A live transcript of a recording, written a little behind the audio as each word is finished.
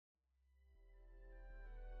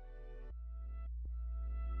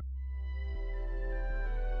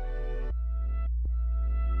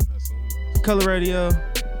Color Radio,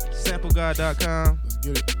 SampleGuide.com. Let's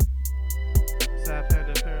get it. Sad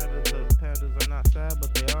Panda Apparel. The pandas are not sad,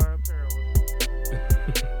 but they are apparel.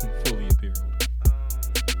 Fully apparel.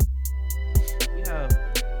 We have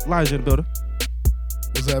Elijah in the building.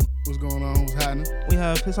 What's up? What's going on? What's happening? We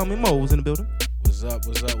have his homie Mo's in the building. What's up?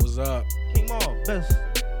 What's up? What's up? King Maul, best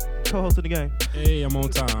co-host of the game. Hey, I'm on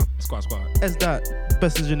time. Squad. S. Dot,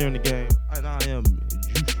 best engineer in the game. And I am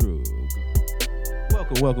Juice.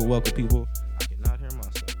 Welcome, people. I cannot hear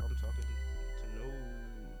myself. I'm talking to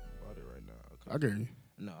nobody right now. Okay. I get you.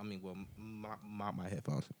 No, I mean, well, my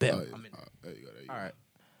headphones. Bam. Oh, yeah. I'm in. There you go. All right.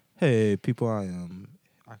 Hey, people, I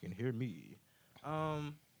can hear me.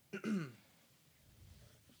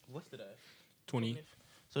 What's today? 20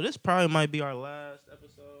 So this probably might be our last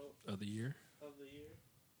episode of the year. of the year.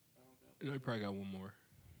 No, we probably got one more.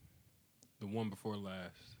 The one before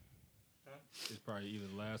last. Huh? It's probably either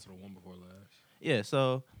the last or the one before last. Yeah,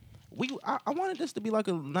 so I wanted this to be like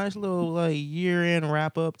a nice little like year-end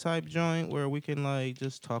wrap-up type joint where we can like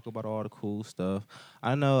just talk about all the cool stuff.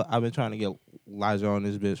 I know I've been trying to get Elijah on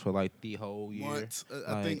this bitch for like the whole year. Months.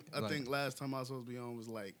 I think last time I was supposed to be on was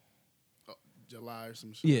like July or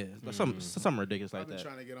some shit. Yeah, but something ridiculous like I've been that.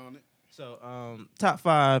 trying to get on it. So, top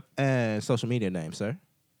 5 and social media names, sir.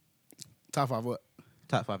 Top 5 what?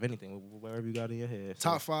 Top 5 anything, wherever you got in your head. So.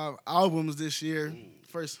 Top 5 albums this year.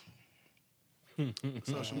 First,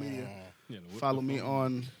 social media. Yeah, Follow me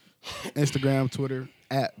on Instagram, Twitter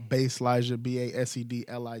at Basedlijah,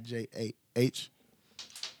 BASEDLIJAH.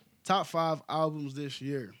 Top 5 albums this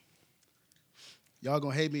year. Y'all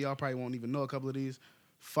gonna hate me. Y'all probably won't even know a couple of these.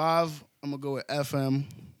 5, I'm gonna go with FM,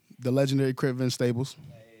 the legendary Crip Vince Staples.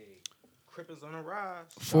 Hey, Crip is on a rise.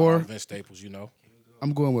 4, Vince Staples, you know.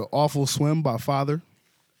 I'm going with Awful Swim by Father.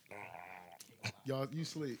 Y'all, you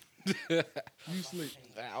sleep. You sleep.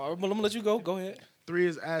 I'm gonna let you go. Go ahead. 3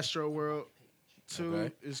 is Astro World. 2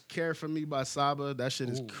 Okay. is Care For Me by Saba. That shit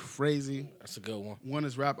is crazy. That's a good one. 1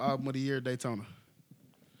 is Rap Album of the Year, Daytona.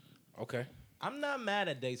 Okay. I'm not mad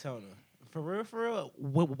at Daytona. For real.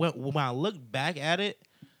 When I look back at it,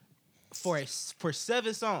 for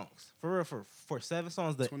 7 songs, for real, for 7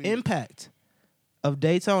 songs, the 20. impact of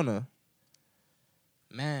Daytona,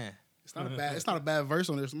 man. It's not a bad verse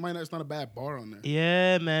on there. It's not a bad bar on there.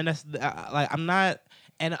 Yeah, man. That's like I'm not.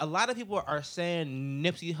 And a lot of people are saying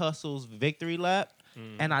Nipsey Hussle's victory lap,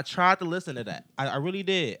 and I tried to listen to that. I really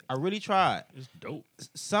did. I really tried. It's dope.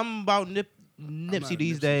 Something about not Nipsey a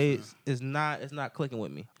these Nipsey days is not clicking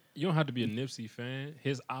with me. You don't have to be a Nipsey fan.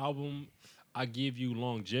 His album, I give you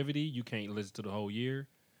longevity. You can't listen to the whole year,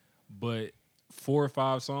 but 4 or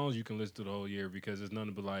 5 songs you can listen to the whole year because it's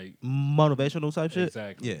nothing but like Motivational type shit.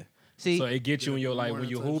 Exactly. Yeah. See, So it gets you in your like when morning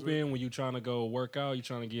you type shit. hooping, when you trying to go work out, you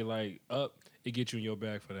trying to get like up. It gets you in your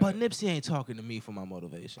bag for that. but Nipsey ain't talking to me for my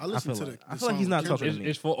motivation. I listen feel to like, the I feel like song he's not with talking It's, to me.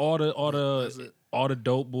 it's for all That's it. the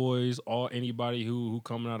dope boys, all anybody who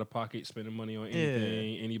coming out of pocket spending money on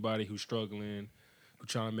anything, anybody who's struggling, who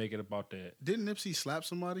trying to make it about that. Didn't Nipsey slap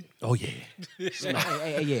somebody? Oh yeah.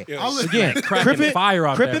 hey, yeah. I'll listen, Again, Cracking Crippin', fire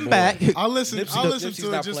out that Crippin' boy. back. I'll listen Nipsey's to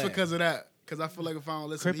it not just playing. because of that. Because I feel like if I don't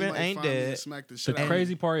listen, he Crippin' might ain't find me dead. and smack the The shit out of me.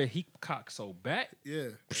 crazy part is he cocked so back. Yeah.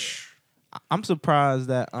 I'm surprised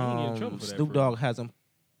that ain't get in trouble for that, Snoop for Dogg hasn't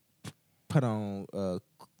put on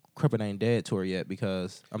Crippin' Ain't Dead tour yet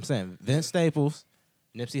because I'm saying Vince Staples,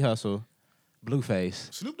 Nipsey Hussle,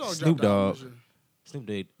 Blueface, Snoop Dogg Snoop dropped the album Dogg. this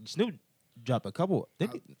year. Snoop dropped a couple.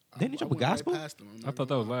 Didn't he drop a went right gospel? past him. I'm I not thought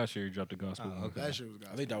that gonna was lie. last year he dropped the gospel. one. okay. That shit was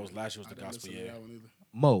gospel. I think that was last year was I the didn't gospel listen to year. that one either.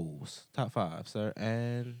 Mo's top 5, sir,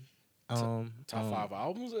 and Top 5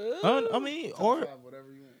 albums? I mean, or Top 5,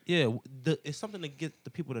 whatever you want. yeah, it's something to get the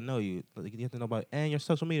people to know you. Like, you have to know about and your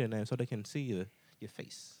social media name so they can see your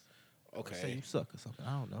face. Or say Okay. you suck or something.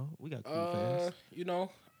 I don't know. We got cool fans. You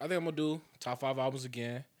know, I think I'm gonna do top 5 albums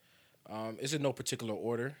again. It's in no particular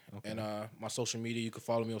order. Okay. And my social media, you can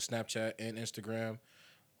follow me on Snapchat and Instagram.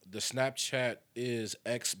 The Snapchat is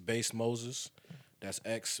xbasedmoses. That's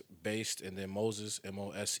X based and then Moses,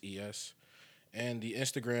 MOSES. And the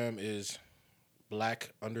Instagram is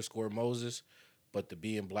black_Moses, but the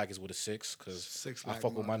B in black is with a 6 because Six I like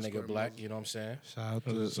fuck with my underscore nigga Black. Moses. You know what I'm saying? Shout out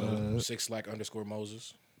to So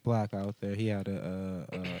 6_Moses. Black out there. He had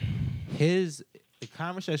his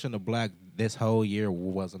conversation of Black this whole year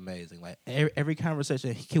was amazing. Like every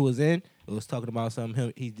conversation he was in, it was talking about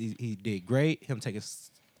something. He did great. Him taking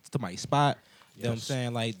somebody's spot. You know what I'm Yes.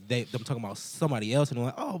 saying? Like them talking about somebody else and they're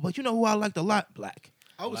like, oh, but you know who I liked a lot? Black.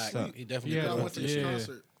 I was Black. sleep. He definitely Yeah, I did. went to this Yeah.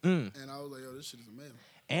 concert Mm. and I was like, yo, this shit is amazing.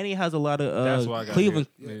 And he has a lot of That's why I got Cleveland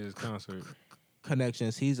his concert.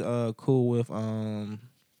 connections. He's cool with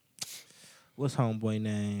what's homeboy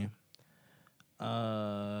name?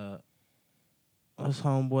 What's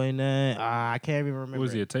homeboy name? I can't even remember.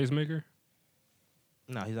 Was he a tastemaker?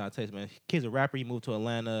 No, he's not a taste man. Kid's a rapper. He moved to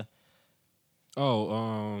Atlanta.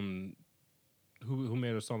 Oh, who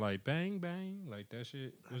made a song like Bang Bang, like that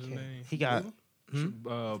shit? What's his Okay. name? He got. Cleveland? Hmm?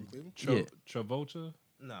 From Cleveland? Yeah. Travolta.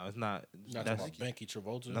 No, it's not. Not That's, talking about Banky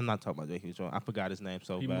Travolta. I'm not talking about Jake Hughes. I forgot his name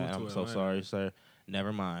so He bad. moved I'm to so Atlanta. sorry, sir.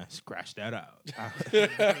 Never mind. Scratch that out.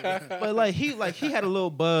 But he had a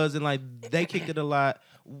little buzz and like they kicked it a lot.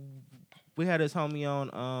 We had his homie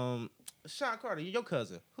on Sean Carter, your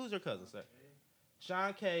cousin. Who's your cousin, sir?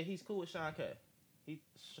 Sean K. He's cool with Sean K.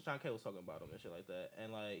 Sean K was talking about him and shit like that.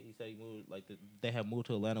 And like he said he moved they had moved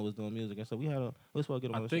to Atlanta, was doing music and so we was supposed to get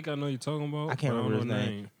him on I the think show. I know you're talking about. I can't but remember his don't know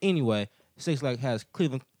the name. Anyway, Six Black has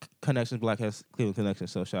Cleveland connections. Black has Cleveland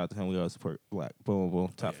connections. So shout out to him. We all support Black. Boom, boom.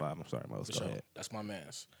 Top 5. I'm sorry, Moses. For Go sure. ahead. That's my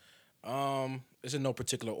man's. It's in no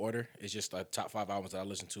particular order. It's just like top 5 albums that I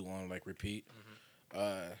listen to on like repeat.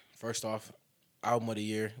 First off, album of the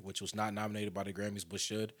year, which was not nominated by the Grammys but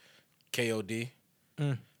should. KOD.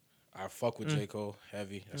 I fuck with J. Cole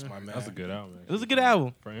heavy. That's my man. That's a good album. It was a good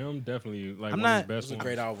album. For him, definitely like I'm one of not- his best It's a ones.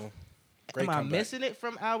 great album. Great Am I comeback. missing it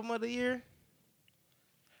from album of the year?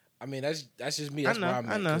 I mean, that's just me. I That's know, where I'm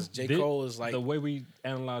I at. know. Because J. Cole is like, the way we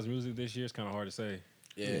analyze music this year is kind of hard to say.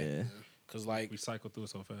 yeah. Because like, We cycle through it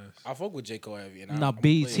so fast. I fuck with J. Cole heavy. And Now I'm gonna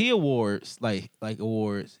play BET it. Awards, like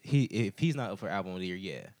awards, if he's not up for album of the year,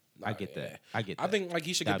 yeah. I Nah, get yeah. that. I get that. I think like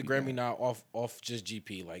he should get the That'd Grammy be now off just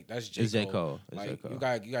GP. Like that's J. It's Cole. J. Cole. It's Like J. Cole. you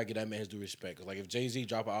gotta get that man his due respect. Cause like if Jay-Z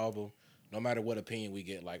drop an album, no matter what opinion we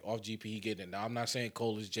get, like off GP he get it. Now I'm not saying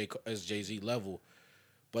Cole is Jay-Z level,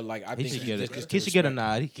 but like I He think should get just it. gets He the should get a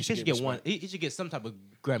respect. nid. He should get one. respect. He should get some type of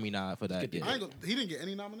Grammy nod for that. get the- Yeah. He didn't get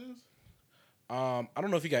any nominations? I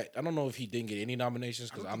don't know if he didn't get any nominations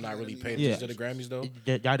because I don't I'm think not he really got paying any attention to the Grammys though.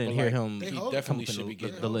 Y'all didn't But, hear like, him. They He hold- definitely come should from be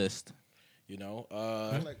getting the list. You know,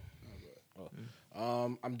 Like,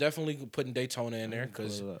 I'm definitely putting Daytona in there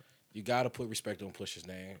because Pull it up. you got to put respect on Push's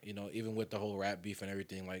name. You know, even with the whole rap beef and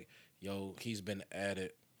everything, like, yo, he's been at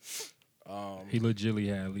it. He legitimately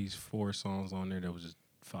had at least 4 songs on there that was just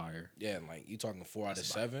fire. Yeah, and like you talking 4 out of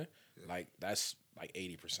 7, like that's like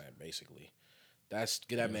 80% basically. That's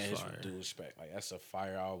get that man his fire. due respect. Like that's a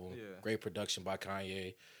fire album. Yeah. Great production by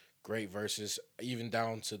Kanye. Great verses, even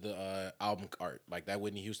down to the album art. Like that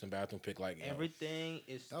Whitney Houston bathroom pick. Like yo, Everything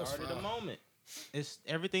is That was started the fire. moment.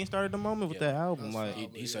 Everything started the moment with Yeah, that album. that's Like fire.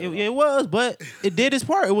 he said it, it it was, but it did its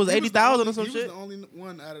part. It was he 80,000 or the some only- shit. He was the only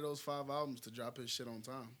one out of those 5 albums to drop his shit on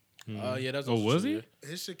time. Yeah, that's Oh, also was true, he? yeah.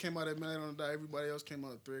 His shit came out at midnight on the dot. Everybody else came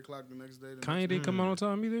out at 3 o'clock the next day. Kanye didn't come out on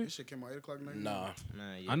time either. His shit came out 8 o'clock the next day. Nah,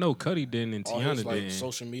 Nah, yeah. I know Cuddy didn't and all Tiana his like didn't.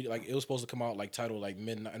 social media, like it was supposed to come out like title like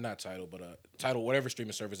midnight, not title, but title whatever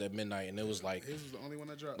streaming service at midnight, and it was like His was the only one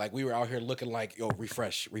that dropped. we were out here looking like yo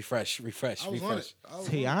refresh. I was on it. I was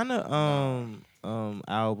on it. Tiana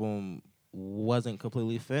album wasn't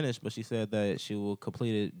completely finished, but she said that she will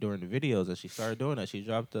complete it during the videos, and she started doing that. She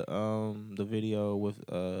dropped the video with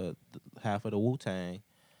half of the Wu-Tang.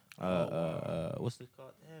 What's it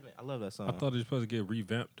called? Damn it, I love that song. I thought it was supposed to get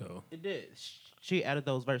revamped though. it did. She added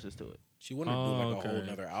those verses to it. She wanted to do like a whole okay.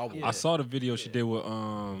 nother album. Yeah. I saw the video she did with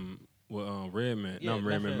Redman. Yeah, No,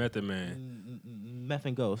 Redman, Method Man. Meth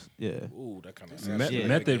and Ghost. Yeah. Ooh, that kind of Yeah.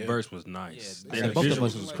 Method verse was nice. Yeah, And both the of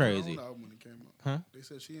us visuals was was crazy. She didn't like her own album when it came out. Huh? They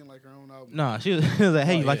said she didn't like her own album. No, she was like,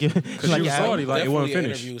 "Hey, you Oh, like yeah. your, Cause like she your was album?" salty, like it wasn't Definitely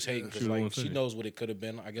finished. interviews hating She because wasn't like she finished. knows what it could have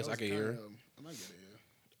been. I guess I That could was hear. Kanye album. And I get it,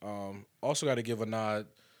 yeah. Also, got to give a nod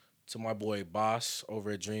to my boy Boss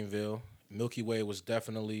over at Dreamville. Milky Way was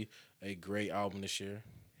definitely a great album this year.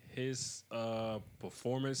 His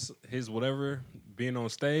performance, his whatever, being on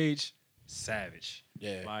stage, savage.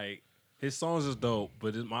 Yeah. Like his songs is dope,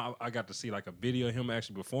 but I got to see like a video of him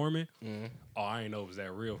actually performing. Oh, I ain't know it was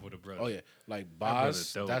that real for the brother. Oh yeah, like brother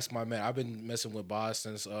Boz, dope. that's my man. I've been messing with Boz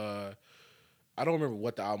since I don't remember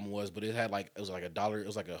what the album was, but it had like it was like $1. It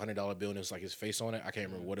was like $100 bill, and it was like his face on it. I can't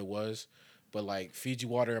remember what it was, but like Fiji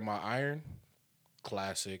Water in My Iron,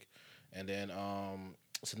 classic. And then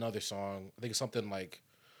it's another song. I think it's something like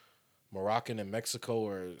Moroccan in Mexico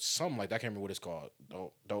or something like that. I can't remember what it's called.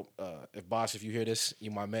 Don't. If Boss, if you hear this,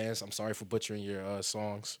 you my mans. I'm sorry for butchering your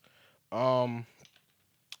songs.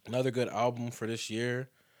 Another good album for this year.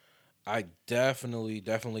 I definitely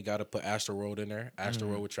got to put Astro Road in there. Astro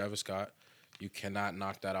Road with Travis Scott. You cannot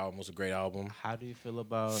knock that album. It was a great album. How do you feel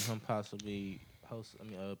about him possibly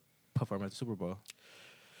perform at the Super Bowl?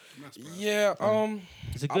 I'm not surprised. Yeah,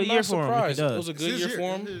 It's a I'm good not year for him. If he surprised. It does. was a It's good his year for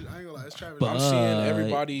him. I ain't gonna lie. It's Travis. But I'm seeing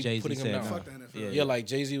everybody Jay-Z putting him said down. no. Fuck the NFL. Yeah, like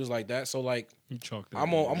Jay-Z was like that. So like You chalked it.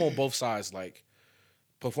 I'm on both sides. Like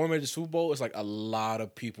performing at the Super Bowl is like a lot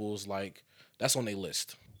of people's like that's on their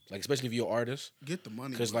list. Like especially if you're an artist, Get the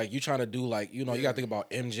money. because bro. like you trying to do like you gotta think about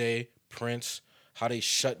MJ, Prince, how they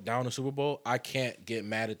shut down the Super Bowl. I can't get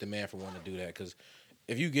mad at the man for wanting to do that because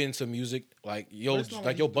if you get into music, like But your it's not like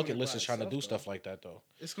like your he's doing bucket it list by is trying to do himself, stuff like that though.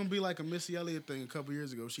 It's gonna be like a Missy Elliott thing a couple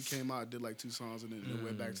years ago. She came out, did like 2 songs, and then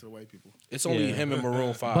went back to the white people. It's only Yeah. him and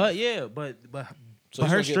Maroon 5. But yeah, but So but he's her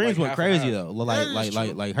gonna get, streams like, went half and crazy half. though. Like That like is like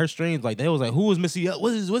true. like her streams, like they was like, who was Missy?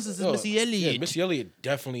 What's this Yo, Missy Elliott? Yeah, Missy Elliott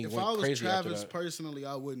definitely If went I was crazy after Travis that. personally,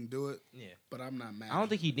 I wouldn't do it. Yeah. But I'm not mad. I don't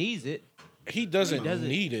think he needs it. He doesn't He doesn't.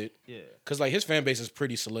 need it. Yeah. Because like his fan base is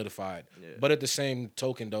pretty solidified. Yeah. But at the same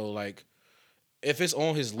token though, like if it's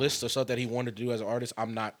on his list of stuff that he wanted to do as an artist,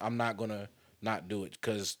 I'm not gonna not do it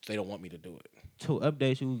because they don't want me to do it. To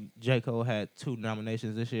update you, J. Cole had 2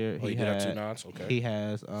 nominations this year. Oh, he did have 2 nods? Okay. He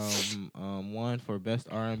has one for best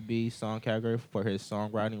R&B song category for his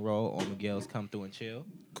songwriting role on Miguel's "Come Through and Chill,"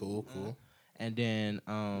 Cool. and then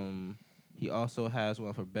he also has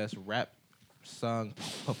one for best rap song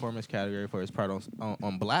performance category for his part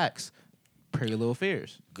on Black's "Pretty Little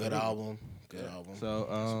Fears." Good album. Good album. So,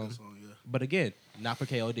 That's a good song, yeah. but again, not for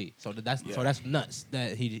KOD. So that's nuts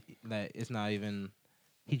that it's not even.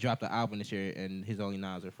 He dropped the album this year, and his only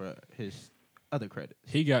nods are for his other credits.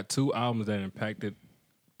 He got 2 albums that impacted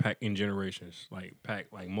in generations, like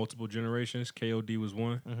multiple generations. KOD was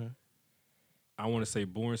one. Mm-hmm. I want to say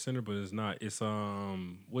Born Center, but it's not. It's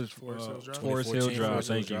what's Forest Hills Drive? Forest Hill 2014 Drive. Forest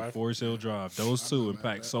Hill Thank you, Drive. Forest Hill Drive. Those 2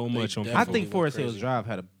 impact so They much on definitely I people. think went Forest Hills crazy. Drive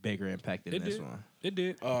had a bigger impact than It this did. one. It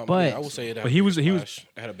did. But- yeah, I would say it had but a he bigger was- splash.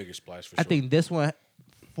 It had a bigger splash for sure. I think this one,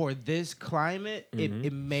 for this climate, Mm-hmm.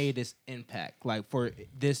 it made its impact. Like for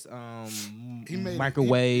this He made it-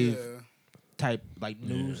 microwave yeah. type like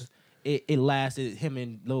news, it lasted. Him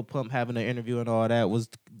and Lil Pump having an interview and all that was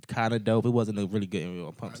kind of dope. It wasn't a really good interview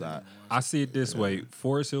on Pump's side. I see it this way: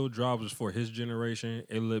 Forest Hill Drive was for his generation.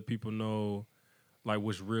 It let people know like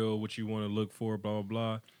what's real, what you want to look for, blah blah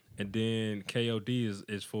blah. And then KOD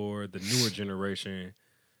is for the newer generation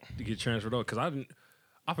to get transferred over. Because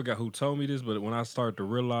I forgot who told me this, but when I started to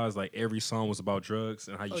realize like every song was about drugs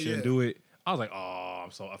and how you Oh, shouldn't yeah. do it, I was like, oh,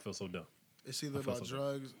 I feel so dumb. It's either I feel about so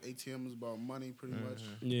drugs, ATM is about money, pretty much.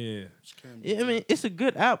 Yeah. Which can't be Yeah, I mean, good. it's a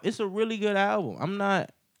good album. It's a really good album.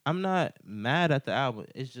 I'm not mad at the album.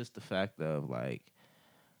 It's just the fact of like,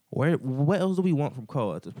 what else do we want from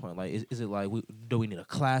Cole at this point? Like, is it like do we need a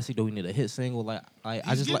classic? Do we need a hit single? Like, I He's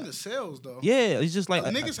just getting like, the sales though. yeah, it's just like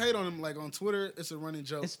Niggas hate on him like on Twitter. It's a running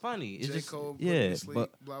joke. it's funny. It's J. just Cole, yeah, sleep,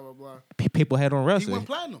 but blah blah blah. people hate on He Russell. went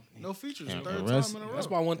platinum, no features, Yeah, third Russ- time in a row. That's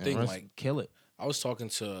my one And thing. Russ Like kill it. I was talking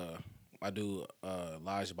to I do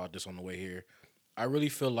lies about this on the way here. I really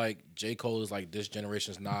feel like J. Cole is like this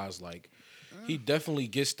generation's Nas. Like he definitely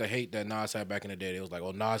gets the hate that Nas had back in the day. It was like,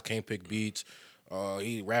 oh, Nas can't pick beats.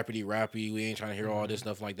 He rappity. We ain't trying to hear all this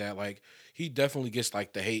stuff like that. Like he definitely gets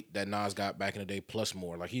like the hate that Nas got back in the day plus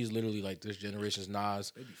more. Like he's literally like this generation's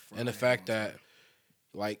Nas. And the fact that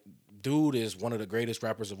like dude is one of the greatest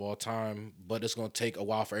rappers of all time, but it's gonna take a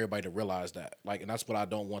while for everybody to realize that. Like, and that's what I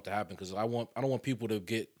don't want to happen because I don't want people to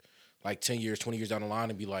get like 10 years, 20 years down the line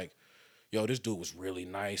and be like, yo, this dude was really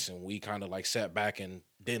nice, and we kind of like sat back and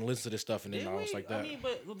didn't listen to this stuff, and then I was like that. I mean,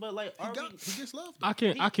 but like, He gets love. I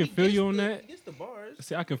can feel you on that. He gets the bars.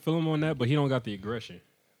 See, I can feel him on that, but he don't got the aggression.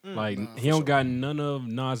 Like he don't got none of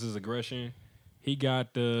Nas's aggression. He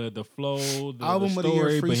got the flow, the Album of the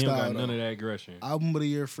year story, but he don't got freestyle, none though. of that aggression. Album of the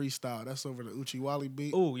year freestyle. That's over the Uchi Wally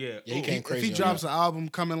beat. Oh yeah, Yeah, he Ooh. came If crazy. he on drops that. an album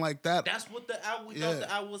coming like that, That's what the album we Yeah. thought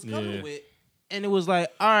the album was coming Yeah. with, and it was like,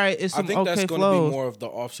 all right, it's I some think okay that's going to flows. be more of the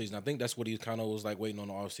off season. I think that's what he kind of was like waiting on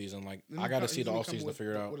the off season. Like then I he got to co- see he's the gonna off come season to with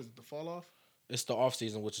figure it the- out. What is it, the fall off? It's the off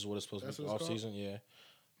season, which is what it's supposed That's to be. what Off it's season, yeah.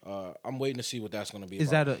 I'm waiting to see what that's going to be. Is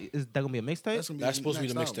about. is that gonna be a mixtape? That's gonna be That's his supposed to be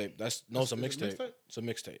the next album. mixtape. It's a Is it a mixtape. mixtape? It's a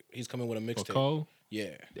mixtape. He's coming with a For mixtape. Cole,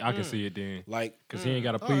 Yeah, I can see it then, like because he ain't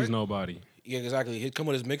got to All please right. nobody. yeah, exactly. He'd come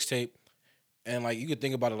with his mixtape, and like you could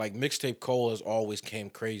think about it, like mixtape Cole has always came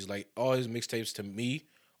crazy. Like all his mixtapes to me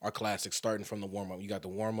are classics, starting from the warm up. You got the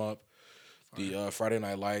warm up, the Friday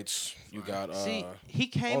Night Lights. You got See, he all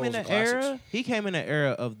came in those the are era. classics. He came in the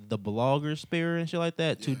era of the blogger spirit and shit like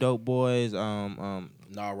that. Two Dope Boys,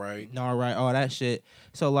 Nah, right. Nah, right, all that shit.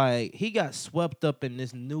 So like he got swept up in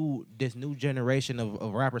this new generation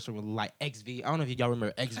of rappers from like XV. I don't know if y'all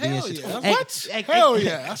remember XV and Hell shit. yeah. X- What? X- Hell X-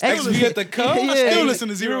 yeah. I still XV listen- at the Cub. Yeah, I still yeah. listen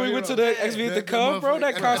to You Zero. remember we went to the Yeah, XV at the that Cub, bro?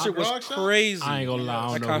 That motherfucker- concert was Rock Shop? crazy. I ain't gonna lie, I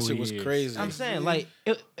don't That know concert who was he is. crazy. I'm saying like it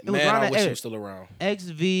was Man, around I that wish he era. was still around.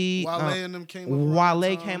 XV, Wale and them came up around Wale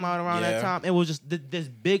that time. came out around that Yeah. time. It was just this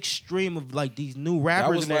big stream of like these new That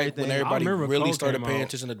rappers was and like everything. when everybody remember really Cole started came paying out.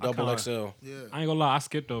 attention to I Double kinda- XL. Yeah. I ain't gonna lie, I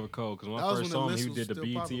skipped over Cole because when That I was first when the saw him, list he was did the still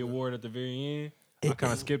BET popular. award at the very end. I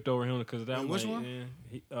kind of skipped over him because of that. Wait, I'm which like,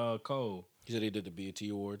 one? Cole. He said he did the BET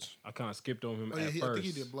Awards. I kind of skipped over him Oh, yeah, at I first.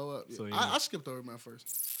 think he did blow up. Yeah. So, yeah. I skipped over him at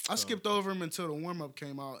first. I skipped over him until the warm up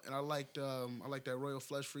came out, and I liked that Royal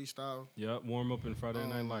Flush freestyle. Yep, warm up in Friday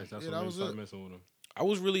Night Lights. That's yeah, when that I was started it. messing with him. I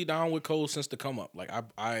was really down with Cole since the come up. Like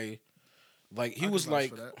I like he I was can vouch like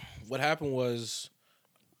for that. what happened was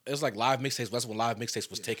it was like live mixtapes. That's when live mixtapes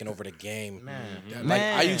was taking over the game. Man, Like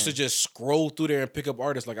I used to just scroll through there and pick up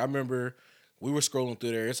artists. Like I remember we were scrolling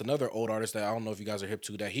through there. It's another old artist that I don't know if you guys are hip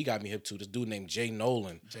to that he got me hip to. This dude named Jay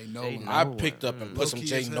Nolan. Jay Nolan. I picked up and put some Low-key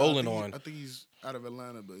Jay as hell. Nolan I think on. I think he's out of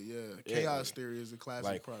Atlanta, but yeah. Yeah. Chaos Theory is a classic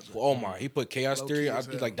Like, project. oh my, he put Chaos Low-key Theory. as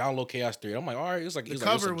I'd be hell. like, download Chaos Theory. I'm like, all right. It's like The it's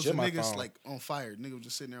cover like, was it's the a gem I niggas found. like on fire. Nigga was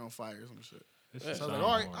just sitting there on fire or some shit. This So I shit was like, sound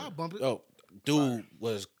all right, hard. I'll bump it. Oh, dude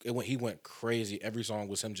he went crazy. Every song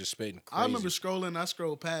was him just spitting crazy. I remember scrolling. I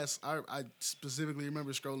scrolled past. I specifically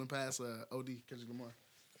remember scrolling past OD Kendrick Lamar.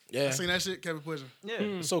 yeah, I seen that shit. Kept it pushing. yeah.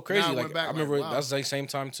 it's so crazy. Now I Like went back, I remember like, wow. that's the same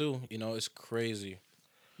time too. You know, it's crazy.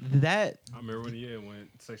 That I remember when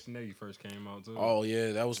Section 80 first came out too. Oh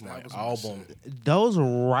yeah, that was my was my album. those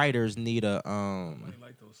writers need a I didn't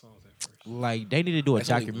like those songs at first. like they need to do a That's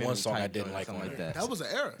only documentary one song I type didn't joint or like something on like there. that. That was an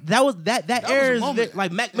era. That was that was a era is moment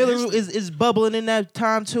like Mac in Miller history. is bubbling in that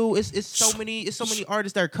time too. It's so many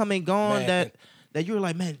artists that are coming and gone Man. that you're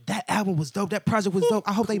like, man, that album was dope. That project was dope.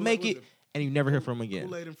 I hope they Kool-Aid make was it, and you never hear from them again.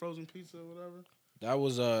 Kool-Aid and frozen pizza or whatever. That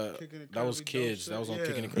was Kicking It that was Incredibly Dope kids. That shit. was on Yeah.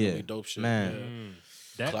 Kicking It Incredibly Yeah. Dope shit. Man.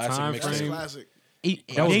 That Classic time mixtape. That's frame. classic.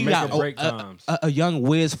 That was You make got or break times. a young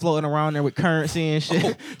Wiz floating around there with currency and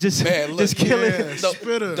shit, just Man, look, just killing. yeah. No,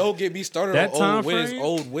 Spitter. don't get me started That on time old Wiz. frame?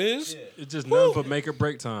 Old Wiz. It's just nothing but make or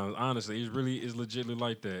break times. Honestly, it's legitimately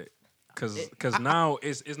like that. Cause now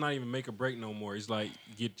it's not even make or break no more. It's like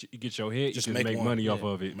get your hit, Just you make can make one. money Yeah. off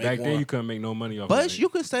of it. Make Back then one. you couldn't make no money off of But it. you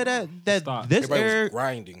could say that Stop. this Everybody era was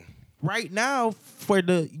grinding. right now for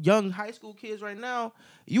the young high school kids right now,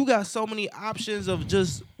 you got so many options of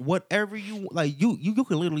just whatever you like. You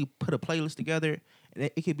can literally put a playlist together,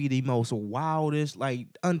 and it could be the most wildest like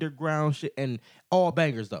underground shit and all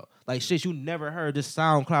bangers though. Like shit you never heard, just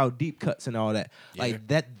SoundCloud deep cuts and all that. Yeah. Like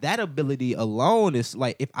that ability alone is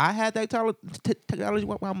like if I had that technology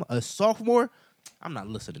while I'm a sophomore. I'm not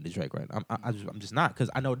listening to Drake right now. I'm just not because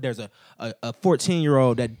I know there's a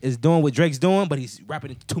 14-year-old that is doing what Drake's doing, but he's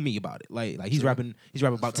rapping to me about it. Like he's rapping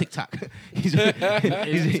about TikTok. he's Now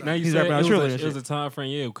you he's said rapping about Triller and it was shit. a time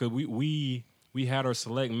frame, yeah, because we had our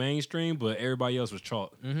select mainstream, but everybody else was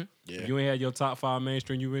chalk. Mm-hmm. Yeah. If you ain't had your top 5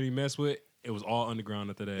 mainstream you really mess with, it was all underground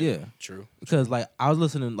after that. Yeah, True. because like I was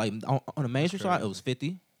listening like on the mainstream side, it was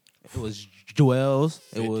 50. It was Joel's.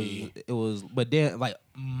 50. It was, but then like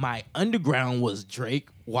my underground was Drake,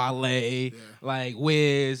 Wale, like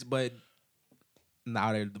Wiz, but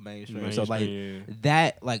now they're the mainstream. So like Mainstream, yeah.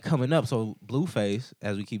 that like coming up. So Blueface,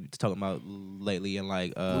 as we keep talking about lately, and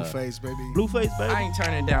like Blueface, baby. Blueface, baby. I ain't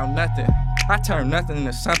turning down nothing. I turn nothing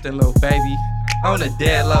into something, little baby. On the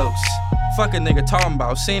dead lows. Fuck a nigga talking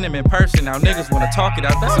about. Seen him in person. Now niggas wanna talk it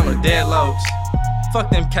out. That's on the dead lows. Fuck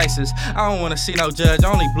them cases. I don't wanna see no judge.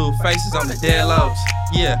 Only blue faces on the dead lows.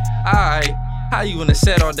 Yeah, alright. How you wanna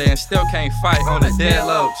sit all day and still can't fight on the dead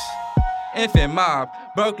lows? Infant mob.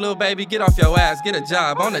 Broke little baby, get off your ass. Get a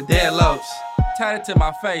job on the dead lows. Tied it to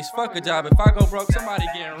my face. Fuck a job. If I go broke, somebody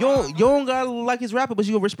getting You don't gotta like his rapper, but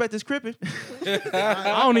you gonna respect his crippin'.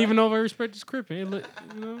 I don't even know if I respect this script. It look,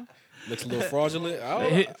 you know, Looks a little fraudulent.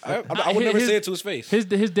 Hit- I would never his- say it to his face. his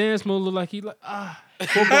dance move look like he like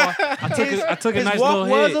football. I took a His nice walk little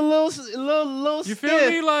hit. was a little You stiff. feel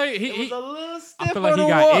me? Like It was he a little stiff. I feel on like he the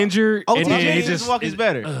got walk. injured OT and then he Genesis just walk is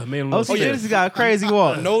better. made him look OT stiff. Genesis got a crazy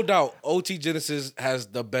walk. No doubt, OT Genesis has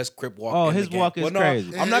the best crip walk. Oh, in his the game. walk is Well, no, crazy.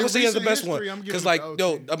 I'm not gonna In say he has the recent best one history, I'm giving because, it like, to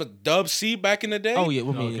yo, OT. I'm a Dub C back in the day. Oh yeah, I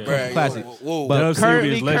mean, Okay. classic. Whoa. But Dub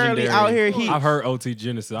Sylvia is currently legendary. out here, he I've heard OT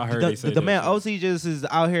Genesis. I heard they say the that man shit. OT just is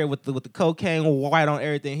out here with the cocaine white on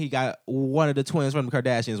everything. He got one of the twins from the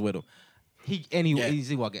Kardashians with him. Yeah.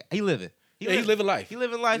 He's walking. He living. Yeah, he's living life. He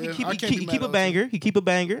living life. Yeah, he I keep can't be mad a at banger. He keep a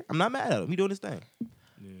banger. I'm not mad at him. He doing his thing.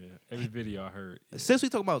 Yeah, every video I heard. Since we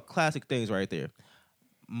talk about classic things right there,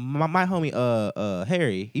 my homie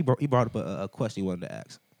Harry he brought up a question he wanted to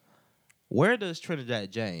ask. Where does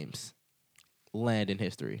Trinidad James land in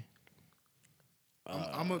history?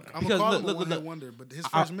 I'm gonna Because call look, him a look, one-hit look. wonder, but his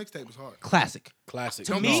first mixtape was hard. Classic. Classic.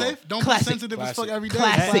 Don't me, be safe. Don't classic. be sensitive as fuck every day.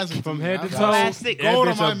 Classic. Classic. From to head me. to I- toe, Classic. that Gold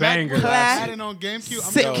bitch on my a banger. MacBook. Classic. Adding on GameCube.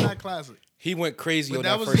 I'm Sick. calling that classic. He went crazy But on that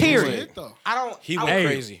that was first his Period. mixtape. hit though. I don't. He I went don't- Hey,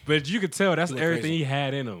 crazy. but you could tell that's He went everything crazy. he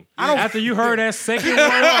had in him. I don't- After you heard that second one,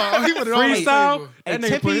 Oh, he put it on the freestyle, table. that Hey, nigga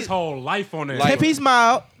put Tippy- his whole life on that. Like- 10 piece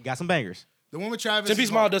mile got some bangers. The one with Travis. 10 Piece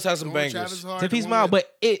is Mile hard. does have some The one with bangers. Travis is hard. 10 The piece one mile, with-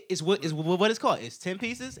 but it's what it's called. It's 10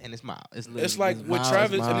 pieces and it's mile. It's like with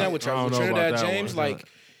Travis, and then with Travis, with Trinidad James, like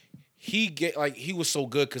he was so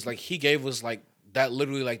good because like he gave us like that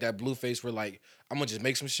literally like that blue face where like I'm gonna just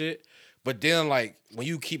make some shit. But then like when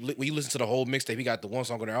you listen to the whole mixtape, he got the one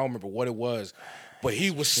song on there. I don't remember what it was, but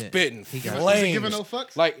he was spitting got- flames. Giving No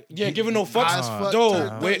Fucks? Like giving no fucks. High as fuck Dude,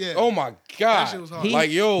 type, wait, yeah. oh my That god, shit was hard.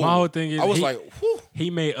 like yo, My whole thing is I was he- like, whew. He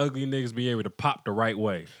made ugly niggas be able to pop the right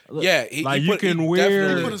way. Yeah, Like he you put- can he wear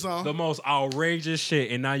definitely- put us on. the most outrageous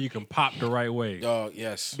shit, and now you can pop the right way.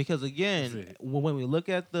 Yes. Because That's again, it. when we look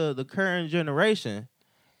at the current generation,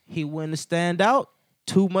 he wouldn't stand out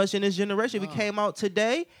too much in this generation if he came out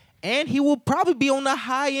today, and he will probably be on the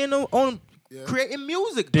high end on Yeah. creating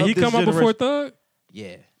music. Did of he this come up before generation. Thug?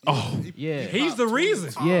 Yeah, Oh, yeah, he's the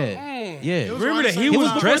reason. yeah, yeah. It was Remember around that the he same was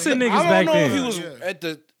time. dressing niggas I back don't know then. if he was Yeah. at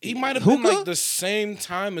the. He might have been Hookah? like the same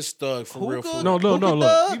time as Thug for real. For Hookah- real. No, Hookah look.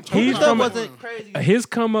 Thug- He's Hookah Thug from wasn't crazy. his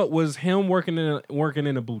come up was him working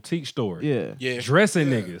in a boutique store. Yeah, Yeah. Dressing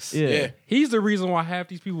niggas. yeah. Yeah. He's the reason why half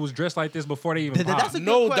these people was dressed like this before they even Th- that's popped. a good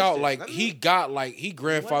No question. doubt, like Let me- he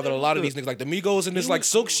grandfathered a lot of these niggas, like the Migos and this like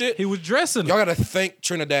silk shit. He was dressing. Y'all gotta thank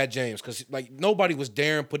Trinidad James because like nobody was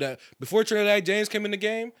daring put that before Trinidad James came in the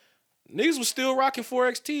game. Niggas was still rocking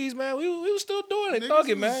 4XTs, man. We was still doing it, Niggas thugging,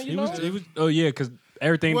 was- man. You He know, was. Oh yeah, because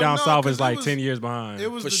everything Well, down no, south 'cause is like it was- 10 years behind.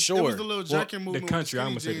 It was For the, sure. It was the little Well, jerking the movement. with country, skinny I'm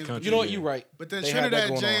gonna say the jeans. country. you know what? You right. But then They had that Trinidad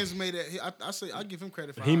going on. James made it. I give him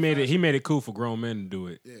credit for he high made it. He fashion. made it cool for grown men to do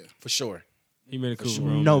it. Yeah. For sure. He made it cool for sure.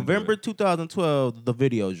 grown men to do November it. 2012, the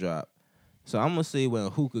video dropped. So I'm gonna see when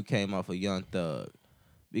Hookah came off of Young Thug,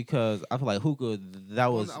 because I feel like Hookah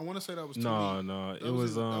that was I want to say that was too No, late. no, That it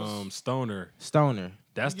was that was- Stoner. Stoner.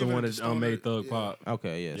 That's You the giving one it that to Stoner, made Thug yeah. pop.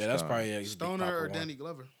 Okay, yeah. Yeah, that's Stoner. probably he's a big Stoner popper or one. Danny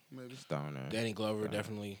Glover, maybe. Stoner. Danny Glover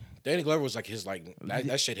definitely. Danny Glover was like his like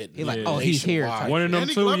that shit hit. He like, Yeah. oh, he's here. nationwide. type. One of them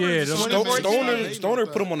Danny two, Glover yeah. is them- the Stoner, 2014. Stoner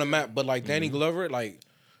put him on the map, but like Danny Glover, like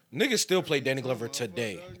niggas still play Danny Glover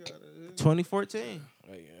today. 2014.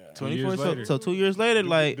 Like, yeah. 24. So, later. so 2 years later,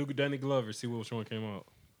 like Duke Danny Glover. See which one came out.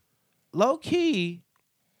 low key,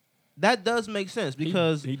 that does make sense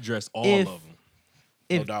because he dressed all if- of them.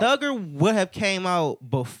 if doubt. Thugger would have came out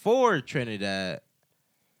before Trinidad,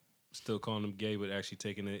 Still calling him gay, but actually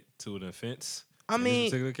taking it to an offense. I in mean-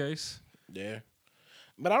 this particular case. Yeah.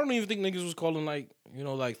 But I don't even think niggas was calling like, you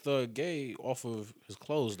know, like Thug gay off of his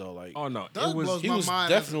clothes though. Like Oh no, Thug it was. blows he my was mind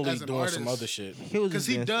definitely as an doing some artist. other shit. he was Because just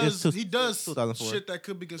he being- it's does 2004. shit that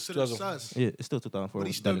could be considered 2000. sus. Yeah, it's still 2004. But he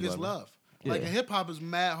with still Danny gets Glover. love. Like Yeah. hip hop is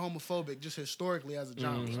mad homophobic just historically as a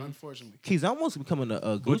genre, unfortunately. He's almost becoming a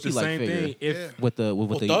But the Gucci like same figure thing. If Yeah. with the Well,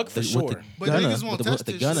 the Thug for with sure. the But gunner, niggas won't with the test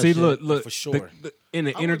this gunner shit. see, shit. look, For sure. In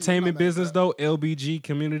the wouldn't entertainment be mad at business that. though, LBG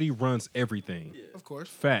community runs everything. Of course.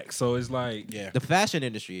 Facts. So it's like, Yeah. The fashion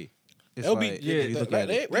industry. It's LB, like, yeah, if you look at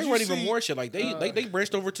they it. Did you run even see, more shit. Like they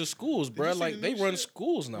branched over to schools, you bro. see Like the they new run shit?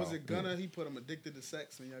 schools now. Was it Gunna? He put him addicted to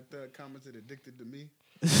sex, and Young Thug commented addicted to me.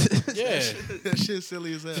 Yeah. That shit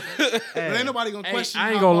silly as hell. But ain't nobody gonna Hey, question. I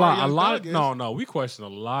ain't how gonna far lie. A Young lot Thug of is. no. We question a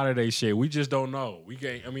lot of they shit. We just don't know. We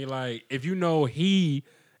can't. I mean, like, if you know he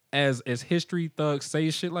as history thugs say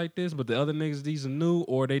shit like this, but the other niggas these are new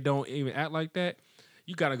or they don't even act like that.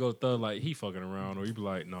 You gotta go thug like he fucking around, or you be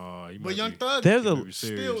like, nah. He But might Young be- Thug There's he a- might be still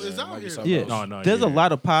serious. is Yeah, out might be here. something Yeah, else. No, there's yeah. a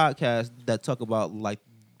lot of podcasts that talk about like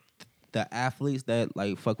the athletes that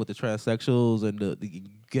like fuck with the transsexuals and the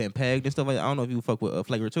getting pegged and stuff like that. I don't know if you fuck with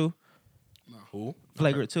Flagrant 2. Who?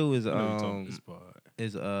 Flagrant 2 is I know you talking this part.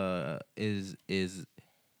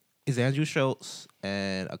 is Andrew Schultz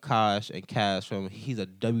and Akash and Cash from he's a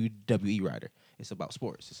WWE writer. It's about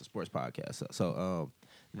sports. It's a sports podcast. So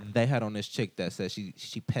they had on this chick that says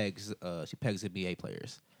she pegs NBA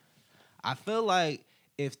players. I feel like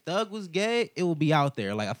if Thug was gay, it would be out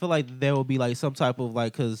there. Like I feel like there will be like some type of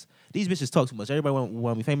like because these bitches talk too much. Everybody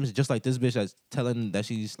want to be famous, just like this bitch that's telling that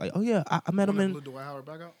she's like, oh yeah, I met him Wanna in. blew Dwight Howard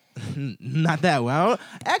back out? Not that one.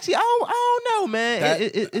 Actually, I don't know, man.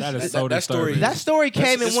 That- That is so that story- disturbing. that story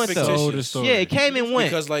came That's- and went it's though. So fictitious. disturbing. Yeah, it came and went.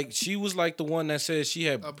 Because like she was like the one that said she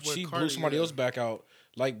had Up with she blew Cardi, somebody yeah. else back out.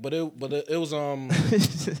 Like, but it was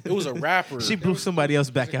it was a rapper. She blew somebody else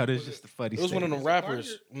back out. It's just a funny. It was one of statement. them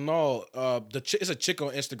rappers. No, it's a chick on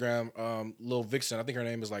Instagram, Lil Vixen. I think her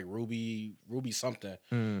name is like Ruby something.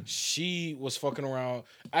 She was fucking around.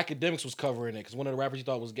 Academics was covering it because one of the rappers he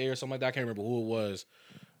thought was gay or something like that. I can't remember who it was,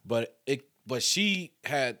 but she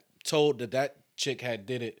had told that chick had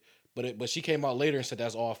did it, but she came out later and said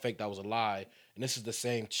that's all fake. That was a lie. And this is the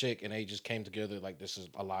same chick, and they just came together like this is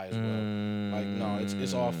a lie as well. Like no,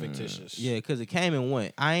 it's all fictitious. Yeah, because it came and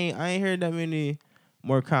went. I ain't heard that many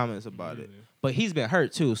more comments about it. But he's been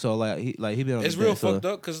hurt too, so he been on It's the real bench, so- fucked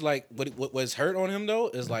up because like what was hurt on him though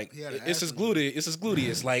is like He had an it's his accident. gluteus. It's his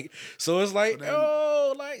gluteus. Like so it's like then-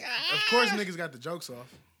 Of course, niggas got the jokes off.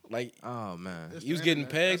 like Oh man. It's you was the getting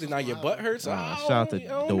internet. pegged and now That's your what's butt gonna hurts. Shout out to I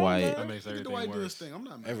don't know, Dwight. man. That makes Look at everything Dwight do his worse. thing. I'm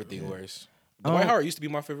not mad. Everything worse. Um, Dwight Howard used to be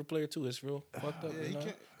my favorite player too. It's real fucked up. Yeah, he you know?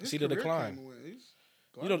 can't. his See the career decline. came away. He's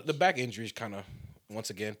You know the back injuries kind of once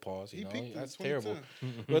again pause. You He know peaked in that's 2010.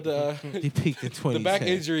 terrible. But the He peaked in 2010. the back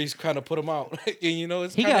injuries kind of put him out. And you know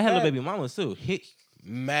it's He kinda got hella bad. baby mamas too. He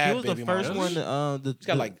Mad was the baby first mamas. one to He's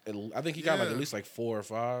got like I think he got like Yeah. at least like 4 or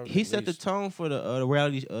 5. he at set the least. tone for the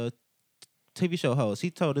reality TV show host.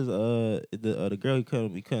 He told his the girl he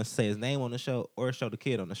couldn't say his name on the show or show the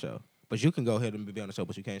kid on the show. But you can go ahead and be on the show,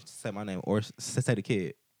 but you can't say my name or say the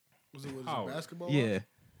kid. Was it Howard. basketball? Yeah.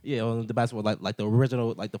 Yeah, on the basketball, like the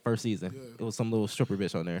original, like the first season. Yeah. It was some little stripper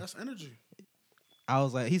bitch on there. That's energy. I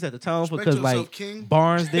was like, he set the tone Respect because yourself, like King.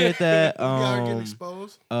 Barnes did that. You out here getting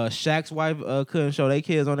exposed. Shaq's wife couldn't show their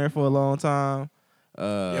kids on there for a long time.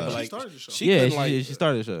 Yeah, but She like started the show. she yeah, couldn't, she, like, she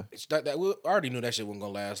started the show. that we already knew that shit wasn't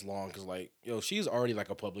gonna last long because like yo she's already like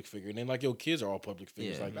a public figure and then like your kids are all public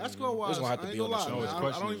figures Yeah. like Basketball it's wise, gonna have I to ain't be gonna on the lie, show. man. it's I don't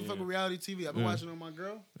questioning, even fuck yeah. with reality TV. I've been watching it with my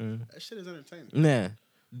girl. That shit is entertaining. Man,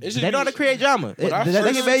 It's they just know how to create drama. When I They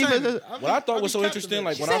first- can make What I thought was so interesting,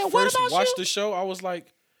 like when She I said, "What first about watched you?" the show, I was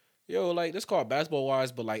like, "Yo, like this called Basketball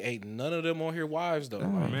Wives, but like, ain't none of them on here wives though."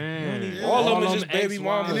 Like, Man, Yeah. all of them is just baby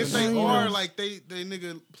ex-wives. And mamas. if they Yeah. are like they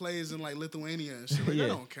nigga plays in like Lithuania and shit, like, Yeah. that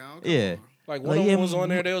don't count. Come Yeah. on. like Like, one of yeah, them was on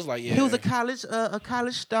there. They was like, "Yeah, He was a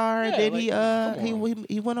college star. Yeah, then like, come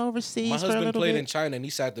he went overseas. my for a husband little played bit. in China and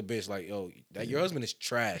he sat the bench like, yo, that your husband is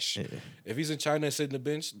trash. If he's in China and sitting the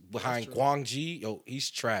bench behind Guangji, yo, he's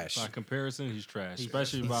trash. by comparison, he's trash,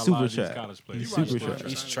 especially he's by a super lot of these trash. college players. He's You watch super China, trash.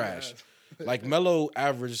 He's China trash. bad. Like Melo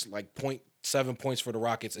averaged like 0.7 points for the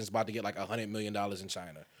Rockets and is about to get like $100 million in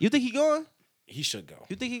China. You think he going? He should go.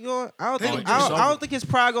 You think he going? I don't They think. gonna do I don't think his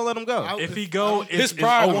pride gonna let him go. I- If he I go, don't- it's- His it's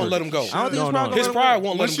pride over. won't let him go. I don't think his No, pride no. gonna His let him pride go.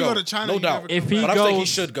 won't Once let you him go go. to China, no you doubt. never come If he back. But I goes, think he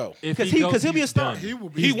should go. If Because he goes, he'll be a he's star. done. He will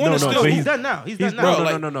be. He wanna No, still. but He's done now. He's done now. bro,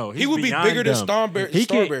 like, no. he He's would be beyond bigger than done. Starberry. He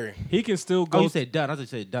can, Starberry. he can still Oh, go. you said done. I thought you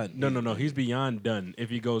said done. No. He's beyond done. If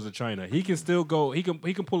he goes to China, he can still go. He can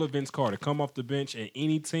pull a Vince Carter, come off the bench in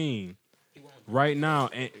any team right now.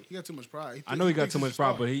 And He got too much pride. I know he got thinks too he's much a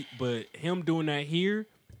star. pride, but him doing that here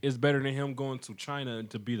is better than him going to China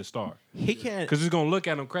to be the star. He can't. Because he's gonna look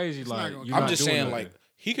at him crazy not like gonna you're I'm not I'm just doing saying, nothing. like,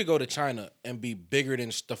 he could go to China and be bigger than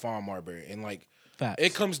Stephon Marbury. And like, Facts.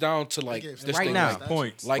 it comes down to like gave this Right thing. now. Like,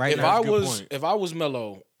 points. like Right if now. I That's a good was point. if I was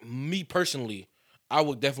Melo, me personally, I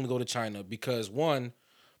would definitely go to China because one,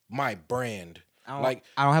 my brand. Like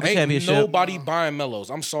I don't have a ain't championship. nobody buying Mellows.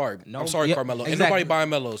 I'm sorry. No, I'm sorry, yep, Carmelo. Ain't exactly. nobody buying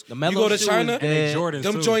Mellows. The You Melo go to shoe is China, dead. and Jordan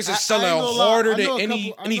them too. joints I are ain't selling gonna lie, harder I know than a couple- I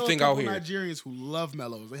know a anything out couple here. Nigerians who love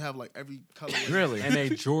Mellows. They have like every color. Really? and they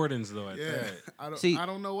Jordans though at Yeah. that. See- I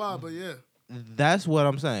don't know why, but yeah. That's what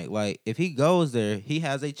I'm saying. Like, if he goes there, he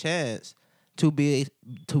has a chance to be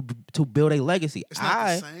to build a legacy. It's not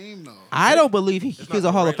the same though. I don't believe he's not a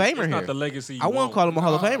the Hall of right- Famer it's not here. the legacy. I won't call him a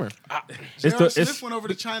Hall of Famer. It's J.R. the- Smith it's- went over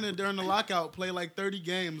to China during the lockout, played like 30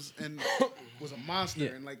 games, and was a monster.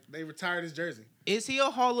 And like they retired his jersey. Is he a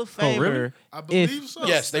Hall of Oh, Famer? really? I believe so.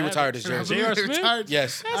 Yes, they retired his I jersey. believe J.R. they Smith? retired-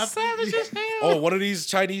 Yes. savage as hell. Oh, one of these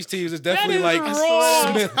Chinese teams is definitely is like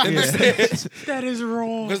wrong. Smith in the stands. That is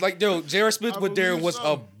wrong. Because like, yo, J.R. Smith I with Darren believe was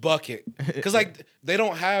so. a bucket. Because like they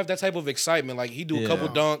don't have that type of excitement. Like he do a couple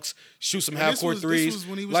Yeah. dunks, shoot some And half this court was, threes. This was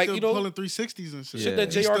when he was like still you know, pulling 360s and shit. shit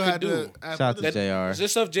that He JR still could had do. the Shout out to athleticism. JR.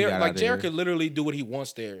 this stuff, He JR, got like outta JR here. could literally do what he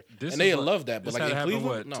wants there, This and they is what- love that. But This like had in happened,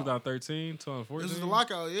 Cleveland, what, no. 2013, 2014? This is the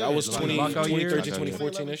lockout. Yeah, That was Like 20, lockout year? 2013, 2011,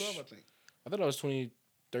 2014 ish. 12, I think. I thought that was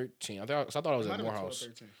 2013. I thought I was Might at have been 12, Morehouse.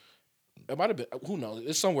 13. It might have been. Who knows?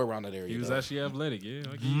 It's somewhere around that area. He was though. actually athletic, yeah.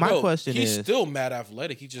 I get it. My Yo, question he's is, still mad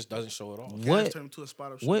athletic. He just doesn't show it off. what Turned him to a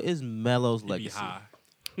spot up what shooter. is Melo's He be legacy? high.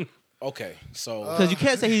 Okay, so Because you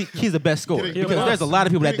can't say he's the best scorer Getting because put there's a out- lot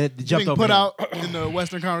of people that getting jumped over put him. out in the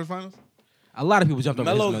Western Conference Finals. A lot of people jumped over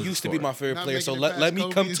Melo his used to be my favorite Not player. So making it let past me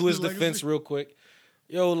Kobe come and to his still defense legacy. real quick.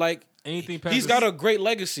 Yo, like Anything past he's this- got a great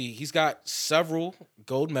legacy. He's got several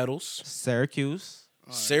gold medals. Syracuse.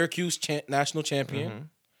 Syracuse national champion.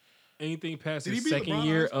 anything past Did his he beat second LeBron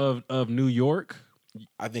year High of New York.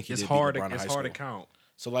 I think he It's did hard. beat LeBron in It's high hard to school. count.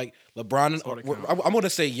 So like LeBron, hard to count. I'm going to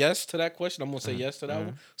say yes to that question. I'm going to say yes to that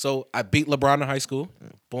one. So I beat LeBron in high school. I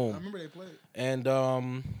Boom. remember they played. And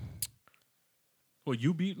Well,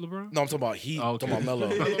 you beat LeBron. no, I'm talking about he. Oh, okay. Talking about Melo.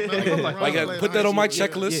 Like, Like put that on my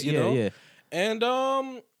checklist. Yeah, you know. yeah. And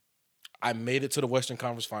I made it to the Western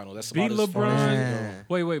Conference Final. That's Beat about as far as I can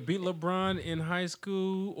go. LeBron. Wait. Beat LeBron in high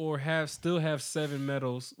school, or still have 7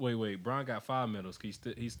 medals. Wait. Bron got 5 medals.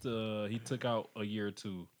 He took out a year or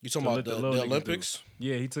two. You talking to about let the little niggas do Olympics? it.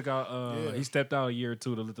 Yeah, he took out. He stepped out a year or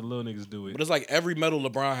two to let the little niggas do it. But it's like every medal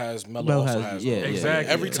LeBron has, Melo Melo also has- has. yeah, though.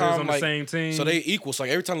 Exactly. Every They was time, on the like, same team. so they equal. So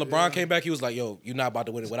like every time LeBron came back, he was like, "Yo, you're not about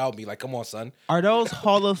to win it without me." Like, come on, son. Are those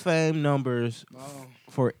Hall of Fame numbers No.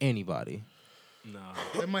 for anybody? Nah.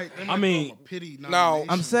 They might I mean, throw him a pity now- nomination.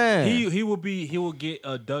 I'm saying He will get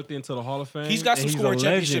inducted into the Hall of Fame. He's got some and scoring a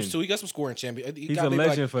championships legend. too. He got some scoring champions. He's a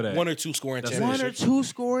legend for that. 1 or 2 scoring That's it. one or championships. two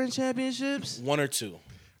scoring championships. 1 or 2.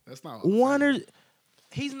 That's not One or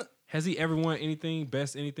he's not, Has he ever won anything?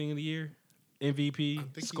 Best anything in the year? MVP,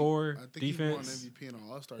 score, I think defense. He won MVP in an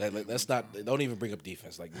All-Star. That's not. Don't even bring up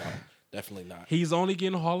defense. Like, no, definitely not. He's only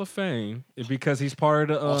getting Hall of Fame because he's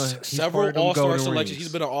part of the he's Several part of them All-Star golden selections. rings.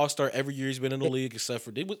 He's been an All-Star every year. He's been in the league except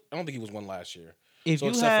for. I don't think he was one last year. if So you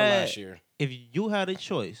except for had last year. if you had a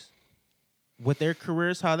choice with their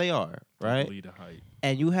careers how they are, right? Lead the height.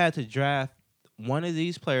 And you had to draft one of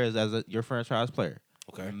these players as your franchise player.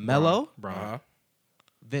 Okay. Melo, Bron. Uh-huh.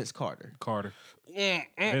 Vince Carter. Carter. Mm,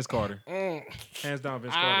 mm, Vince Carter. mm. Hands down,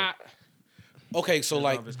 Vince Ah. Carter. Okay, so Hands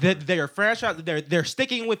like down, Vince Carter. They're franchise. They're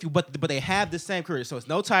sticking with you, but they have the same career. So it's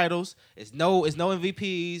no titles. It's no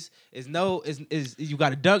MVPs. It's you got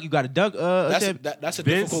to dunk. You got to dunk. that's a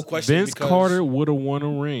difficult question. Vince because Carter would have won a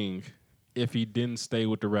ring if he didn't stay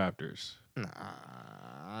with the Raptors.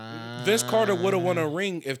 Vince Carter would have won a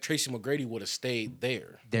ring if Tracy McGrady would have stayed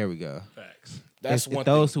there. There we go. Facts. That's if one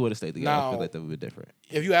those thing. two would have stayed together, I Now- feel like that would be different.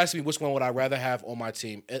 If you ask me which one would I rather have on my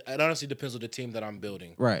team, it honestly depends on the team that I'm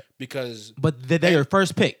building. Right. Because But they're your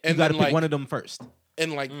first pick. You and got to then, pick like- one of them first.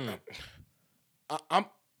 and like I'm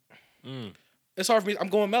it's hard for me. I'm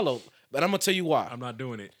going Melo, but I'm gonna tell you why. I'm not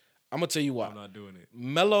doing it. I'm gonna tell you why. I'm not doing it.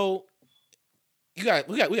 Melo, we got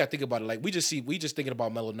to think about it. Like we just thinking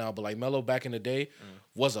about Melo now, but like Melo back in the day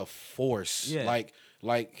was a force. Yeah.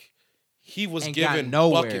 Like he was And got given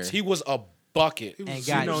nowhere. buckets. He was a bucket. He And was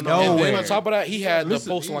got super- And nowhere. then on top of that, he had the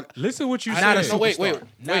post like Listen what you Not a said. No, superstar. wait,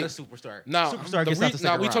 Not wait. a superstar. now. Superstar gets out the Now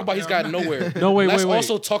second we talk round. about he's got nowhere. No, wait, Let's wait.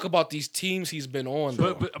 also talk about these teams he's been on.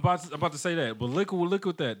 Though, But about to say that. But look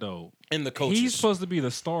with that though. and the coaches. He's supposed to be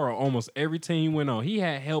the star of almost every team he went on. He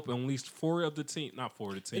had help in at least 4 of the team. Not 4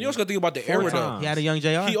 of the team. and you also got to think about the 4 era though. times. He had a young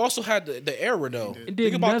JR. He also had the era though. It did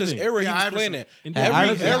Think about this nothing. era Yeah, he was Iverson. playing in. It did Every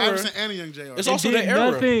Iverson. Yeah, era, Iverson and a young JR. it's It also did the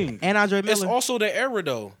era. nothing. and Andre It's Miller. also the era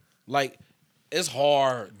though. Like it's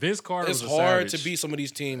hard. Vince Carter It's was a hard savage. to beat some of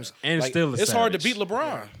these teams. And like, still a it's hard to savage. beat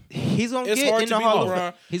LeBron. He's gonna It's get hard in to the beat Hall LeBron.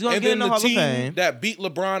 of He's gonna and get in then the Hall of team Fame. that beat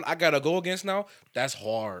LeBron, I gotta go against now. That's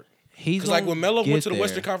hard. He's Because like when Melo get went to the there.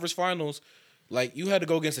 Western Conference Finals, like you had to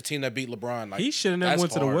go against a team that beat LeBron. Like He should have never that's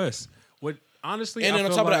went to the hard. West. What honestly, And I then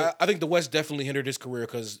on feel top like of that, I think the West definitely hindered his career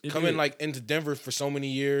because It coming did. like into Denver for so many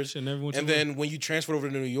years, Should've never went to and the then when you transferred over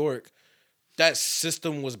to New York, that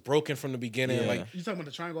system was broken from the beginning. Yeah. Like You talking about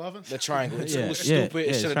the triangle offense? the triangle, it Yeah, was yeah, stupid.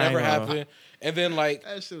 yeah, It should have never triangle. happened. And then like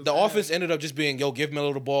That shit was the bad. offense ended up just being, yo, give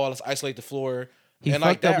Melo the ball, let's isolate the floor. He and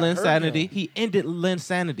like fucked up that hurt Linsanity. him. He ended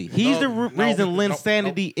Linsanity. He's the No, reason no,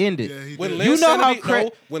 Linsanity ended. Yeah, he When did. Lin You know how Sanity-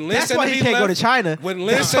 no, when Lin That's why he Sanity can't go to left- China. When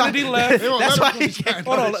Linsanity left, They won't That's let why him he go to can't China.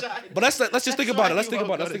 go hold to on, China. but let's just think That's about why it. Let's he think won't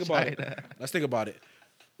about it. go Let's to think about it. China. Let's think about it.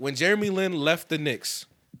 When Jeremy Lin left the Knicks,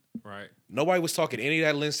 right. nobody was talking any of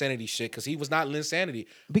that Linsanity shit because he was not Linsanity.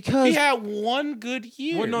 Because He had one good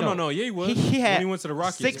year. Well, no. Yeah, he was. He had when he went to the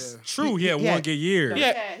Rockets. 6 True, he had he one had- good year. He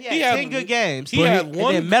had- he had 10 good games. he but had and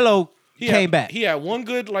one- then Melo He came had, back. He had one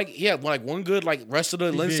good one good rest of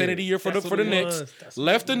the did. Linsanity year for That's the what it Knicks. was. That's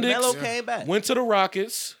Left the Knicks. Melo came back. Went to the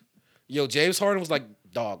Rockets. Yo, James Harden was like,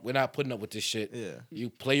 dog, we're not putting up with this shit. Yeah.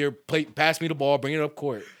 You pass me the ball, bring it up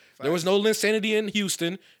court. There was no Linsanity in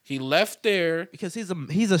Houston. He left there. Because he's a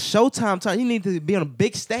Showtime time. He need to be on a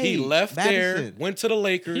big stage. He left there, Madison. went to the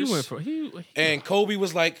Lakers. He went for and Kobe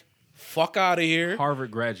was like, fuck out of here.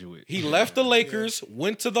 Harvard graduate. He left the Lakers,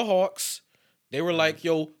 went to the Hawks. They were like,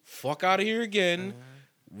 yo, fuck out of here again.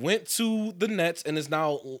 Went to the Nets and is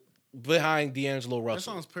now behind D'Angelo That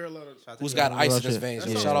Russell, sounds parallel to. who's got ice in his Russell. veins. That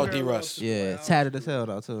Yeah. sounds Shout out parallel D-Russ. to- Yeah, tatted as hell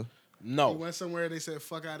though too. He No, went somewhere, they said,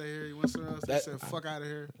 fuck out of here. He went somewhere else, they That- said, fuck out of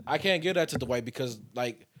here. I can't give that to Dwight because,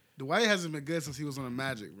 like, Dwight hasn't been good since he was on the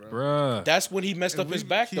Magic, bro. Bruh. that's when he messed And up his we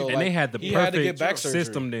back, keep- though. And Like, they had the he had to get perfect back surgery.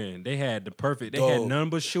 system then. They had the perfect. They Dog. had none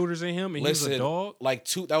but shooters in him, and Listen, he was a dog. like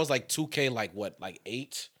that was like 2K, like what, like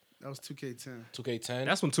 8, That was 2K10. 2K10.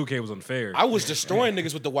 That's when 2K was unfair. I was destroying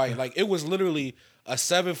niggas with Dwight. Like it was literally a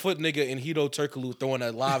 7-foot nigga in Hito Turkoglu throwing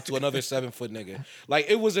a lob to another 7-foot nigga. Like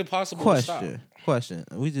it was impossible to stop. Question.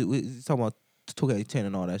 We talking about 2K10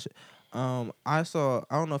 and all that shit. I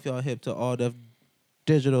don't know if y'all hip to All Def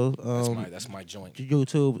Digital. That's my joint.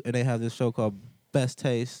 YouTube, and they have this show called Best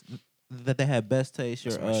Taste. That they have Best Taste,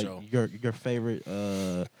 That's my show. your favorite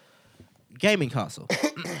gaming console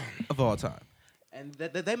of all time. And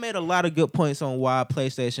they made a lot of good points on why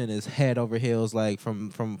PlayStation is head over heels, like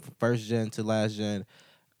from first gen to last gen,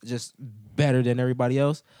 just better than everybody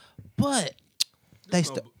else. But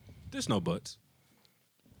There's no buts.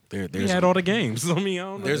 There's We had all the games. I mean, I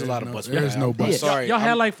don't know. there's a lot of butts. There's no I'm buts. sorry. Y'all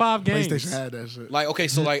had like 5 games. PlayStation had that shit. Like, okay,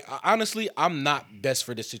 so like honestly, I'm not best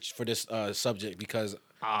for this subject because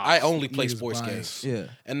I only play niggas sports biased. games. Yeah.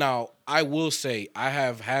 And now I will say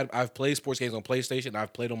I've played sports games on PlayStation.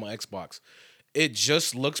 I've played on my Xbox. It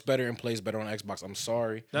just looks better and plays better on Xbox. I'm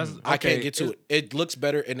sorry, I can't okay, get to it. It looks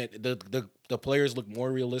better and the players look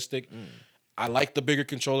more realistic. I like the bigger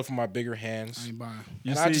controller for my bigger hands. I ain't buying.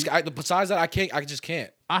 You And see, besides that, I just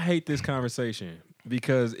can't. I hate this conversation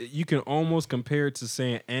because you can almost compare it to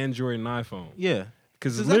saying Android and iPhone. Yeah.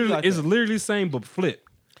 Because It's exactly like it's that. literally the same but flip.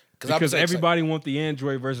 I'm Because saying- everybody want the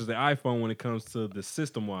Android versus the iPhone when it comes to the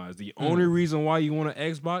system wise. The only reason why you want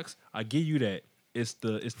an Xbox, I give you that. It's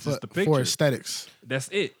just the picture. For aesthetics. That's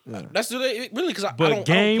it. That's really because I But don't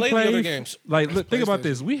play the other gameplay, games. like look, think about PlayStation.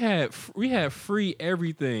 this. We had free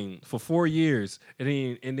everything for 4 years, and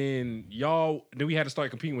then we had to start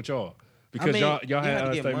competing with y'all because y'all you had had to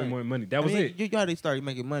us get making money. more money. That was it. You already started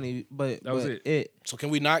making money, but That was but it. So can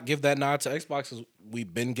we not give that nod to Xbox? Because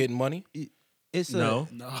we've been getting money. It's No,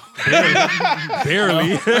 No.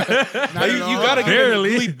 barely. Like, you gotta Barely.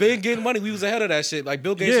 give it. We've been getting money. We was ahead of that shit. Like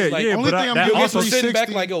Bill Gates Yeah, is like, yeah, Only but thing I'm that giving Bill Gates also was sitting back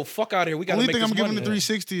 360 like, yo, fuck out of here. We gotta Only make thing this I'm giving money. the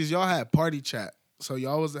 360 is y'all had party chat. So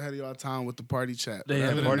y'all was ahead of y'all time with the party chat. They But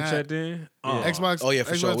had other party than chat that, then. Xbox. Oh, yeah,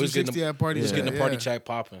 for Xbox sure. We was 360 getting had party He was chat. getting the party yeah. chat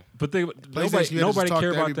popping. But nobody you had to just talk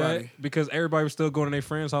cared to about everybody. that because everybody was still going to their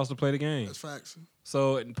friend's house to play the game. That's facts.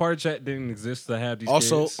 So party chat didn't exist to have these.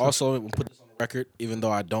 Also, kids. we'll put this on the record, even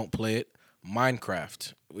though I don't play it.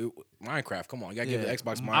 Minecraft. Minecraft. Come on, you gotta give the Yeah.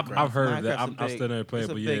 Xbox I've Minecraft. heard of that. Minecraft's a I still never played, it's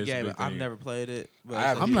but a yeah, big it's a game. big I've thing. never played it. But I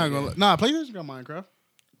haven't. I'm not gonna. Nah, PlayStation got Minecraft.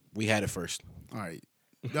 We had it first, All right.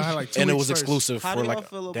 Y'all had like 2 and it weeks was first. exclusive How for do y'all like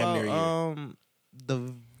feel damn near a year. about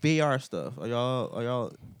the VR stuff? Are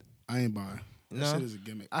y'all I ain't buying. That No? shit is a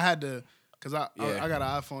gimmick. I had to, cause I Yeah. got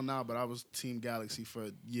an iPhone now, but I was Team Galaxy for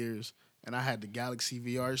years, and I had the Galaxy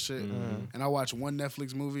VR shit, and I watched one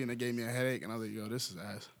Netflix movie, and it gave me a headache, and I was like, yo, this is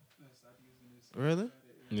ass. really?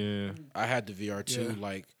 Yeah. I had the VR too. Yeah.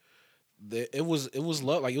 Like, it was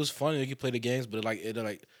like it was fun. You could play the games, but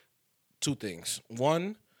it two things.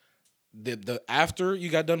 One, the after you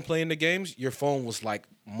got done playing the games, your phone was like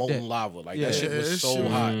molten Yeah. lava. Like Yeah. that shit Yeah, was it's so true.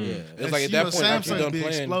 hot. Yeah. It was like at that point after you done be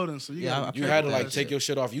playing, exploding, so you Yeah, gotta you I had to feel like that take shit. your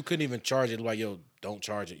shit off. You couldn't even charge it. Like, yo, don't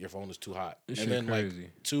charge it. Your phone is too hot. This And shit then crazy.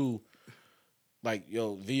 like two, like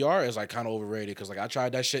yo, VR is like kind of overrated because like I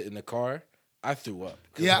tried that shit in the car. I threw up.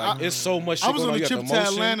 'Cause, Yeah, like, it's so much shit I was going on on. the You trip got to the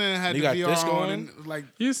motion, Atlanta and had you the got VR this on, going. and it was like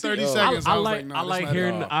You see, 30 seconds. I was like no, I this like not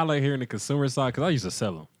hearing it. I like hearing the consumer side because I used to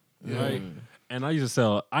sell them, right? And I used to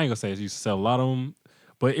sell. I ain't gonna say I used to sell a lot of them,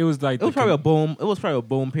 but it was like It was probably a boom. It was probably a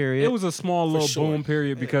boom period. It was a small little sure. boom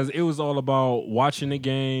period because it was all about watching the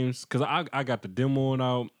games. Because I got the demo and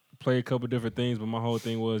out, play a couple different things, but my whole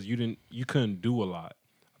thing was you couldn't do a lot.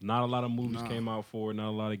 Not a lot of movies came out for it. Not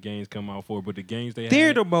a lot of games come out for it. But the games they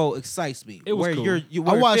theater had, mode excites me. It was where cool.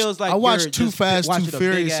 where it feels like I watched you're Too just Fast, Too watching a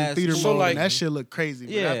Furious in big-ass theater movie. So, mode, like- and that shit looked crazy.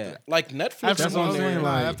 But Yeah. Like Netflix after That's is what on I'm there. saying,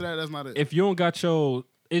 nah, like, after that, that's not it. if you don't got your,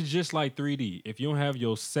 it's just like 3D. If you don't have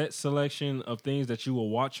your set selection of things that you will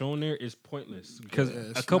watch on there, it's pointless. Because Yeah, a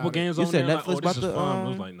it's couple not it. games You on said there, like, Netflix oh, this about is to, fun. I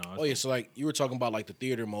was like, nah. Oh yeah, so like you were talking about like the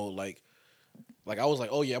theater mode, like I was like,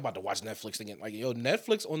 oh yeah, I'm about to watch Netflix again. Like yo,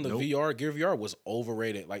 Netflix on the VR, Gear VR was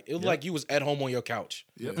overrated. Like it was like you was at home on your couch.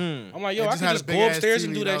 Yeah. I'm like, yo, It I just could had a just go big-ass upstairs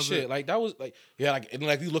and TV, do that that was shit. it. Like that was like like and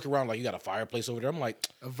like you look around, like you got a fireplace over there. I'm like,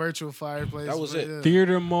 A virtual fireplace. That was but it. yeah.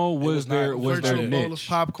 Theater mode was was not their a was their Virtual bowl of niche.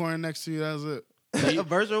 popcorn next to you. That was it. a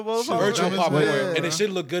virtual bowl. virtual Yeah. popcorn, Yeah. and it should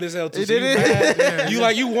look good as hell too. It So you did mad, Yeah. you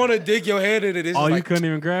like you want to dig your head in it. It's Oh, just you like, couldn't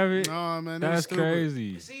even grab it? No man, it was That's stupid.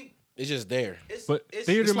 crazy. See, it's just there. But it's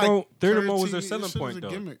theater like mode, theater curved mode was their TV. selling This shit was point a though.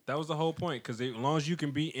 gimmick. That was the whole point because as long as you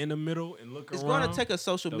can be in the middle and look it's around, going to take a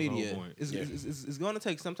social That was the whole media. point. It's going to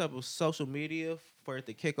take some type of social media for it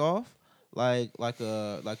to kick off. Like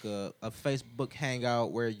a Facebook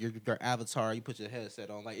hangout where your avatar, you put your headset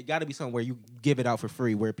on. Like it got to be somewhere you give it out for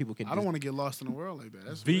free where people can. I don't want to get lost in the world like that.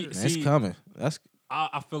 That's V- weird. It's See, coming. That's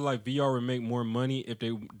I feel like VR would make more money if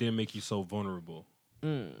they didn't make you so vulnerable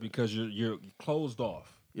because you're closed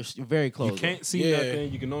off. you're very close. You can't see Yeah.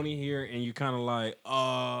 nothing. You can only hear, and you kind of like,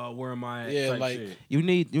 where am I? At Yeah, type like- shit. You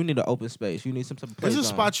need an open space. You need some type of. There's play a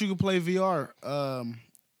zone. spot you can play VR.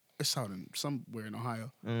 It's out in somewhere in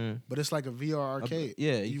Ohio, Mm. but it's like a VR arcade.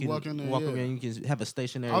 Yeah, you can walk in there. Walk yeah. over and you can have a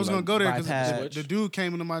stationary. I was gonna like, go there because iPad. the dude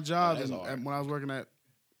came into my job that's and hard. when I was working at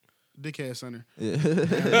Dickhead Center.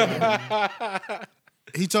 Yeah.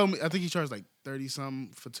 He told me, I think he charged like 30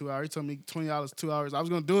 something for 2 hours. He told me $20 2 hours. I was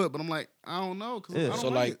gonna do it, but I'm like, I don't know because Yeah. I don't So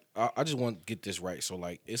like like, it. I just want to get this right. So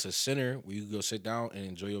like, it's a center where you can go sit down and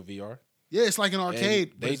enjoy your VR. Yeah, it's like an arcade.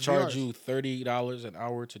 And but they it's charge VR. you $30 an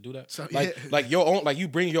hour to do that. So, like, yeah. like your own, like you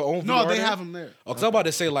bring your own. No, VR they there? have them there. Oh, cause I'm about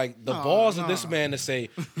to say like the balls of this nah. man to say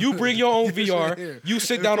you bring your own VR, Yeah. you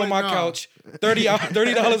sit It's down on like, my nah. couch,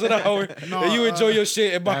 $30 an hour, No, and you enjoy your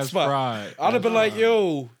shit in my That's spot. pride. I'd have been like,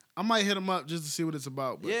 yo, I might hit him up just to see what it's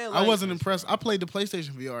about. But Yeah, I like- wasn't impressed. I played the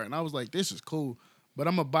PlayStation VR and I was like, this is cool. But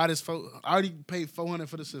I'm gonna buy this. I already paid $400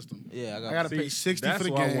 for the system. Yeah, I gotta See, pay $60 that's for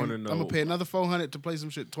the what I game. wanna I'm know. gonna pay another $400 to play some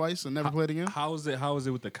shit twice and never play it again. How is it? How is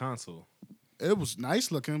it with the console? It was nice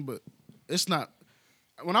looking, but it's not.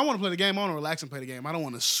 When I want to play the game, I want to relax and play the game. I don't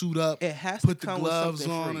want to suit up. It has Put to the come gloves with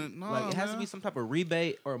something on free. and- no, like it has to man. be some type of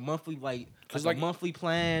rebate or a monthly like a like- monthly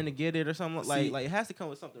plan to get it or something See- like it has to come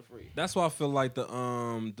with something free. That's why I feel like the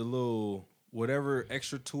little whatever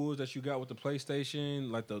extra tools that you got with the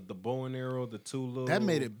PlayStation, like the bow and arrow, the two little That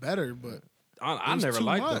made it better, but I was never too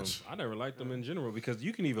liked much. them. I never liked them in general because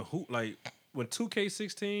you can even hoop like when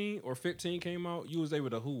 2K16 or 15 came out, you was able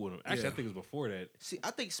to hoop with them. Actually, Yeah. I think it was before that. See,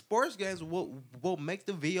 I think sports games will make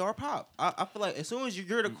the VR pop. I feel like as soon as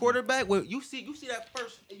you're the quarterback, well, you see that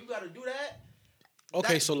first and you got to do that.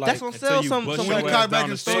 okay, that- so like, that's gonna until sell you some. bust some your when you ass cock back down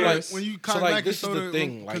and the throw stairs. the, when you So, cock like, back and this is throw the the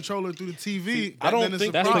thing, like- controller through the TV, I don't then it's think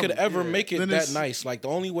a they problem. could ever make it Then that it's- nice. Like the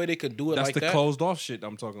only way they could do it That's like the that. closed off shit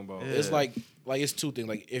I'm talking about. Yeah. It's like it's two things.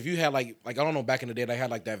 Like if you had like I don't know, back in the day they had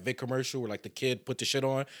like that Vic commercial where like the kid put the shit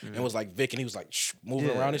on and it was like Vic and he was like moving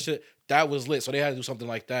Yeah. around and shit. That was lit. So they had to do something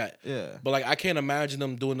like that. Yeah. But like I can't imagine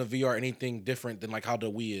them doing the VR anything different than like how the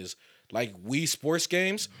Wii is. Like Wii sports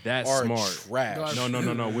games That's are smart. trash.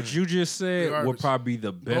 No. What you just said Garbage. would probably be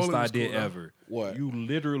the best Bowling was idea cool, though. ever. What? You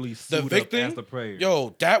literally The suit Vic up thing? as the player.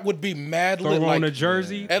 Yo, that would be mad Throw lit. on Like a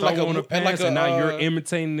jersey, and throw like a on mo- a pants, and like and now you're a,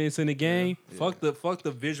 imitating this in the game. Fuck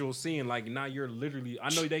the visual scene. Like now you're literally.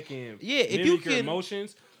 I know they can. Yeah, if mimic you your can-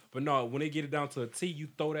 emotions, but no, when they get it down to a T, you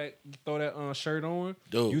throw that shirt on.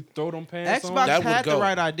 Dude. You throw them pants on. Xbox That would had the go.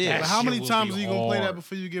 right idea. But how shit many will times be are you gonna play that hard.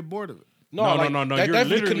 before you get bored of it? No, like, no. That You're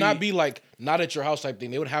definitely could not literally- be like not at your house type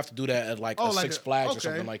thing. They would have to do that at like Oh, a like Six a- Flags or okay.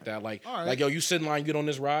 something like that. Like, All right. like yo, you sit in line, you get on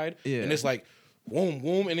this ride, Yeah. and it's like, whoom,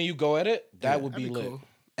 whoom, and then you go at it. That would be That'd be lit. cool.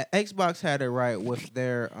 Xbox had it right with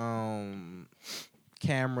their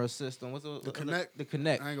camera system. What's the Kinect? The Kinect.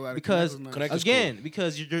 I ain't gonna lie, the Because Kinect was nice. Kinect is again,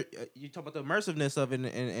 because you talk about the immersiveness of it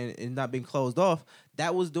and not being closed off.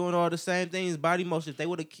 That was doing all the same things, body motion. If they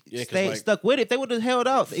would have Yeah, 'cause, stayed like, stuck with it, if they would have held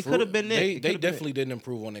out. It could have been it. They It could've been it. definitely didn't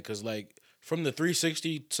improve on it because like from the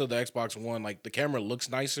 360 to the Xbox One, like the camera looks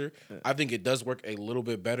nicer. I think it does work a little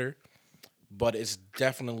bit better, but it's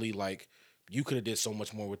definitely like you could have did so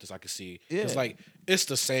much more with this. I could see. It's Yeah. like it's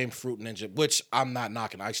the same Fruit Ninja, which I'm not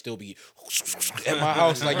knocking. I still be at my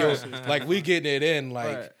house like yo, like we getting it in.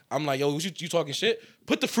 Like Right. I'm like yo, you talking shit?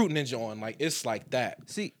 Put the Fruit Ninja on. Like it's like that,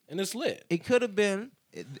 See, and it's lit. it could have been.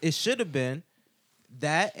 It should have been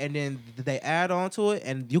that, and then they add on to it,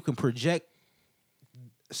 and you can project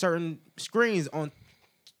certain screens on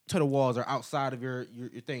to the walls or outside of your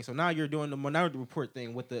thing. So now you're doing the Minority Report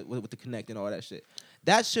thing with the Kinect and all that shit.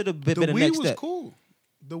 That should have been The the Wii next was step. cool.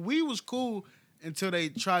 The Wii was cool until they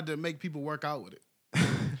tried to make people work out with it.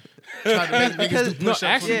 Tried to make niggas Because- do No, push-ups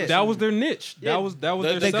actually, on it. that was their niche. Yeah. That was The-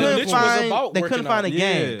 their the They selling couldn't niche niche. was find. about They couldn't working find a out. game.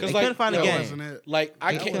 Yeah. 'They 'Cause, couldn't find a that game. wasn't it. Like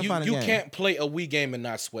I They can't, couldn't find a you game. can't play a Wii game and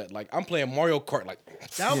not sweat. Like I'm playing Mario Kart, like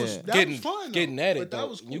That was Yeah. that Getting- was fun. Though. getting at it, But though. that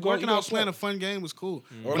was cool. You go- Working you go out playing a sweat. fun game was cool.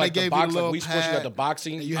 or When like they the gave box, you the like little we sports, you got the pad,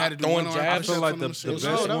 boxing, and you had to do throwing one arm I jabs. feel push-ups like on the them shits. best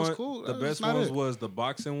No, that one, was cool. the That's best not ones it. was the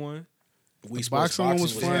boxing one. Wii Sports boxing one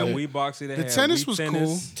was They fun. had Yeah. Wii boxing. They The had tennis Wii was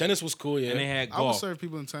tennis, Tennis was cool, yeah. and they had I would golf. serve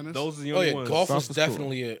people in tennis. Those are the Oh only yeah, ones. golf Golf was was cool.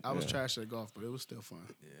 definitely it. I was trash at golf, but it was still fun.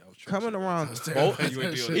 Coming around. Oh, You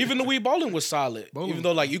ain't doing it. even the Wii bowling was solid. Bowling Even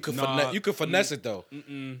though like you could Nah, you could finesse it though.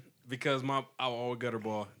 Because I always gutter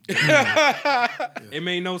ball. It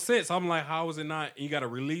made no sense. I'm like, how is it not? You got to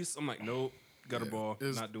release. I'm like, nope, gutter ball.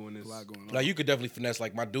 There's Not doing this. A lot going on. Like you could definitely finesse.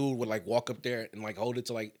 Like my dude would like walk up there and like hold it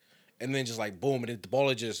to like, and then just like boom, and then the ball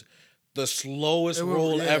is just the slowest It would-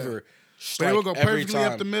 roll yeah. ever. But it Strike would go every perfectly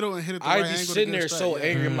time. up the middle and hit it the I'd right be angle. to sitting get there a so strike. Yeah.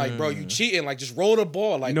 angry. I'm like, bro, you cheating. Like, just roll the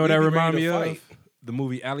ball. Like, You know what we that be remind ready me to of? fight. The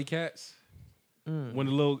movie Alley Cats. When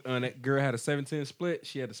the little that girl had a 7-10 split,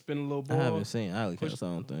 she had to spin a little I ball. haven't seen Alley Cats, I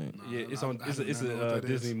don't think. Yeah, it's I on. It's don't know a what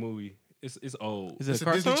that is. Disney movie. It's old. Is it It's a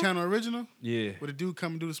a Disney cartoon? Channel original Yeah. where the dude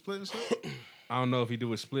come and do the split and shit. I don't know if he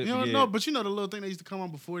do a split. You but don't yeah. know, but you know the little thing that used to come on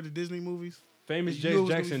before the Disney movies. Famous You knew it Jay was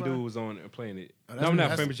gonna be Jackson fire? dude was on playing it. Oh, No, I'm not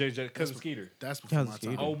that's- famous Jay Jackson. Cousin Skeeter. That's before my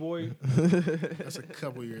Cousin time. Oh boy. That's a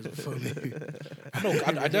couple years before me.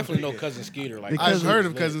 I definitely know Cousin Skeeter. Like I've heard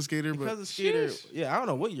of lit. Cousin Skeeter, but Cousin Skeeter. Yeah, I don't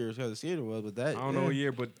know what year Cousin Skeeter was, but that I don't know what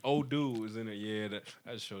year, but old dude was in it. Yeah,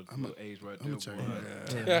 that showed the little age right I'm there.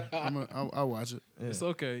 gonna check boy. it out. I'll watch it. Yeah. It's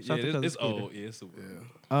okay. Shout Yeah, to Cousin it's Skeeter. old. Yeah, it's super.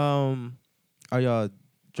 Yeah. Are y'all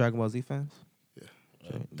Dragon Ball Z fans?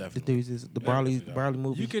 Definitely. The Barley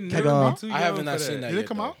movie. You can Take never off. be too I haven't young not for seen that Did yet. it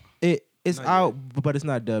come though. out? It's Not out, but it's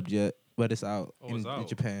not dubbed yet. But it's out, Oh, it's in out.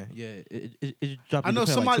 Japan. Yeah, it dropped. I in know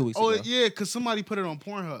Japan somebody. Like 2 weeks Oh ago. yeah, because somebody put it on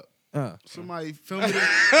Pornhub. Somebody filmed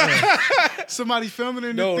it. Somebody filming it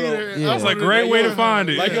in No, the no. theater. Yeah. I That's a wanted great way to Pornhub. find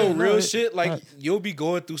it. Like Yeah, yo, real no, shit. Like you'll be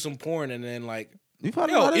going through some porn and then like, You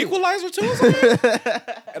found yo, out it? Equalizer too. Or something?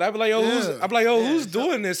 And I'd be like, yo, Yeah. who's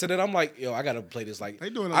doing this? And then I'm like, yo, I gotta play this. Like, They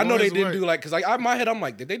doing a I know they lawyer's didn't work. do like, cause like in my head, I'm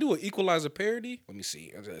like, did they do an Equalizer parody? Let me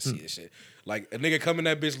see. I'm gonna see this shit. Like a nigga coming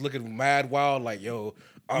that bitch looking mad wild, like, yo,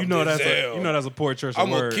 I'm You know that's Denzel. a poor choice of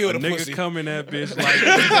I'ma word. kill a the nigga pussy. coming that bitch like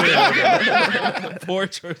Denzel. Poor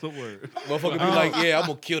choice of word. Motherfucker be like, yeah, I'm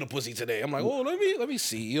gonna kill the pussy today. I'm like, oh, let me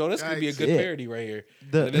see. You know, this could be a good Yeah. parody right here.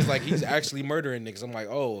 The- And it's like he's actually murdering niggas. I'm like,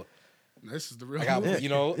 oh, This is the real. I got movie. you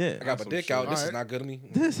know, Yeah. I got my dick out. This is Alright. not good to me.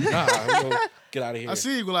 Nah, I'm gonna get out of here. I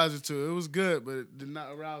see Equalizer too. It was good, but it did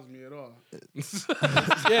not arouse me at all.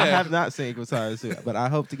 I Yeah, have not seen Equalizer 2, but I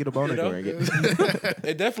hope to get a boner You know? during it.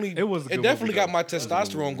 it definitely It was a good definitely movie, got though. my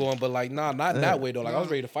testosterone going, but like nah, not in that way though. Like I was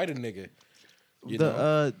ready to fight a nigga. You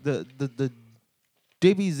know? The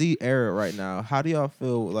DBZ era right now. How do y'all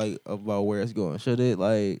feel like about where it's going? Should it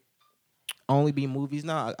like only be movies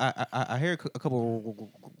now? I hear a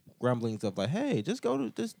couple rumblings of like, hey, just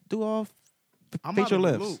do all I'm feature out of the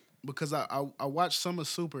lengths. loop because I watched Summer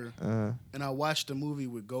Super Uh, and I watched the movie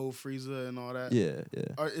with Gold Frieza and all that. yeah.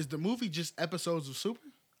 Or is the movie just episodes of Super?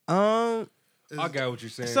 Is- I got what you're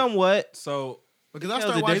saying. Somewhat. So because I tells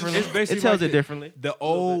started it watching. differently. it's basically It tells like it differently. The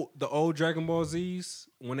old Dragon Ball Z's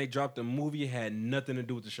when they dropped the movie it had nothing to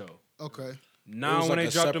do with the show. Okay. Now was when like they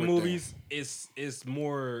a drop the separate movies, it's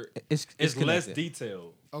more It's it's less connected.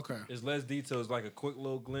 detailed. Okay. It's less details, like a quick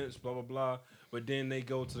little glimpse, blah blah blah. But then they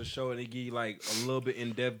go to the show and they give you like a little bit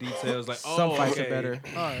in depth details, like Some oh, fights okay. are better.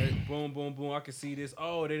 All right. Boom, boom, boom. I can see this.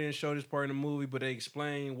 Oh, they didn't show this part in the movie, but they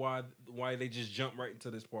explain why they just jump right into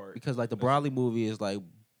this part. Because like the Broly movie is like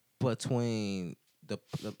between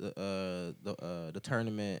the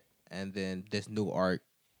tournament and then this new arc.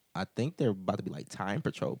 I think they're about to be like Time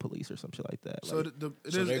Patrol Police or some shit like that. So Like, it So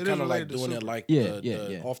is they're it is kind of like related to doing it Super. like Yeah, the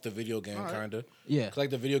yeah. off the video game Alright. kind of. yeah. Like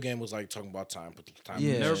the video game was like talking about time.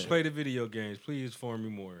 Yeah. Never played the video games. Please inform me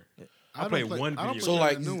more. I don't played play- one I don't video So play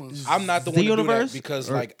like, the new ones. I'm not the one to do Xenoverse that because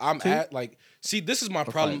or like I'm two? at like. See, this is my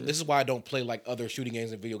problem. fighters? This is why I don't play like other shooting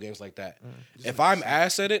games and video games like that. If I'm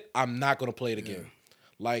ass at it, I'm not gonna play it again.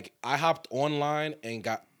 Like I hopped online and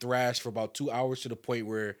got thrashed for about 2 hours to the point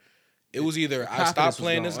where it was either I confidence stopped was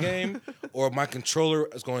playing this gone. game or my controller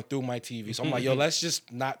is going through my TV. So I'm like, yo, let's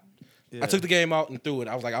just not. Yeah. I took the game out and threw it.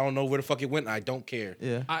 I was like, I don't know where the fuck it went. And I don't care.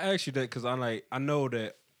 Yeah. I asked you that because I know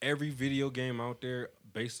that every video game out there,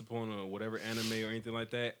 based upon whatever anime or anything like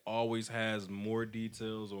that, always has more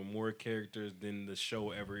details or more characters than the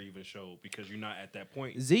show ever even showed because you're not at that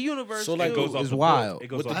point. Z Universe So, like, too goes off is the book. wild. It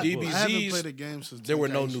goes With off the the book. I haven't DBZs, played a game since there were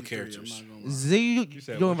no Tenkaichi new 3, characters. I'm not gonna lie. Z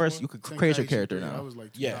said Universe, which you could create your Tenkaichi character 3, now. that was like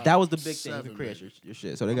Yeah. That was the big thing. You 2007, could create maybe. your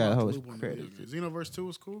shit. So they I'm got a about to whole loop on the creators. video games. Xenoverse 2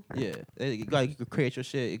 was cool. Yeah, like you could create your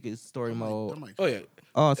shit. It gets story That mode. might- Oh yeah,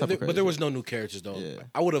 All type of but crazy there was shit. no new characters though. Yeah.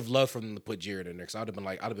 I would have loved for them to put Jared in there because I'd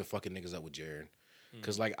have been fucking niggas up with Jared.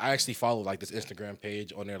 Because like I actually follow like this Instagram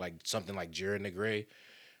page on there like something like Jared Negre,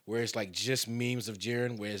 where it's like just memes of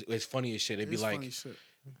Jared where it's funny as shit. It'd be It's like funny shit.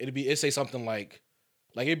 it'd say something like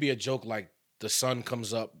it'd be a joke like the sun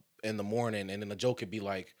comes up in the morning and then the joke could be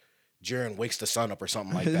like Jared wakes the sun up or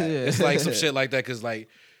something like that. Yeah. It's like some shit like that because like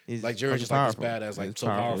He's Jared's just fucking like this powerful. badass like He's so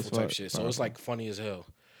powerful as type fuck. shit. So it's Powerful. like funny as hell.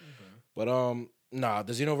 But nah,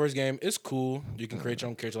 the Xenoverse game is cool. You can create your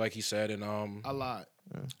own character like he said and I lied.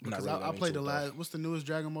 I'm not Because really I that played into the it, though. last. What's the newest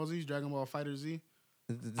Dragon Ball Z? Dragon Ball Fighter Z.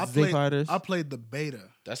 The Z Fighters. I played the beta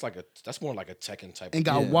That's more like a Tekken type. and of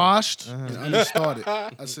got Yeah. game. washed Uh-huh. and uninstalled it.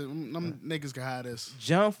 I said, them niggas can have this.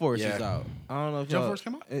 Jump Force Yeah. is out. I don't know if Jump y'all- Force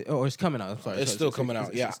came out? Or it's coming out. I'm sorry. It's still coming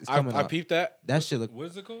out. Yeah, it's coming I out. peeped that. That shit look. What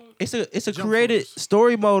is it called? It's a Jump created Force.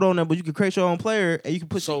 story mode on there, but you can create your own player and you can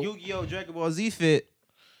put So- your Yu-Gi-Oh, Dragon Ball Z fit.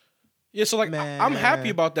 Yeah, so like I'm happy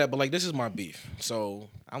Man. about that, but like this is my beef. So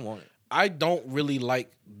I want it. I don't really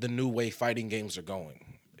like the new way fighting games are going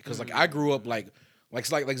because like I grew up like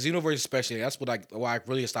Xenoverse especially. That's what why I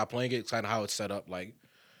really stopped playing it. It's kind of how it's set up. Like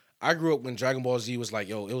I grew up when Dragon Ball Z was like,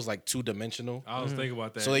 yo, it was like 2-dimensional. I was thinking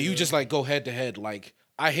about that. So you just like go head to head. Like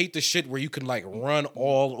I hate the shit where you can like run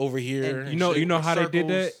all over here. You know how they did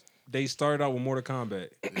that? circles. They started out with Mortal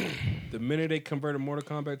Kombat. The minute they converted Mortal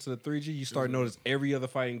Kombat to the 3G, you start to notice every other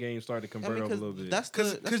fighting game started to convert over a little bit. That's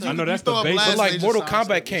the, Because I know that's the base. But like Mortal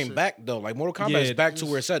Kombat came back though. Like Mortal Kombat is Yeah, back to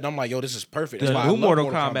where it's at. And I'm like, yo, this is perfect. That's the why I new love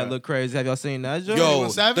Mortal Kombat look crazy. Have y'all seen that? Joe? Yo, 21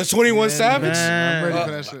 Savage? the 21 Yeah, Savage. man. I'm ready Uh,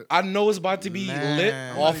 for that shit. I know it's about to be Man. lit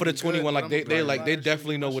I'm off of the ready to 21. good, Like but they I'm gonna like buy they that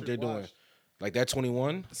definitely shit, know my what they're shit doing. washed. Like that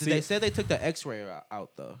 21. They said they took the X-ray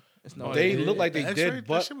out though. It's no. They did? look like they The X-ray? did, That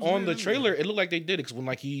but shit was on weird the anyway. trailer, it looked like they did it. Cause when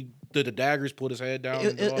like he did the daggers, pulled his head down.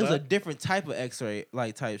 and It all was a that. different type of X-ray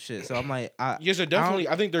like type shit. So I'm like, Yes, they're definitely.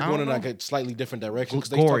 I think they're I going don't in like know. a slightly different direction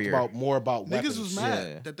because they talked Gorier. about more about Niggas weapons. was mad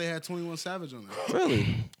Yeah. that they had 21 Savage on there.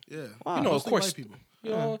 really. Yeah. Wow. You know, of Mostly course. white people. You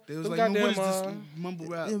know, They was them like, no, what is goddamn, this mumble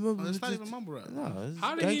rap? Yeah, mumble- It's not just- even mumble rap. No, it's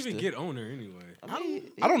How did he even gangster. get on there anyway? I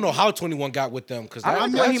mean, I don't know how 21 got with them because I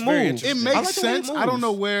like the way he that's very moves. It interesting. makes I like the way he sense. I don't moves.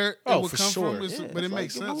 know where it Oh, would for come sure. from, Yeah, but it it's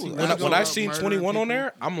makes like sense. it He moves. was when going I about seen murdering 21 on people.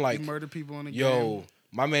 there, I'm like, He murdered people on the game. yo,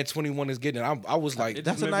 my man 21 is getting it. I was like, It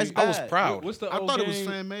That's just a made nice me- guy. I was proud. What's the I old thought it was game?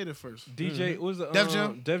 fan made at first. DJ, what was the Def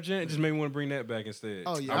Jam? Def Jam? It just made me want to bring that back instead.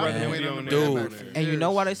 Oh, yeah, I'd I've rather been him waiting be on on that there. Dude. than on there. And you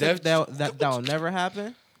know why they said Def- that will never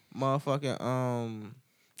happen? Motherfucking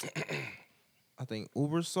I think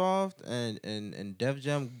Ubersoft and Def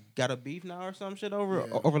Jam got a beef now or some shit over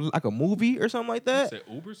Yeah. over like a movie or something like You that. said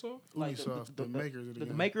Ubersoft? Like Ubisoft, the makers of the the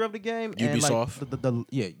game. maker of the game, Ubisoft. and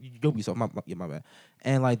like Ubisoft. My bad.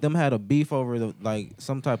 And like them had a beef over the like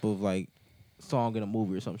some type of like song in a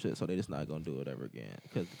movie or some shit, so they just not gonna do it ever again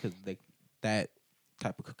because they that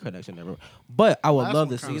type of connection never. But I would Last love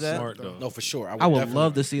one to see kinda that. Smart, sucked, though. no, for sure. I would definitely-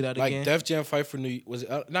 love to see that like again. Def Jam Fight for New. Was it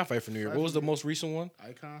not Fight for New Year? What was the most recent one?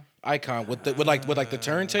 Icon. Icon with the with like the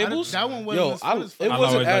turntables. That one wasn't Yo, as fun as it Fight I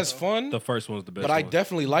wasn't always as liked fun, The first one's the best. but I one.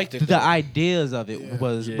 definitely liked it. The though. ideas of it Yeah.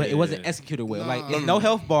 was, but it wasn't Yeah. executed well. Like No, it's no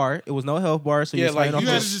health bar. It was no health bar, so Yeah, you're like sliding you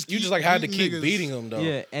off had the- to just just keep like had to beating keep niggas. beating them though.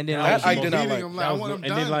 yeah, and then That I also- did not beating like. him That I was want him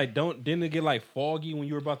and then done. like didn't it get like foggy when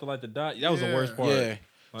you were about to like the dot? That was the Yeah. worst part. Yeah.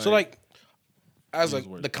 So like, as It like was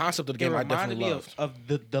worth the it. concept of the it game, I reminded definitely me loved. of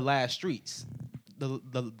the last streets, the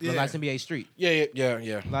Yeah. last NBA street.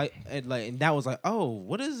 Yeah. Like and that was like, oh,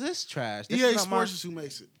 what is this trash? This EA is not my- Sports is who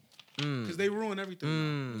makes it because they ruin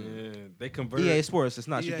everything. Yeah, they converted. EA Sports. It's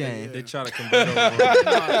not your EA, game. yeah. They try to convert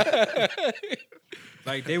over.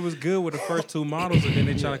 Like they was good with the first two models, and then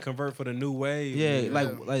they try to convert for the new wave. Yeah,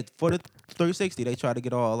 man. like for the 360, they try to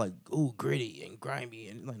get all like ooh gritty and grimy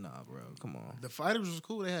and like nah, bro, come on. The fighters was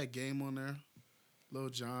cool. They had Game on there, Lil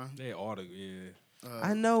Jon. they all the yeah.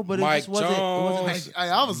 I know, but Mike it just wasn't. It Jones. wasn't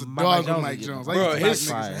I was a Mike dog Jones with Mike is Jones. getting- I Bro, used to his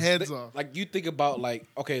knock fire. niggas' heads off. Like you think about like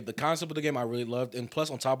okay, the concept of the game I really loved, and plus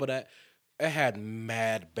on top of that, it had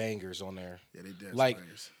mad bangers on there. Yeah, they did. Like,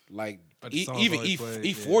 bangers. like But the songs even always played,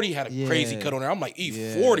 E40 had a yeah. crazy cut on there. I'm like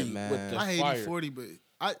Yeah, E40 man. with the I hate fire. E40,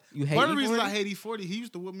 but You hate part of the reason E40? I hate E40, he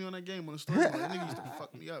used to whip me on that game on the story. That nigga used to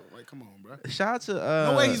fuck me up. Like, come on, bro. Shout out to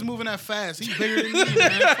No way he's moving that fast. He's bigger than me,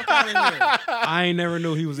 man. Fuck out of here. I ain't never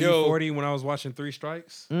knew he was Yo. E40 when I was watching Three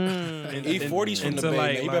Strikes. And- E40's from the until, Bay,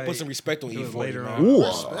 like- man. You better like, put some respect on it was E40, later man. on. Ooh.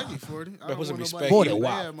 Respect E40. I don't put some want respect. nobody 40 to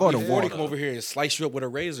wow, lay at my 40 head. wow. E40 come over here and slice you up with a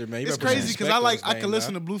razor, man. You It's better put some crazy because respect I on like this I game, can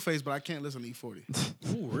listen man. to Blueface, but I can't listen to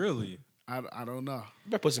E40. Ooh, really? I don't know.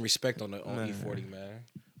 You better put some respect on E40, man.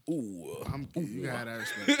 Ooh, You gotta have that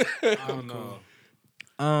respect. I don't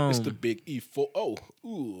know. it's the big E4. Oh,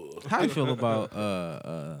 ooh. How you feel about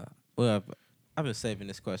well, I've been saving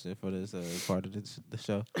this question for this part of the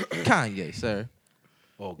show. Kanye, sir.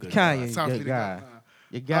 Oh, good. Kanye, Time for me your to go. guy. Nah.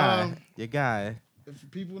 Your guy. Um, Your guy.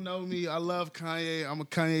 If people know me, I love Kanye. I'm a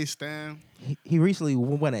Kanye stan. He recently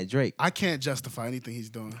went at Drake. I can't justify anything he's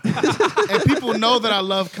doing. And people know that I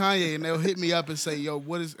love Kanye, and they'll hit me up and say, "Yo,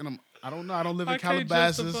 what is?" And I don't know. I don't live in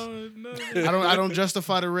Calabasas. I don't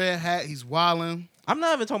justify the red hat. He's wilding. I'm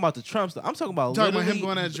not even talking about the Trumps. I'm talking about Talking about him literally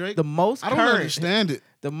going at Drake. The most I don't current. understand it.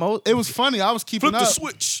 The most. It was funny. I was keeping Flip up. the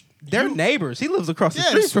switch. They're neighbors. He lives across the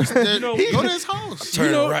Yeah, street. from go to his house.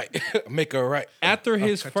 Turn know- right. Make her right. After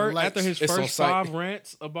his cut the first, lights. after his It's on first site. 5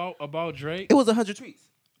 rants about Drake, It was 100 tweets.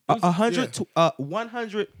 was- 100, yeah.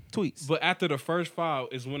 100 tweets. but after the first 5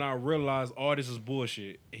 is when I realized all this is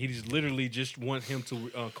bullshit. He just literally just want him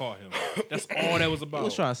to call him. That's all that was He about.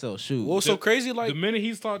 was trying to sell shoes. What was so crazy? Like, The minute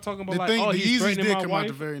he started talking about The like, thing- oh, the he's Yeezys threatening did my come out wife,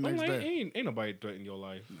 the very I'm next like, day. ain't nobody threatening your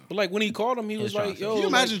life. but like when he called him, he was was trying like, to- "Yo, Can you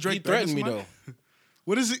imagine like, Drake he threatened me threatening though."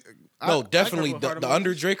 What is it? No, definitely I the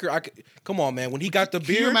under Draker. Come on, man. When he got the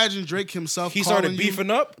Can you beard, imagine Drake himself? he calling started you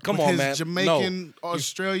beefing up. Come with on, his man. Jamaican, No.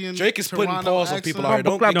 Australian. Drake is putting Toronto pause on accent? people out here.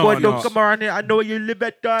 Don't Black get boy, it don't confused. come around here. I know where you live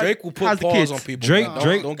at. Drake will How's put the pause kids? on people. Drake, man.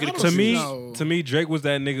 Drake, Don't get it I to don't me, know. to me, Drake was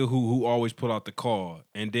that nigga who always put out the call,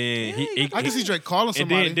 and then I can see Drake calling and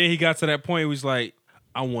somebody. then he got to that point. He was like,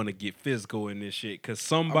 I want to get physical in this shit because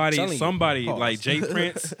telling you. somebody Pause. like Jay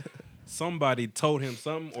Prince, somebody told him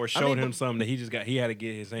something or showed him something that he had to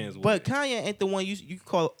get his hands with. But Kanye ain't the one you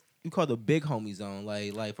call the big homies on.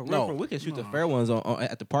 Like for real, No. we can shoot the fair ones on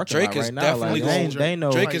at the parking Drake lot is right now. definitely Like, they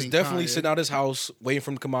know. Drake is Fighting definitely Kanye. sitting out his house waiting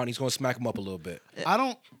for him to come out. And he's going to smack him up a little bit. I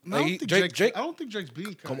don't Like, think Drake- I don't think Drake's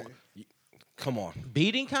beating Kanye. Come on. Come on.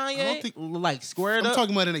 beating Kanye. I don't think- like squared I'm up.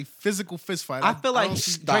 talking about in a physical fist fight. I feel like don't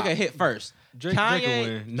see- Drake will hit first. Drake will Kanye,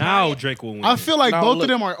 win. Now Kanye- Drake will win. I feel like Now, both look. of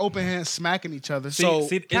them are open hands smacking each other. So,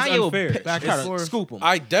 see, it's Kanye will unfair. try to scoop him.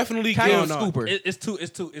 I definitely Kanye give. will scooper. It's two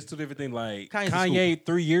different things. Like Kanye's a Kanye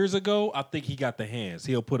 3 years ago, I think he got the hands.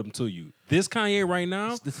 He'll put them to you. This Kanye right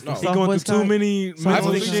now, No. he going through too many I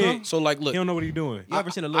mental think so. shit. So, like, He look, don't know what he's doing. You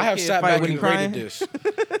ever seen a little I have kid sat fight back when and he crying? graded this.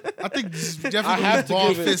 I think this is I definitely have to ball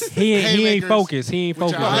give it- fist. He ain't haymakers. focused. He ain't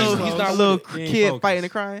with your focused. eyes He's closed. not a little He ain't kid focused. fighting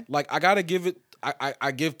and crying. Like, I gotta give it.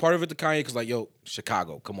 I give part of it to Kanye because, like, yo,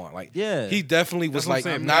 Chicago, come on, like, Yeah. he definitely was That's what I'm like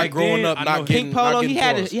saying. not Back growing then, up, I not know getting, Pink not Polo,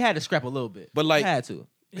 getting he had to scrap a little bit. But, like, he had to.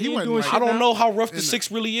 He ain't wasn't doing like- shit I don't now. know how rough the In the- 6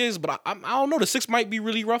 really is, but I don't know. The 6 might be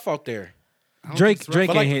really rough out there. I don't Drake think it's rough.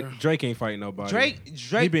 ain't But hit. Drake ain't fighting nobody.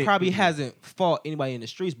 Drake been- probably hasn't fought anybody in the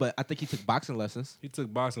streets, but I think he took boxing lessons. He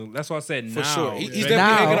took boxing. That's why I said For now. sure. He's Drake- definitely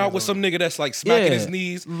Now- hanging out with some nigga that's like smacking Yeah. his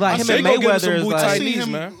knees. Like I him say and go give him some Mayweather is Muay like- Thai I seen knees,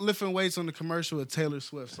 him man. lifting weights on the commercial with Taylor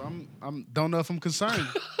Swift, so I'm don't know if I'm concerned.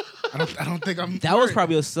 I don't think I'm. That was worried.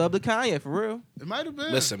 probably a sub to Kanye for real. It might have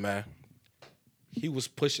been. Listen, man. He was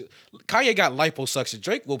pushing. Kanye got liposuction.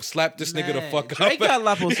 Drake will slap this nigga the Man, fuck Drake up.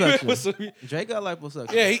 got liposuction. With some- Drake got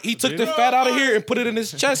liposuction. yeah, he took the fat out of here and put it in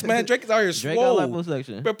his chest, man. Drake is out here Drake swole. got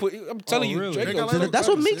liposuction. I'm telling you, really? Drake Drake goes- got lipo- That's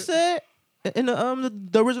what Meek That's said in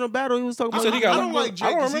the original battle. He was talking He about. said he got I don't like Drake.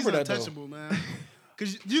 I don't 'cause remember he's that, though. untouchable, man.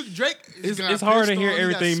 Because Drake, It's hard to hear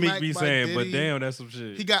everything Meek be saying, but damn, that's some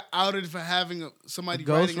shit. He got outed for having somebody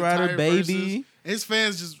Ghost writing Rider, entire Baby. verses. His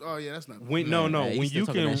fans just, oh yeah, that's not. When Man, no, he when still you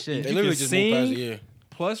talking can, that shit. They you literally can just moved past sing it, yeah.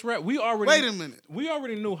 plus rap. We already Wait a minute. We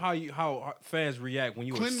already knew how fans react when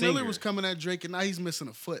you a Quentin singer. Miller was coming at Drake, and now he's missing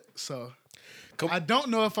a foot. So Come- I don't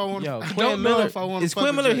know if I want. Yo, I Quentin don't know Miller. if I want. Is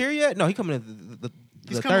Quentin Miller here yet? No, he coming in the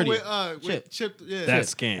He's the coming 30th. with Chip. Yeah,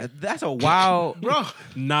 That's scam. That's a wild. bro.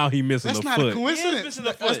 Now he missing That's a not foot. a coincidence. missing a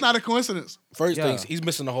That's foot. not a coincidence. First Yeah. things, he's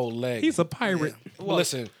missing the whole leg. He's a pirate. But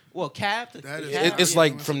listen, Well, Cap. That is- it's Yeah,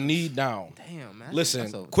 like yeah. from knee down. Damn, man. Listen,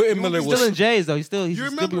 That's a- Quentin Miller He's still was. in J's though. He's still You still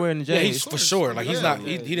be remember? wearing the Yeah, J's. he's for sure. Like he's Yeah, not.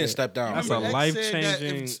 yeah, He didn't step down. That's a Remember X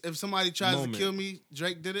life-changing said that if somebody tries moment. to kill me,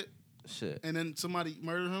 Drake did it, Shit. and then somebody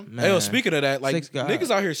murdered him. Man. Hey, yo, speaking of that, like Six guys.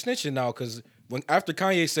 niggas out here snitching now because when after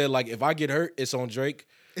Kanye said like if I get hurt, it's on Drake.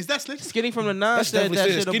 Is that snitching? Skinny from the Nine That's said definitely that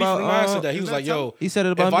shit. shit Skinny about. from the Nine said that. He is was that like, yo, He said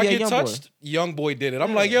it about if I NBA get Youngboy. touched, Young Boy did it.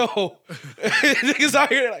 I'm like, yo, niggas out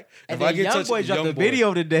here like if And I then get Young touched, Boy dropped Young a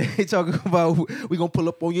video today talking about we gonna pull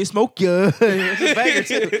up on you and smoke ya. It's a banger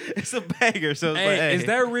too. It's a banger. So it's Hey, like, hey. is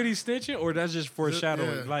that really snitching or that's just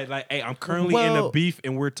foreshadowing? Yeah. Like, hey, I'm currently in a Well- beef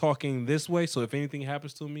and we're talking this way. So if anything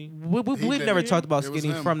happens to me, We've did never it. talked about It was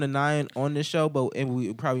Skinny him. from the Nine on this show, but and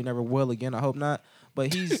we probably never will again. I hope not.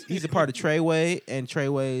 But he's a part of Treyway, and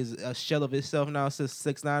Treyway is a shell of itself now since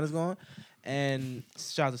 6ix9ine is gone. And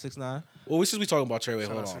shout out to 6ix9ine. Well, since we talking about Treyway,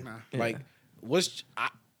 Shout hold out on. to Nah. Like,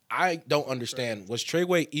 I don't understand. Was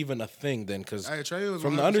Treyway even a thing then? Because Hey, Treyway was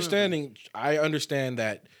from the 100% understanding, I understand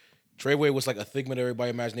that Treyway was like a figment of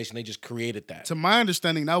everybody's imagination. They just created that. To my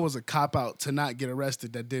understanding, that was a cop out to not get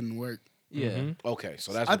arrested. That didn't work. Yeah. Okay,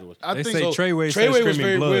 so that's I, what it was. I They think say so. Treyway said Treyway was screaming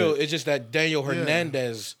very blood. real. It's just that Daniel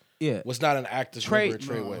Hernandez Yeah. was not an active member of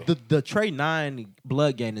Treyway. The Trey 9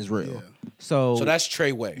 blood gang is real. Yeah. So So that's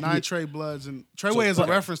Treyway. 9 Trey Bloods and Treyway is a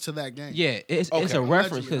reference to that gang. yeah, it's Okay. a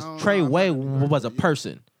reference because Allegedly, I Trey don't know. Way I've never was a heard of it.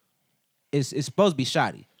 person. It's supposed to be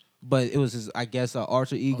Shoddy, but it was his, I guess, an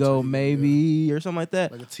alter ego ego, maybe or something like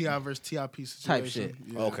that. Like a T.I. versus T.I.P. situation. Type shit.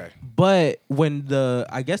 Yeah. Okay. But when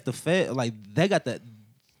I guess the Fed, like they got that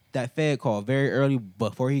Fed call very early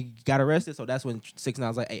before he got arrested. So that's when 6ix9ine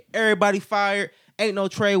was like, "Hey, everybody fired. Ain't no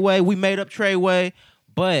Treyway. We made up Treyway."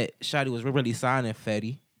 But Shoddy was really signing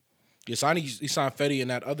Fetty. You signed, he signed Fetty and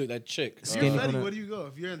that chick. If Skinny you're from Fetty, the- where do you go?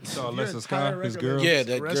 If you're in, So if your Alyssa entire Scott, his record girl? label Yeah, is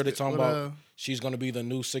that girl they arrested talking with, about. She's gonna be the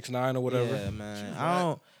new 6ix9ine or whatever. Yeah, man. She's I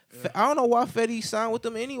don't. I don't know why Fetty signed with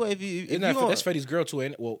them anyway. If you That's Fetty's girl too,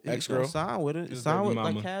 ain't it? Well, ex ex-girl. sign with it, His sign baby with mama.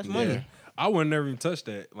 like Cash Yeah. Money. I would never even touch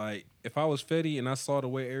that. Like, if I was Fetty and I saw the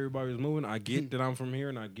way everybody was moving, I get that I'm from here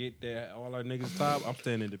and I get that all our niggas top. I'm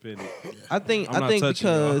staying independent. I think I'm not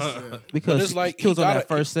touching because But it's like he was he on that gotta-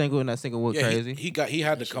 first single and that single went Yeah, crazy. he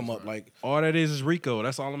had to come up like All that is Rico.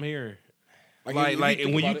 That's all I'm hearing. if Like, you and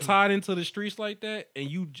think when you about it- tied into the streets like that, and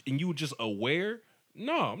you just aware,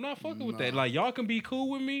 no, I'm not fucking with that. Like, y'all can be cool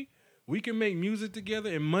with me. We can make music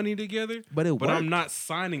together and money together, But it I'm worked. not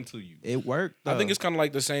signing to you. It worked. I think though. it's kind of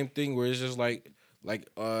like the same thing where it's just like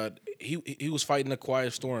he was fighting a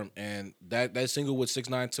quiet storm, and that single with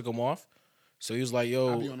 6ix9ine took him off. So he was like, I be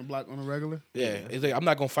 "Yo, on the block on a regular. yeah, it's like, I'm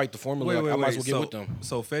not gonna fight the formula. I might as well get with them."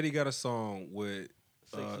 So Fetty got a song with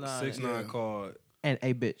 6ix9ine, 6ix9ine yeah. called and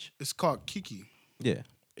a bitch. It's called Kiki. Yeah.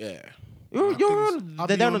 Yeah, You I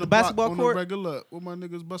they be down on the basketball block court. On the regular, with my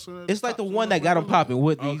niggas busting. It's like the one that got him popping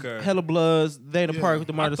with the Okay. Hella Bloods. They in the Yeah. park with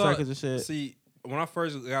the I Martyr thought- Circus and shit. See, when I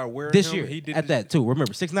first got aware of This him, year he did at this- that too.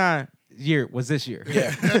 Remember, 6ix9ine year was this year.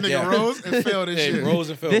 yeah. That nigga yeah. rose and fell this Yeah, shit. rose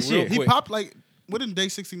and fell This real year. He quick. popped like, what did Day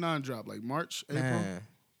 69 drop? Like March, April? Man.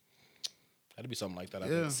 That'd be something like that. I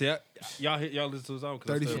Yeah. think. See, y'all listen to his album. 'cause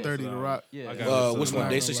I 30 still for 30 listen to to rock. Yeah. I Uh, gotta listen Which to one? him.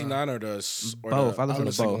 Day Nah, 69 or the Both. I listen to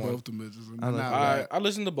listen both. to both the bitches. I listen to I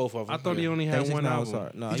listened to both of them. I thought he only Day had one 6ix9ine was album.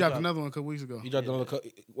 hard. No, He dropped another one a couple weeks ago. He dropped another.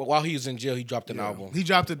 While he was in jail, he dropped an album. He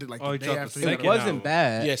dropped it like Oh, the he day dropped after. the he It second dropped wasn't album.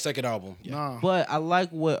 bad. Yeah, second album. Yeah. Nah. But I like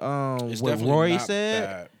It's what definitely Rory not said.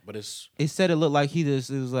 bad, but it's It said it looked like he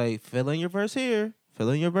just it was like fill in your verse here, fill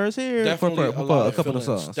in your verse here definitely for a lot a of couple of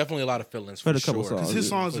feelings. songs. Definitely a lot of feelings For for the couple sure. songs. Because his Yeah,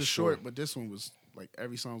 songs for are sure. short, but this one was like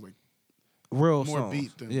every song's like Real more songs.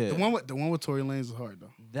 beat than Yeah, the one with Tory Lanez is hard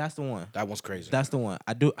though. that's the one. That one's crazy. That's the one.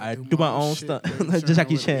 I do my own shit, stuff. Jackie Just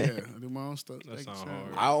Jackie Chan Chan. with it. Yeah, I do my own stuff. That Jackie sound Chan hard.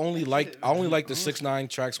 with it. I only like the 6ix9ine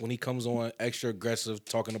tracks when he comes on extra aggressive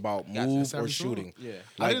talking about Gotcha. move That's or every song. shooting. Yeah.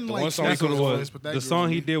 I Like didn't the like one song That's he what it could Voice, was. but that The good song one.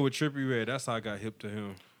 he did with Trippie Redd. That's how I got hip to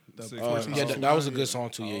him. The Six first Nine. Yeah, song. that was a good song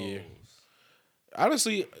too. Yeah.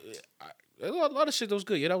 Honestly, a lot of shit that was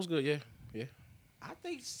good. Yeah, that was good. Yeah. I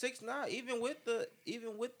think 6ix9ine, even with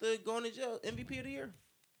the going to jail MVP of the year.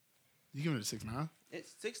 You give it a 6ix9ine.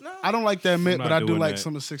 It's 6ix9ine. I don't like that admit, not but I do doing like that.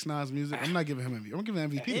 some of 6ix9ine's music. I'm not giving him MVP. I'm giving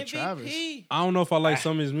MVP to Travis. MVP. I don't know if I like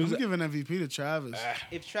some of his I'm music. giving MVP to Travis.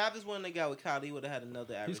 If Travis won the guy with Kyle, he would have had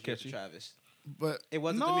another average year catchy. for Travis. But It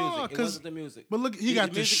wasn't no, the music. It 'cause- wasn't the music. But look, he got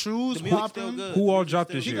the music- shoes the music's popping. still good. Who The all music's dropped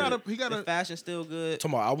still this He year? got The a. fashion's still good.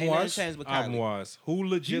 Talking about album Ain't nothing wise. changed with Kylie. Album wise, who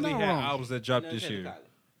legitly not had wrong. albums that dropped Ain't this nothing changed year? with Kylie.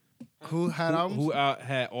 Who had albums? Who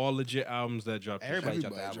had all legit albums that dropped? This year? Everybody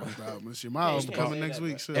dropped Everybody the album. dropped the album. This year. My album can't coming say next that,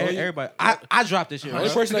 week. bro. So. Everybody, I dropped this year. The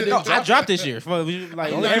only person that no, didn't I drop- dropped this year. Like only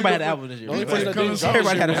everybody people- had an album this year. the only man. person that didn't drop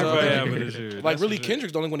Everybody this had an year was, album Everybody this had year. this year. Like That's really, legit.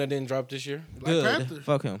 Kendrick's the only one that didn't drop this year. Black Good. Panther.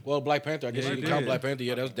 Fuck him. Well, Black Panther. I guess Yeah, you he can count did. Black Panther.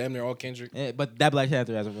 Yeah, that was damn near all Kendrick. Yeah, but that Black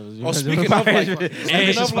Panther has Oh, speaking of like, really And good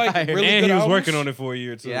he was albums, working on it for a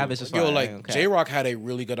year too. Yeah, that bitch is Yo, fine. like Okay. J Rock had a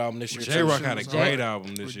really good album this year. J Rock had a Redemption great was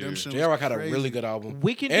album this year. Redemption. J Rock had a Crazy. really good album.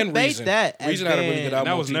 We can and debate Reason. that as Reason had a really being- good album.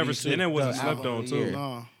 That on was never, TV too. and it wasn't The slept album on of the too. year.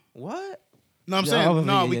 No, What? no, I'm Yeah, saying yeah,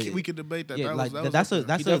 no. yeah. We could debate that. Yeah, that like was, that that's was a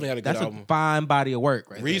that's definitely had a good that's album. a fine body of work,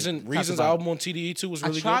 right? Reason's there. album on TDE too was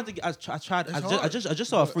really I tried good. to. I tried. It's I hard. just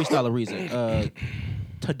saw a freestyle of Reason.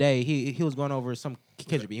 Today he was going over some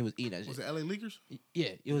Kendrick beat. He was eating that Was shit. it LA Leakers? Yeah,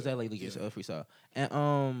 it was LA Leakers freestyle. And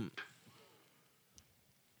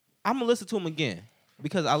I'm gonna listen to him again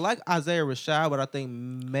because I like Isaiah Rashad, but I think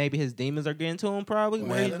maybe his demons are getting to him probably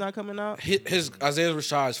where he's not coming out. His Isaiah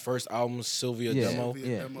Rashad's first album, Sylvia Yeah, Demo. Sylvia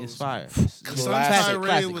yeah, Demo it's was- fire. The Sun's Classic, Tirade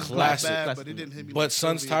classic, was classic. not bad, Classic. but it didn't hit me. But like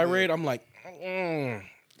Sun's Sylvia did. Tirade, I'm like,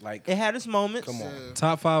 like It had its moments. come on. Yeah.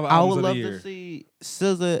 Top 5 I albums would of the love year. to see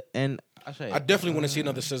SZA and I definitely want to see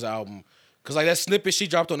another SZA album. Cause like that snippet she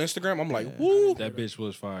dropped on Instagram, I'm like, Yeah. woo. That bitch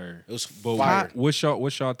was fire. It was But fire. what's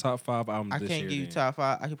y'all top 5 albums I this can't year? give you then? top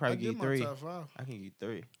 5. I can I probably give give you my 3. top 5. I can give you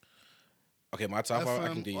 3. Okay, my top 5, I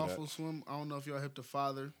can do FM, that. Awful Swim. I don't know if y'all hip to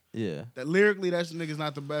Father. Yeah. That lyrically, that nigga's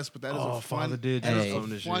not the best, but that is Oh, a fun, Father did that drop is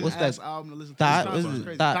something a this year. fun What's ass that? album to listen to. Thought It's was not it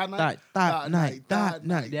crazy. thought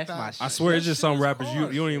night. That's my shit. I swear, it's That just some shit is rappers you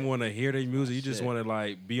hard. don't even want to hear their music. You just Shit. want to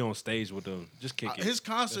like be on stage with them. Just kick it. His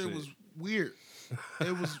concert That's was it. weird.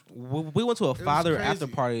 It was We went to a was father crazy. after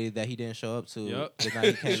party that he didn't show up to. Yep. The night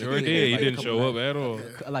he came Sure to did. He like, a didn't couple show up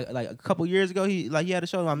nights. at all. Like a couple years ago, he had a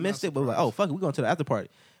show. And I missed it, but like, surprised. oh fuck it, we going to the after party.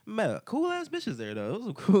 Man, cool ass bitches there though. It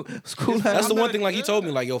was cool. That's That's the I'm one not- thing. Like he yeah. told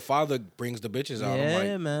me, like, yo, Father brings the bitches out. Yeah, I'm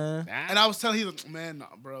like, man. and I was telling him, man, nah,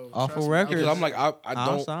 bro. Awful trust me, records. because I'm like, I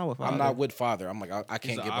I'll don't. sign with I'm Father. not with Father. I'm like, I He's can't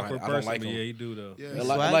an get behind awkward it. I don't person, like but him. yeah, he do though. Yeah. He's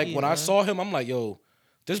Like swaggy, when I man. saw him, I'm like, yo,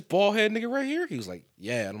 this bald head nigga right here. He was like,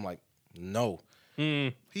 yeah, and I'm like, no.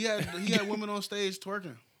 Mm. He had women on stage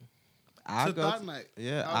twerking. I'll to go. Thought Night.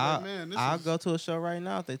 Yeah, I was like, man, this I'll is go to a show right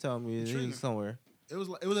now if they tell me intriguing. it's somewhere. It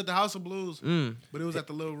was at the House of Blues, but it was at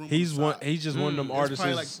the little room. He's on the one. side. He's just one of them There's artists.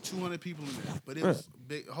 probably like 200 people in there, but it was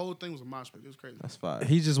big. The whole thing was a mosh pit. It was crazy. That's fine.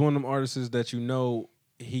 He's just one of them artists that you know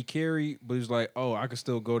he carried, but he's like, oh, I could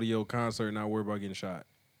still go to your concert and not worry about getting shot.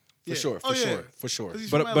 For sure, Oh, yeah. for sure. 'Cause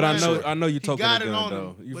he's But from but I Atlanta. know you He talking got a it gun on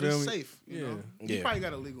though. him, You but feel it's me? safe. You know, he Yeah. probably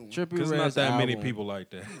got a legal one. Trippie Because not Redd's that many album people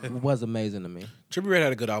like that. was amazing to me. Trippie Redd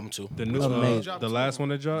had a good album too. The new, Amazing. the last one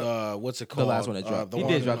that dropped. What's it called? last one that dropped. The He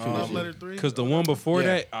one, did drop two this Love year. Letter 3. Because the one before Yeah.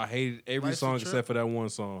 that, I hated every Life's a song Trip? except for that one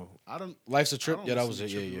song. I don't. Life's a I Trip. don't Yeah, that listen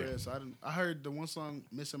was to it. Yeah, Trippie yeah. Redd, so I heard the one song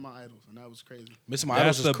 "Missing My Idols" and that was crazy. Missing My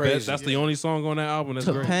That's Idols the is crazy. best. That's the only song on that album. That's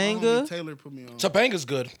great. My Topanga. homie Taylor put me on. Topanga's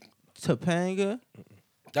good. Topanga.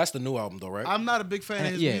 That's the new album though, right? I'm not a big fan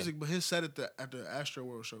of his Yeah. music, but his set at the Astro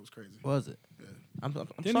World show was crazy. Was it? Yeah. I'm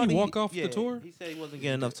Didn't sorry he walk off the yeah, tour? He said he wasn't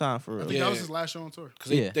getting enough time for I real. think Yeah. that was his last show on tour.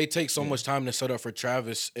 Because Yeah. they take so much time to set up for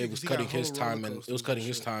Travis, it 'cause was he got cutting his whole time roller and it coasters was cutting and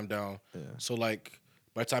his shit. time down. Yeah. So like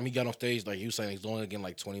by the time he got on stage, like he was saying he's only getting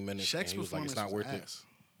like 20 minutes, Shaq's and he was like, performance it's not was worth it. ass.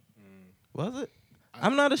 Was it?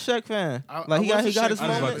 I'm not a Shaq fan. I Like he got was a his Shaq I just fan,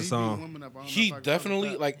 like moment. but the he song. beat women up. I don't know He if I can definitely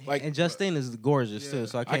fuck with like And Justine is gorgeous Yeah. too,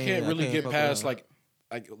 so I can't really get fuck past with her.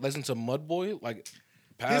 like listen to Mudboy like that.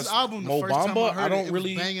 past His album. The Mo first time Bamba. I heard I it, don't it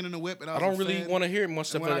really was banging in the whip, and I I was don't a really fan. want to hear it much And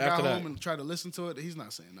stuff when I got after home that. and tried to listen to it, he's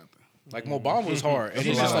not saying nothing. Like Mo Bamba was hard, and That's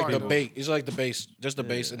he's a just lot like of the hard, bass. He's like the bass, just the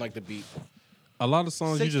bass and like the beat. A lot of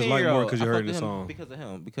songs you just like more because you heard the song. because of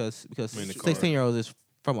him because In the car. 16-year-old is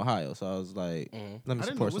from Ohio, so I was like, let me I didn't know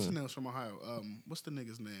support what's the some. name's from Ohio. What's the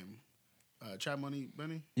nigga's name? Trap Money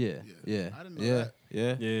Benny. Yeah, Yeah. yeah, I didn't know yeah, that.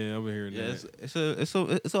 yeah. Yeah, I've been hearing Yeah,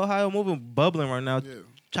 that. it's a Ohio movement bubbling right now. Yeah.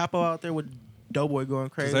 Chapo out there with Doughboy going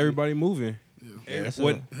crazy. Because everybody moving. Yeah. That's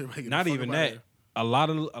What? it. Everybody get the Not fuck even up outta that. here. A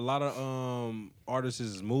lot of artists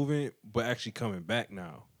is moving, but actually coming back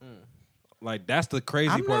now. Like that's the crazy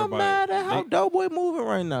I'm part not about mad it. at how They- Doughboy moving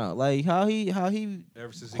right now. Like how he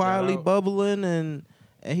ever since he quietly got out, bubbling and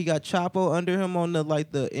he got Chapo under him on the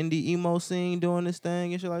indie emo scene doing this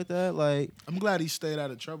thing and shit like that. Like I'm glad he stayed out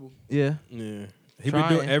of trouble. yeah, yeah, he been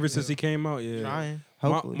doing Trying. ever since he came out. Yeah, trying. My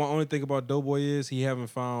Hopefully. only thing about Doughboy is he haven't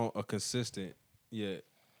found a consistent yet.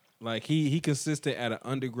 Like he consistent at an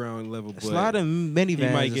underground level, but Sliding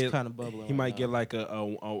minivans might is get- kind of bubbling. he right might now. get like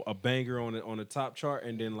a banger on the top chart,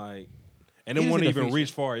 and then He it just won't need a even feature.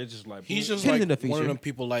 reach far. It's just like He's boom. just He's like in the one of feature. them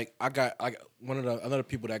people. Like I got one of the other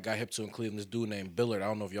people that got hip to in Cleveland. This dude named Billard. I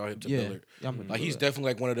don't know if y'all hip to Yeah. Billard. Yeah, I'm hip to Like he's Billard.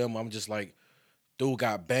 definitely like one of them. I'm just like, dude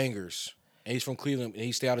got bangers, and he's from Cleveland, and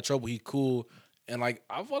he stay out of trouble. He cool, and like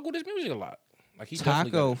I fuck with his music a lot. Like he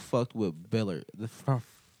definitely Taco got it. fucked with Billard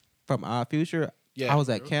from Odd Future. Yeah. I was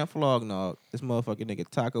at Camp Flognog. This motherfucking nigga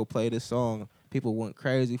Taco played this song. People went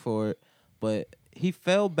crazy for it, but he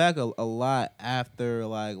fell back a lot after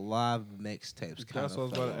like live mixtapes. That's what I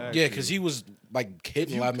was about to ask. Yeah, because he was like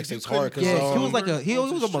hitting You- live you mixtapes couldn't hard. Cause, Yeah, cross he was like over he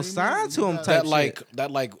was onto almost streaming, signed to you him got- type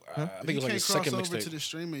that like Huh? I think it was like his second over to mixtape. the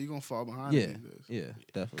streamer, you're gonna fall behind. Yeah, these days. yeah,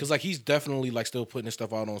 definitely. Because like he's definitely like still putting his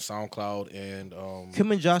stuff out on SoundCloud and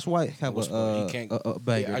Him and Josh White have What's he can't- a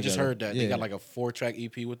banger. yeah, I just together. heard that Yeah. they got like a 4-track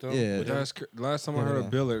EP with them. Yeah. with him. Last time I Yeah, heard yeah.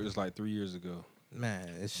 of Billard was like 3 years ago. man,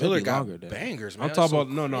 it should Billard be got longer than bangers, man. I'm talking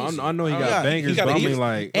about I know he Oh, got yeah. bangers, He got but I a- mean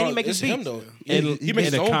like And he make it's his him beats. though. in, Yeah, he makes in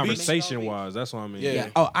his the own beats. conversation wise. That's what I mean. Yeah.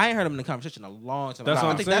 Oh, I ain't heard him in the conversation in a long time. That's I what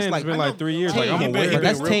I'm think saying. that's like It's been like 3 years. team. Like I'm He gonna been- wait. he but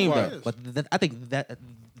that's real team quiet. though. But I think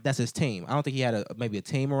that's his team. I don't think he had maybe a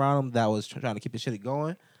team around him that was trying to keep the shit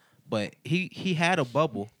going. But he had a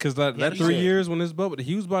bubble. Because that Yeah, 3 yeah. years when this bubble,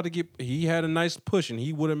 he was about to get. He had a nice push and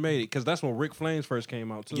he would have made it. Because that's when Rick Flames first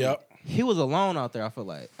came out too. Yep. He was alone out there. I feel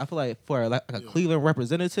like for like a Cleveland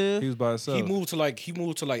representative. He was by himself. He moved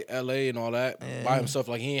to like LA and all that by himself.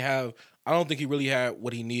 Like he ain't have. I don't think he really had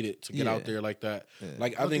what he needed to get Yeah. out there like that.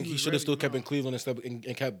 Like I don't think think he he was should have ready, still kept no. in Cleveland and stuff and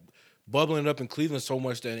kept bubbling it up in Cleveland so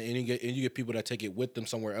much that and you get people that take it with them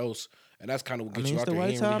somewhere else, and that's kind of what I gets mean, you it's out the there. He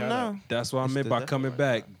right ain't really time had that. now. That's what I It's meant the by definitely coming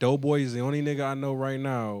right back. Doughboy is the only nigga I know right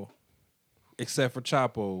now, except for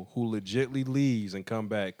Chapo, who legitly leaves and come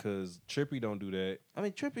back. Because Trippy don't do that. I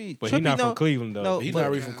mean, Trippy. But Trippy he not from don't- Cleveland though. No, He's but not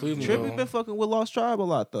really from Cleveland. Trippy though. been fucking with Lost Tribe a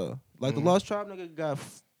lot though. Like the Lost Tribe nigga got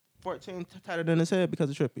 14 tatted in his head because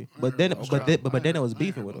of Trippy. But then, but then it was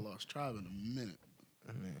beefing with him. Lost Tribe in a minute.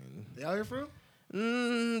 They out here for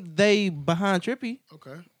real? They behind Trippy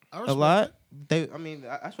Okay. I a respect lot. it. They, I mean,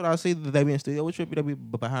 that's what I see. That they be in studio with Trippy. They be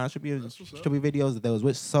behind Trippy. That's what's up. Trippy videos that they was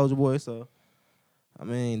with Soulja Boy. So, I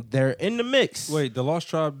mean, they're in the mix. Wait, the Lost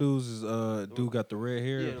Tribe dudes is dude got the red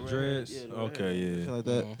hair, Yeah, the the red dreads. hair, yeah, the red Okay, hair, yeah. shit like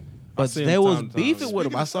that. I But see him they was time to time. beefing with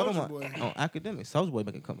him. Speaking I of saw them Soulja Boy. on Academic. Soulja Boy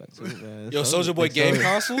making a comeback too, man. Yo, Soulja Boy big game Soulja-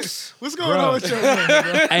 consoles. What's going on with your man,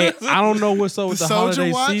 bro? Hey, I don't know what's up with the Soldier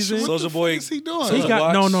holiday Watch? season. What the Soulja Boy- fuck is he doing? He Soulja got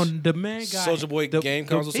Watch. the man got Soulja Boy game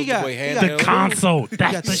console. he Soulja got- Boy he got the handheld. console.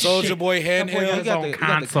 That's the Soulja shit. Boy He handheld. got the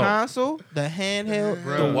console, the handheld,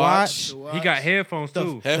 Bro. the watch. The watch. He got headphones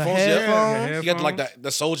too. Headphones. The Yeah. headphones. He got like the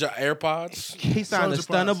Soulja AirPods. He signed the Soulja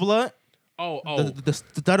Stunner Pods. Blunt. Oh, The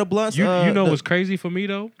Stunner Blunts. you know the- what's crazy for me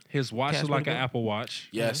though? His watch Cash is like money an bill? Apple Watch.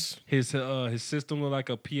 Yes. His system look like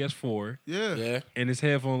a PS4, Yeah. Yeah. and his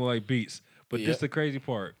headphones look like Beats. But Yeah. this the crazy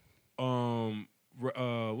part.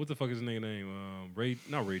 What the fuck is his name?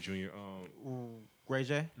 Not Ray Jr. Ray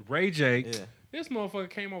J. Ray J. Yeah. This motherfucker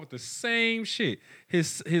came up with the same shit.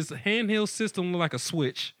 His handheld system looked like a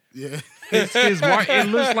Switch. Yeah. It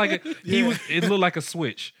looks like it looked like a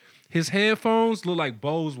Switch. His headphones look like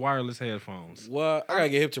Bose wireless headphones. Well, I gotta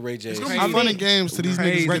get hip to Ray J. It's gonna I be fun mean, and games to these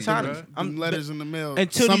crazy, niggas bro. getting them letters in the mail,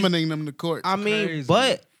 Until these- summoning them to court. I mean, Crazy.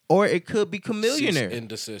 but or it could be Cease Chameleonaire. and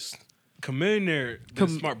desist. Chameleonaire,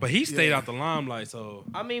 smart, but he stayed out the limelight, so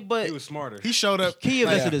I mean, but he was smarter. He showed up. he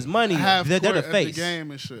invested like, his money. half They're court the at the face.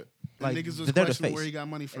 game and shit. And Like, niggas was they're the questioning face. where he got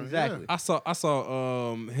money from. Exactly. I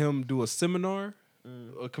saw him do a seminar,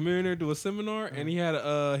 a Chameleonaire do a seminar, and he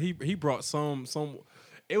had he brought some.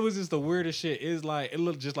 It was just the weirdest shit. It's like it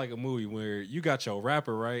looked just like a movie where you got your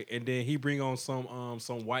rapper right, and then he bring on some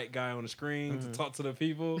white guy on the screen to talk to the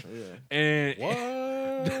people. And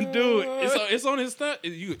What? dude, it's on his stuff.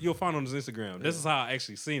 You'll find on his Instagram. This is how I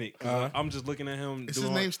actually seen it. 'Cause I'm just looking at him. Is his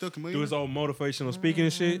name still do Chameleon? his old motivational speaking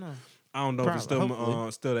and shit. I don't know if it's Probably, still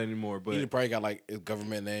hopefully. still that anymore, He but probably got like his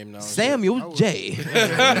government name now. and shit. Samuel J.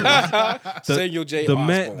 Samuel J. the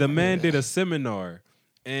Osborne. man did a seminar,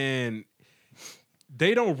 and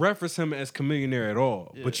they don't reference him as Chameleonaire at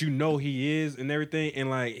all, but you know he is and everything, and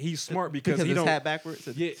like he's smart because he his don't hat backwards.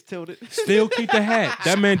 It's Yeah. tilted. still keep the hat.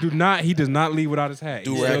 That man he does not leave without his hat.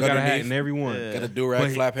 He Do-rag still got a hat underneath. in every one. Yeah. Got a do-rag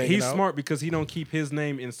But flap hanging he's out. smart because he don't keep his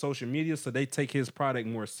name in social media, so they take his product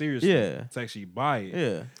more seriously. Yeah. To actually buy it.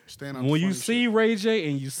 Yeah. Stand on When the you funny see shit. Ray J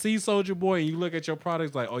and you see Soulja Boy and you look at your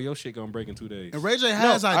products like, oh, your shit gonna break in 2 days. And Ray J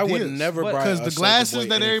has I ideas. would never buy because a the Soulja glasses Boy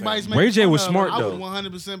that anything. everybody's making Ray J fun was of, smart, I though. would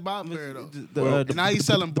 100% buy a pair though. The Now he's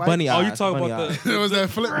selling white. bunny Oh, eyes. you talking bunny about eyes. the It was that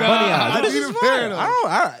flip. bunny eyes. I This need is a pair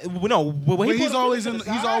fine. though. No, when But he he's put always them in.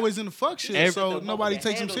 to He's side, always in the fuck shit. So nobody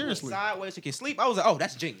takes him handles seriously. Sideways, you can sleep. I was like, oh,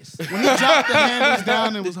 that's genius. When he dropped the handles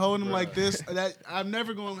down and was holding them like this, that I'm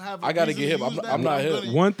never gonna have. I gotta reason get to him. use I'm that, not but him.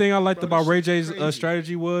 gonna- One thing I liked Bro, about this Ray shit J's crazy.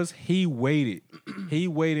 strategy was he waited. He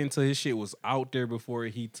waited until his shit was out there before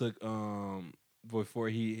he took before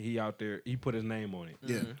he out there he put his name on it.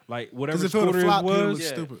 Yeah. Like Because whatever if it would've Scooter flopped, he would've was, looked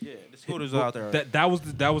stupid. Yeah, the scooters are out there. that was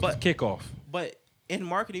the But- kickoff. But in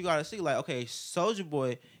marketing, you gotta see like, okay, Soulja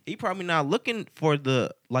Boy, he probably not looking for the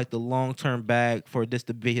long term bag for this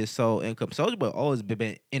to be his sole income. Soulja Boy always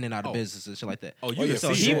been in and out of business and shit like that. Oh, Oh, yeah, so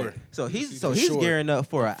for he, sure. so he's For he's sure. gearing up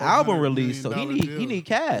for an $400 album release. So million he deal need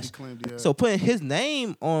cash. he claimed he had. So putting his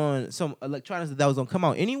name on some electronics that was gonna come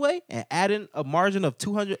out anyway, and adding a margin of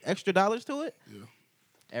 $200 extra to it,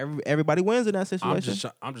 everybody wins in that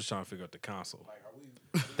situation. I'm just trying to figure out the console.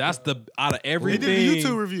 That's the out of They everything. did a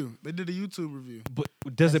YouTube review. They did a YouTube review. But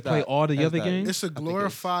does it That's play not- all the that's other not- games? It's a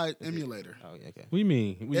glorified emulator. Oh, yeah, okay. What do you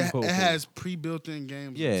mean? What you It quote? has pre-built-in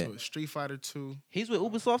games. Yeah. into it. Street Fighter 2. He's with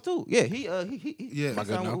Ubisoft too. Yeah, he Yeah. Am I good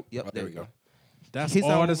signed now? with- Yep, Oh, there we go. That's He's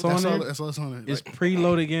all on- that's That's on all. there. That's all that's on it. It's Like,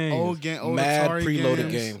 preloaded games. old Mad Atari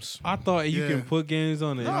preloaded games. games. I thought you Yeah. can put games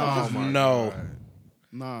on it. Oh my No. God.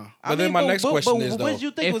 Nah. But then my next question is, what though, did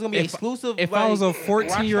you think was gonna be exclusive? If I was a like,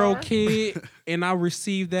 14-year-old Rockstar? kid and I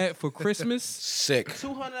received that for Christmas, Sick.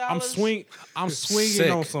 $200. I'm swinging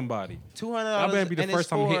Sick. on somebody. $200. That better be the and first it's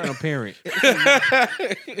time for- hitting a parent.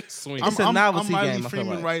 Swing. It's a novelty I'm Miley game, I feel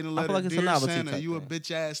Freeman like. writing a I letter. feel like it's a Dear novelty Santa, type you a thing.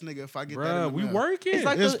 bitch ass nigga if I get that Bruh, in the we mail. working. It's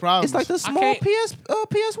like It's the problems. small can't-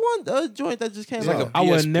 PS1 joint that just came It's like out. a I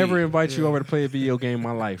would PSP. never invite you over to play a video game in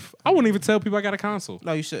my life. I wouldn't even tell people I got a console.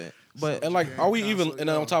 No, you shouldn't. But And like, are we even? console, And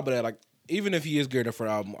then yo. on top of that, like, even if he is geared up for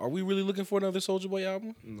an album, are we really looking for another Soulja Boy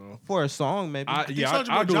album? No. for a song, maybe. I think yeah, Soulja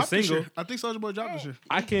Boy I'll do a dropped this single. year. I think Soulja Boy dropped this year.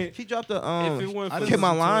 I can't. he dropped the If it went I for didn't Kill My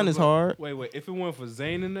listen to Line it, is but- hard. wait, if it went for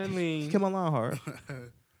Zayn and Lean Kill My Line hard.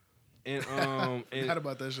 and Forgot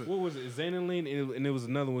about that shit. what was it? Zayn and Lean and it was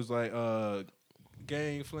another one was like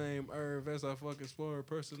Gang Flame Irv as I fucking sport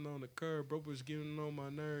person on the curb, bro was getting on my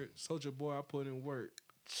nerve. Soulja Boy, I put in work.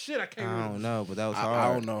 Shit, I can't I remember. don't know, but that was I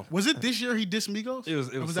hard. don't know. Was it this year he dissed Migos? It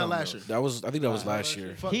was Or was that something last else. year? I think that was last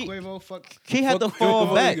year. Fuck He- Quavo, fuck. He had to Fuck fall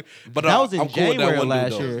Quavo. back. But that was in I'm cool with that January one dude,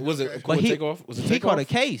 last though. year. Was it But he Takeoff? Was it he Takeoff? caught a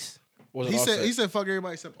case. Was it He Offset? said fuck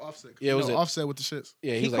everybody except Offset. Yeah, was it- Offset with the shits.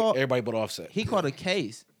 Yeah, he he was like called- everybody but Offset. He caught a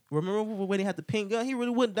case Remember when he had the pink gun? He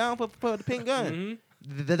really went down for the pink gun.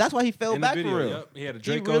 That's why he fell In the back video, for real. yep. He had a He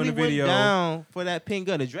Draco really in the video. went down for that pink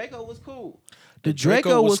gun. The Draco was cool. The Draco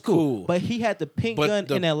Draco was was cool, cool. but he had the pink But gun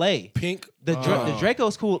the in L.A. Pink. The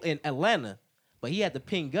Draco's cool in Atlanta, but he had the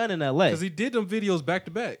pink gun in L.A. Because he did them videos back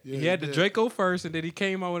to back. Yeah, He had he the did. Draco first, and then he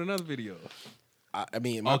came out with another video. I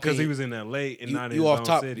mean, in my Oh, because he opinion, was in L.A. and not in you his off own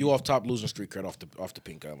top. city. You off top losing street cred off the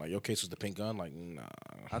pink gun. Like your case was the pink gun. Like nah.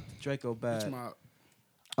 I think Draco bad. My-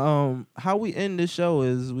 How we end this show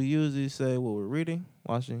is we usually say what we're reading,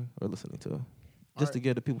 watching, or listening to, just to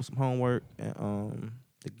give the people some homework and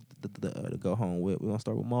to go home with. We're gonna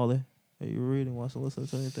start with Marley. Are you reading, watching, listening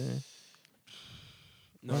to anything?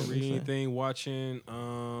 Not What reading you say? anything, watching.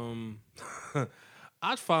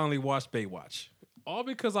 I finally watched Baywatch. All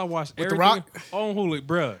because I watched With The everything Rock? on Hulu,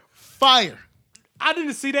 bruh. Fire. I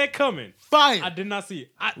didn't see that coming. Fire. I did not see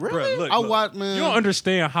it. Really? Bruh, look, I look. watched, man. You don't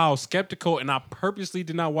understand how skeptical, and I purposely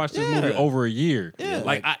did not watch this movie Yeah. over a year. Yeah.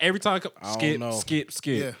 Like every time I come, I don't skip, know.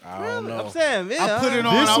 skip. Yeah. I don't know. I'm saying, yeah. I put it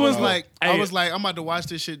on. This I was was- like, Hey. I'm about to watch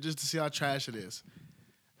this shit just to see how trash it is.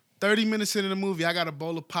 30 minutes into the movie, I got a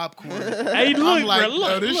bowl of popcorn. Hey, look, I'm like, bruh, look,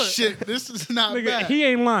 yo, this look. shit, this is not Nigga, bad. he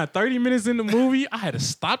ain't lying. 30 minutes in the movie, I had to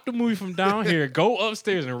stop the movie from down here, go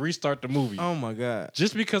upstairs, and restart the movie. Oh my god.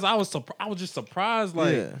 Just because I was just surprised.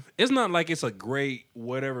 Like Yeah. it's not like it's a great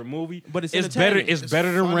whatever movie, But it's better. entertaining. It's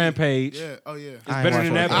better than funny. Rampage. Yeah. Oh yeah. It's I ain't better watched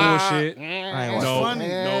than that Rampage. bullshit. I ain't watched No, funny.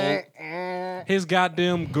 no. His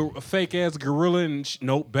goddamn fake ass gorilla and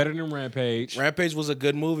nope, better than Rampage. Rampage was a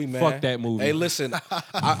good movie, man. Fuck that movie. Hey, listen,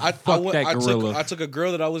 I Fuck that gorilla. I took a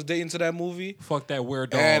girl that I was dating to that movie, Fuck that weird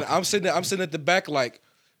dog. and I'm sitting at the back like,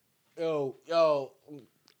 yo,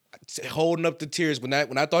 holding up the tears when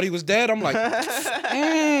I thought he was dead. I'm like, All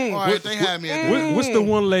right, they had me at that. What's the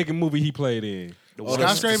one-legged movie he played in? The oh, one- the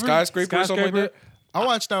Skyscraper? skyscraper, or something like that. I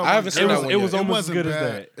watched that one. I haven't seen that one it was yet. almost as wasn't good as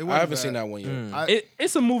bad. that. It I wasn't haven't seen bad. that one yet. I-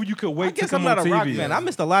 It's a movie you could I wait to guess come I'm not on a rock TV. fan. I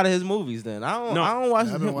missed a lot of his movies. Then I don't. No. I don't watch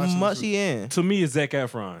Yeah, I've been watching much this he in. To me, it's Zac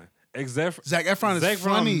Efron. Zac Efron is Zac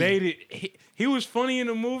funny. made it. He was funny in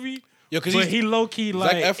the movie, Yo, 'cause but he's- he low key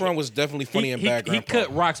like Zac Efron was definitely funny in Bad He Grandpa.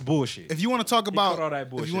 cut Rock's bullshit. If you want to talk about, cut all that if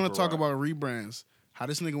bullshit you want for to talk Rock. about rebrands, how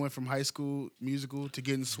this nigga went from High School Musical to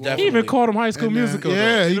getting swole. He Definitely. even called him High School And, Musical. yeah,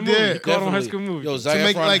 though, in he the movie. did. He called him High Definitely. School Movie. Yo, Zac to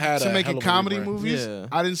make Efron had to a make hell it of a comedy rebrand. movies. Yeah.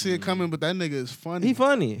 I didn't see it coming, but that nigga is funny. He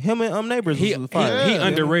funny. Him and Neighbors He was fire. he Yeah.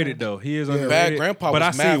 underrated though. He is underrated. Bad Grandpa but was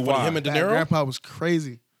I see mad funny. why. Him and De That Niro, Grandpa was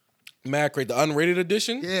crazy. mad great. The unrated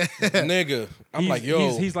edition, Yeah. nigga. I'm like,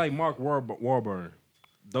 yo, he's like Mark Warburton.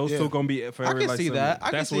 Those Yeah. two gonna be I forever. can like see similar. that. I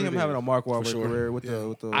can That's see what him it having is. a Mark Wahlberg sure. career with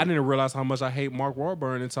the. I didn't realize how much I hate Mark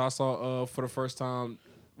Warburton until I saw for the first time.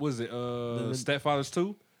 Was it Stepfathers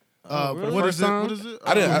 2? really? What First is it? time? What is it?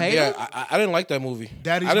 I didn't. hate Yeah, him? I didn't like that movie.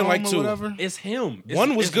 Daddy's I didn't Home like or two. whatever. It's him. It's,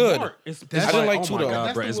 One was it's good. Mark. It's I didn't like oh two, my though. God,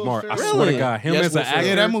 That's bro, the it's Will Mark. I Ferrell. swear to Really? God, him Yes, as Will an Ferrell. actor.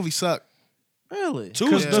 Yeah, that movie sucked. Really? Two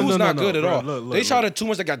is no, not no, good at bro, all. look, They shot look. it too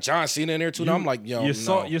much. They got John Cena in there too. Now I'm like, yo, you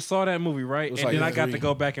no. saw that movie, right? was And like then I got to three.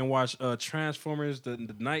 go back and watch Transformers, the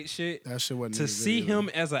night shit. That shit wasn't To even good see either. him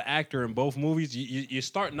as an actor in both movies, you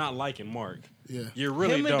start not liking Mark. Yeah. You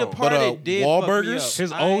really Him and don't. Departed But, did Wahlburgers? fuck me up.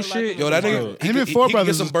 His I old ain't like shit? him Yo, as that a nigga, Departed. Him and he Four can Brothers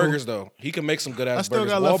get some was cool. burgers though. He can make some good I ass still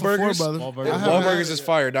burgers. got love for Four Wahlburgers. Brothers. Wahlburgers. I haven't Wahlburgers had is it.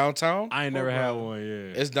 fire downtown. I ain't never had one.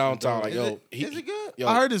 Yeah, It's downtown. Like Is yo, it- is it good? Yo,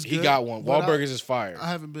 I heard it's He good, got one. but Wahlburgers is fire. I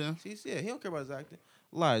haven't been. Yeah, he don't care about his acting.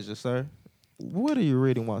 Elijah, sir, what are you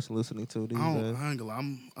reading, watching, listening to these I days? ain't gonna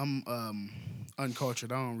lie. I'm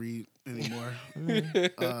uncultured. I don't read anymore.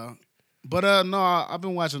 No, I've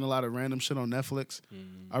been watching a lot of random shit on Netflix.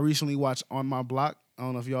 I recently watched On My Block. I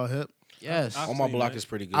don't know if y'all hip. Yes. I've On my seen block that. is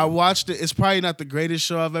pretty good. I watched it. It's probably not the greatest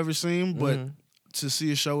show I've ever seen, but to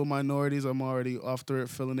see a show with minorities, I'm already off through it,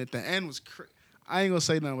 feeling it. The end was I ain't gonna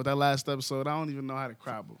say nothing with that last episode. I don't even know how to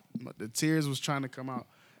cry, but the tears was trying to come out.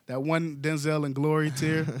 That one Denzel and Glory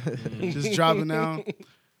tear just dropping down.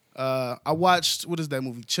 I watched, what is that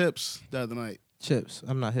movie, Chips, the other night. Chips.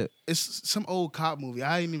 I'm not hip. It's some old cop movie.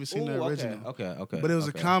 I ain't even seen the original. Okay. But it was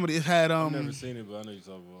a comedy. It had I've never seen it, but I know you're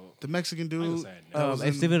talking about. the Mexican I dude. ain't gonna say it now. that was in-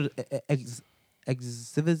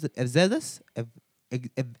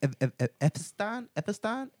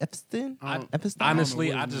 Epstein? I- Honestly,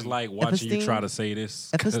 what I his just name- like watching you Epstein? try to say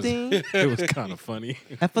this. 'cause Epstein? It was kind of funny.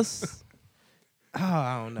 Ephes? Oh,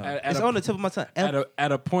 I don't know. At It's a- on the tip of my tongue.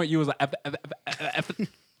 At a point, you was like,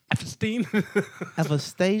 Epstein.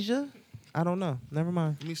 Ephastasia? I don't know. Never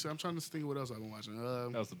mind. Let me see. I'm trying to think what else I've been watching.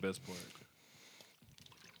 That was the best part.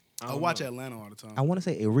 I watch Atlanta all the time. I want to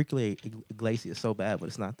say Enrique Iglesias so bad, but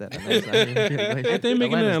it's not that. I know it's not Enrique Iglesias. Ain't they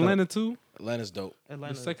making it in Atlanta's Atlanta too? Atlanta's dope. dope.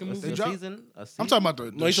 Atlanta, second movie? a They dropped- season. I'm talking about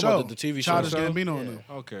the No, he's show. talking about the TV show. Childish show? Gambino on there.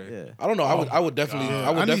 Okay. Yeah. I don't know. I would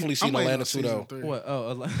definitely see I'm waiting Atlanta on too season though. 3. What?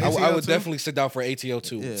 Oh, I ATL would too? definitely sit down for ATO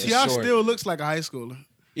too. Yeah. for T.I. sure. still looks like a high schooler.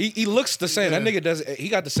 He looks the same. That Yeah. nigga does. He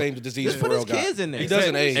got the same disease Just put Pharrell his got. kids in there. He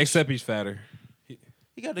doesn't age. Except he's fatter.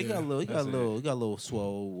 he got a little. He got a little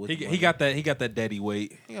swole. With He got that daddy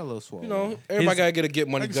weight. He got a little swole. You know, everybody gotta get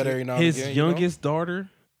money I can gut see every now and His again. you know? youngest daughter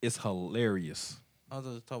is hilarious. I was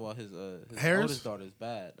just talking about his Harris? oldest daughter is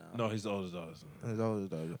bad. Now. No, his oldest daughter. His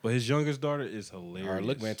oldest daughter. But his youngest daughter is hilarious. All right,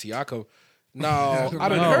 look, man, Tiako. No, I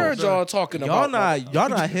done No. heard y'all talking Y'all about.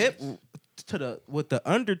 not hip to the what the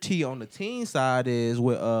under T on the teen side is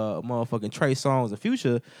with motherfucking Trey Songz and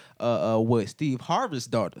Future with Steve Harvey's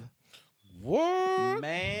daughter. What?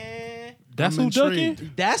 Man, That's I'm who ducking?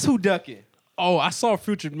 intrigued. that's who ducking. Oh, I saw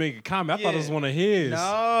Future make a comment. I thought it was Yeah. one of his.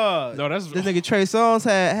 No, No, that's this nigga Trey Songz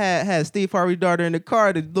had Steve Harvey's daughter in the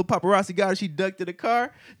car. The little paparazzi got her. She ducked to the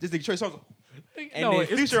car. This nigga Trey Songz, and No, then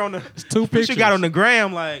it's Future on the two Future pictures. got on the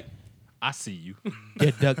gram like I see you.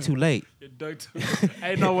 get ducked too late.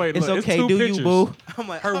 Hey, no wait. It's Look, okay, two do pictures. you boo? I'm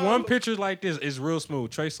like Her oh. one picture like this is real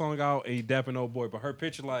smooth. Trey Song out and he dapping old boy, but her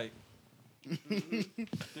picture like the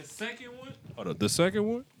second one. Hold up, the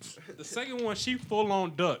second one, she full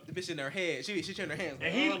on duck, The bitch in her head. She turned her hands.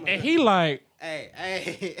 and he like,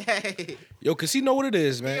 Hey. Yo, cause he know what it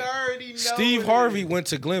is, You man. already know. Steve it Harvey is. went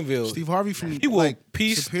to Glenville. Steve Harvey from he will like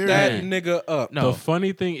piece Superior. that nigga up. No. the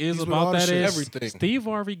funny thing is He's with all about the that shit. is Everything. Steve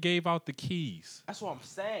Harvey gave out the keys. That's what I'm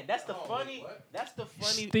saying. That's the funny. That's the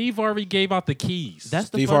funny. Steve Harvey gave out the keys. That's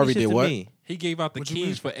the Steve funny Harvey shit did to what? me. he gave out the What you mean?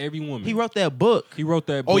 keys for every woman. He wrote that book. He wrote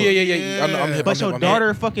that book. Oh yeah. I'm hip. But I'm your hip, I'm daughter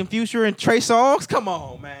hip. fucking Future and Trey Songz? Come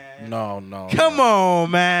on, man. No. Come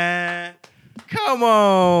on, man. Come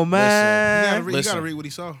on, You man. gotta Listen. read what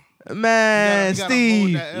he saw. Man, You gotta hold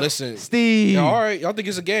Steve. that L. Listen. Steve. Yeah, all right, y'all think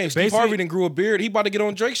it's a game. Steve Basically- Harvey done grew a beard. He about to get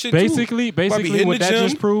on Drake shit Basically, too. Probably basically, hitting what the that gym,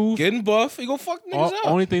 just proved. getting buff. He gonna fuck niggas up.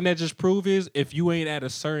 Only thing that just proved is if you ain't at a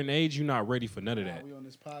certain age, you're not ready for none of that. We on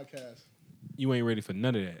this podcast. You ain't ready for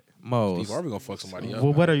none of that. Mose. Steve Harvey gonna fuck somebody up.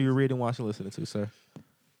 Well, what are you reading, watching, listening to, sir?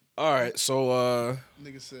 All right, so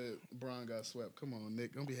Nigga said Bron got swept. Come on,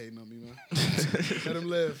 Nick. Don't be hating on me, man. Let him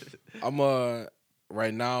live. I'm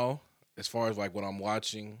right now, as far as like what I'm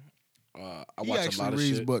watching, I He watch a actually lot of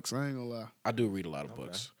reads shit. books. I ain't gonna lie. I do read a lot of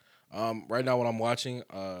books. Right now, what I'm watching,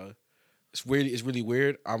 it's weird. It's really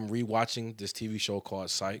weird. I'm rewatching this TV show called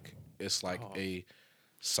Psych. It's like a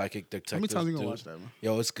psychic detective. How many times you gonna dude. watch that, man?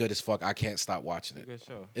 Yo, it's good as fuck. I can't stop watching it. Good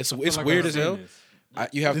show. It's Feel it's like weird I've as seen hell. this.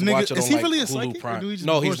 You have The to nigga- watch it is on he like really a Hulu psychic, or Prime. do he just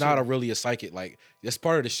No, he's bullshit? not a really a psychic. Like that's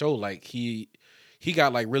part of the show. Like he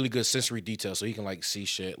got like really good sensory detail, so he can like see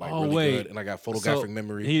shit like Oh, really wait. good. And I got photographic So,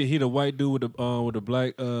 memory. He the white dude with the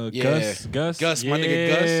black Yeah. Gus, My nigga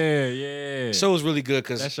Gus. Yeah. show is really good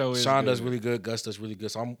because That show is Sean does good. really good. Gus does really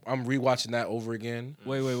good. So I'm rewatching that over again.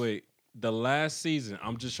 Wait. The last season,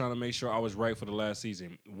 I'm just trying to make sure I was right for the last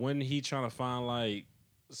season. When he trying to find like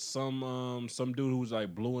some dude who's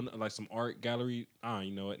like blue in like some art gallery.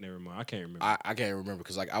 You know what? Never mind. I can't remember. I can't remember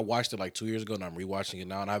because like I watched it like 2 years ago and I'm rewatching it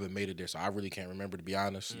now and I haven't made it there, so I really can't remember to be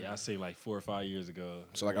honest. yeah, I say like 4 or 5 years ago.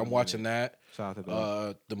 So like I'm watching that. Shout out to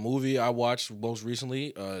them. The movie I watched most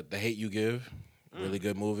recently, The Hate You Give, really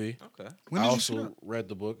good movie. Okay. When I did you see also that? read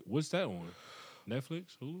the book. What's that on?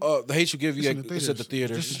 Netflix? Hulu? The Hate You Give, It's yeah, in the it's at the theaters.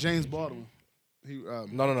 theaters. This is James Baldwin. He,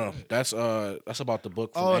 No. That's about the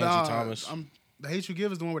book from Angie Thomas. The Hate You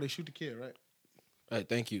Give is the one where they shoot the kid, right? Hey,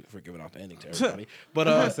 thank you for giving out the ending to everybody. But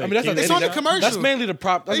I mean, that's not the It's ending. on the commercial. That's mainly the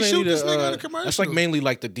prop. That's They mainly shoot this the, nigga in the That's commercial. like mainly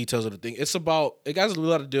like the details of the thing. It has a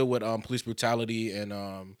lot to deal with police brutality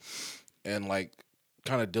and like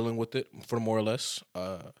kind of dealing with it for more or less.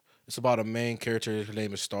 It's about a main character. Her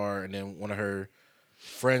name is Star, and then one of her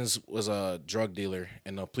friends was a drug dealer,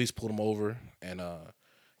 and the police pulled him over, and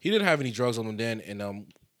he didn't have any drugs on him then, and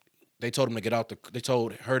they told him to get out they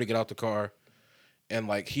told her to get out the car. And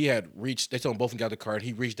like he had reached, they told him both to get out the car. And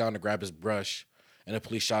he reached down to grab his brush, and the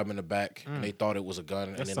police shot him in the back. And they thought it was a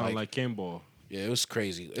gun. That and then sounds like Kimball. yeah, it was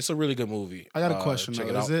crazy. It's a really good movie. I got a question, Check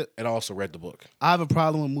though. it out. Is it- And I also read the book. I have a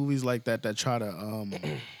problem with movies like that try to,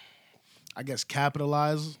 I guess,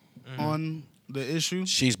 capitalize on the issue.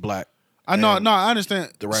 She's black. I know, And no, I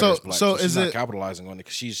understand. The writer's So, black. so she's is not it capitalizing on it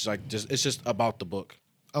because she's like it's just about the book.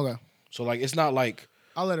 okay? So like it's not like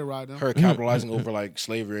I'll let it ride. Then. her capitalizing over like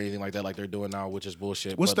slavery or anything like that, like they're doing now, which is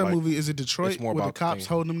bullshit. What's but, that like, movie? Is it Detroit it's more with the about the cops thing.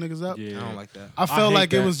 holding them niggas up? Yeah. I don't like that. I felt hate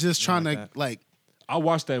like it that. was just trying like to that. like I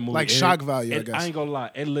watched that movie. Like and shock value, I it- guess. I ain't gonna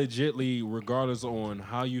lie. It legitly, regardless on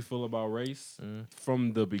how you feel about race,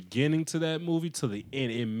 from the beginning to that movie to the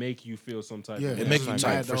end, it make you feel some type Yeah, of It way. make you Like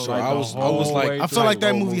tight that, for though. sure. Like I the was whole like, way I through feel like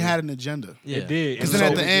that the whole movie had an agenda. Yeah. It did. Because And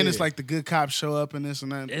then at so the it end, did. it's like the good cops show up and this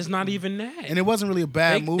and that. It's not even that. And it wasn't really a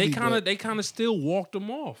bad movie. but They kind of still walked them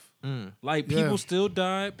off. Like Yeah. people still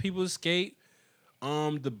died, people escaped.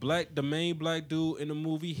 The main black dude in the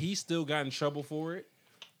movie, he still got in trouble for it.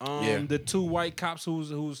 Yeah. The two white cops who's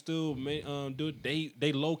still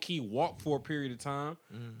they low key walked for a period of time.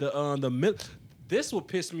 This will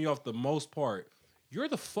piss me off the most part. You're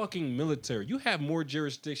the fucking military. You have more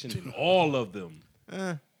jurisdiction than all of them.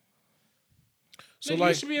 So Nigga, like,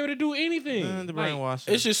 you should be able to do anything. The Like,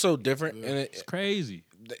 brainwashing. it's just so different, and it's crazy.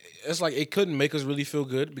 it's like it couldn't make us really feel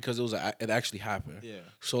good because it actually happened. Yeah.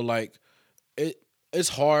 So like, it's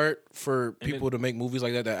hard for And people to make movies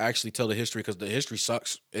like that actually tell the history because the history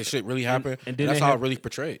sucks. It shit really happened, and and, then that's they how have- it really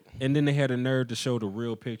portrayed. And then they had a nerve to show the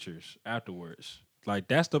real pictures afterwards. Like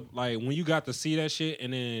that's when you got to see that shit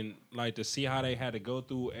and then like to see how they had to go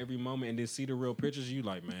through every moment and then see the real pictures, you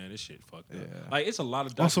like, man, this shit fucked up. Like it's a lot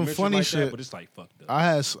of On some documentaries funny like shit, that, but it's like fucked up.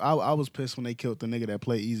 I was pissed when they killed the nigga that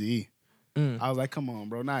played Easy E. I was like, come on,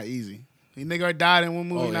 bro, not easy. He nigga died in one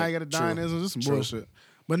movie, Oh, now yeah. he got to die in True. this. This is some True. bullshit.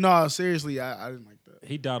 But no, seriously, I didn't like that.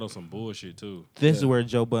 He died on some bullshit too. This is where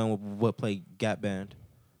Joe Budden would play Gap Band.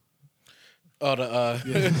 Oh, the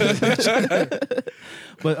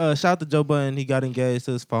But shout out to Joe Budden. He got engaged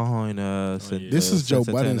to his phone. yeah. This is Joe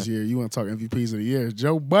Budden's year. You want to talk MVPs of the year?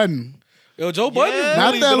 Joe Budden. Yo, Joe Budden. Yeah. Not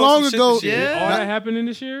really that been on long some shit ago. this year. All that happened in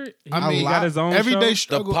this year. He I got his own Everyday show.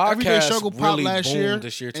 Struggle. The Everyday podcast Struggle popped really last boomed year.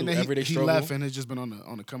 this year, too. And then Everyday he Struggle. left and it's just been on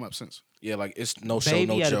the come up since. Yeah, like it's no show, Baby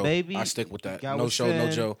no had a Joe. baby. I stick with that. Got No with show, no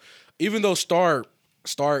Finn. Joe. Even though Star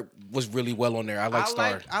was really well on there. I like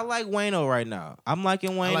Star. I like Wayno right now. I'm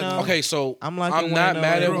liking Wayno. Okay, so I'm liking I'm not Wayno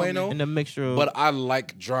mad at in Wayno, the mixture of, but I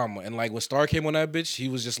like drama. And like when Star came on that bitch, he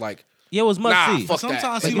was just like, yeah, it was must nah, see. fuck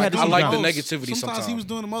Sometimes that. he Like, was I doing like the the most. negativity Sometimes he was sometimes.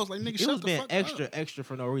 doing the most. Like nigga, He shut was the being fuck extra up.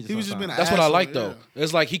 for no reason. He was just being sometimes. an That's what I asshole, like though. yeah.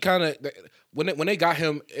 It's like he kind of when they got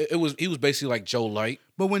him, he was basically like Joe Light.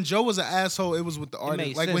 But when Joe was an asshole, it was with the artist.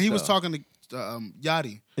 made Like when sense, he was though. talking to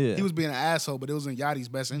Yachty, Yeah. he was being an asshole, but it was in Yachty's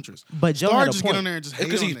best interest. But Joe Star had a just point. get on there and just hate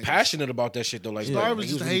Because on he's niggas. passionate about that shit though. Like Star like, was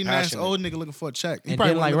he just a really hating ass passionate. old nigga looking for a check. He And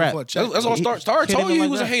probably didn't like wasn't looking rap. for a check. That's all He- Star kid told didn't you he like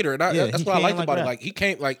was a rap. hater. And Yeah, that's he what I can't liked like about it. rap. Like he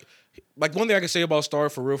can't like one thing I can say about Star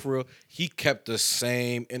for real, he kept the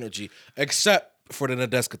same energy. Except for the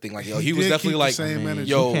Nadeska thing. Like, yo, he was did definitely keep the like, same energy.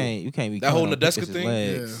 yo, you can't be that whole coming up Nadeska with his thing?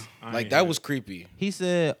 legs. Yeah. like that was creepy. He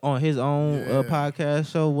said on his own Yeah.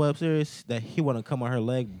 podcast show, web series, that he wanted to come on her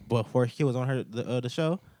leg before he was on the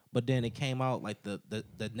show. But then it came out like the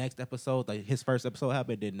next episode, like his first episode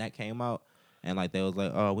happened, then that came out, and like they was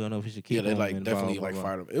like, oh, we don't know if we should keep. Yeah, they him, like and definitely blah, blah, like blah.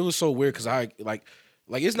 fired him. It was so weird because I like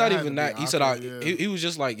it's not That had even to be that. He said awkward, yeah. he was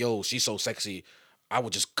just like, yo, she's so sexy. I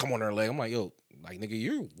would just come on her leg. I'm like, yo, like nigga,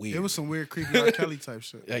 you're weird. It was some weird creepy R. Kelly type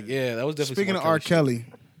shit. like yeah, that was definitely. Speaking some of R. shit. Kelly,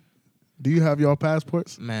 do you have y'all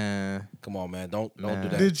passports? Man, come on, man, don't do Man.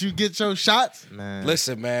 that. Did you get your shots? man.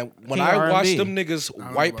 Listen, man, when King I R&B. watched them niggas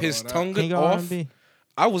don't wipe know his about that. tongue King of off, R&B.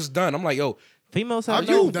 I was done. I'm like, yo, Females are have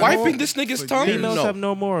done you that wiping all this nigga's for tongue? years. females No, have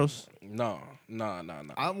no morals. no. I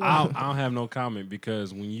I want. don't have no comment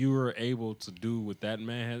because when you were able to do what that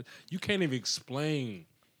man has, you can't even explain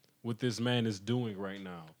what this man is doing right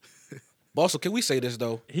now. But also, can we say this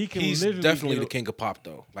though? He can He's literally definitely get the a- king of pop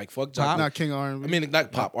though. Like fuck Not Jock. King R&B. I mean,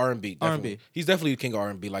 not pop, R&B. Definitely. R&B. He's definitely the king of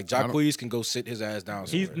R&B. Like I don't- Jacquees can go sit his ass down.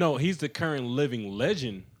 He's somewhere. he's the current living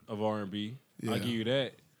legend of R&B. Yeah. I'll give you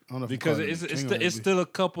that. I don't know if you Because call him it's King it's, of it's R&B. still a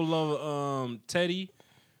couple of Teddy,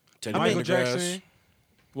 Teddy Michael Pendergrass. Jackson.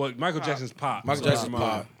 Well, Michael Jackson's pop. Michael so Jackson's I'm,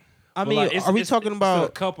 pop. I but, mean, like, are we talking it's still a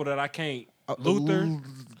about couple that I can't? Luther.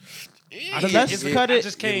 let's cut I it-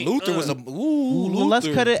 just can't. Luther was a Luther. let's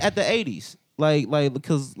cut it at the 80s. Like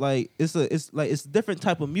because like it's different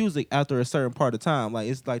type of music after a certain part of time. Like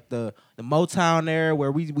it's like the Motown era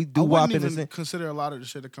where we I do wouldn't wop in even the consider a lot of the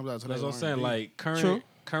shit that comes out today. That's what I'm saying. R&B. Like True.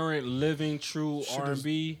 current living true Shit is-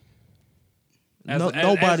 R&B.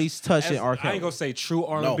 nobody's touching R. I Kelly. ain't gonna say true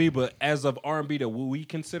R&B, but as of R&B that we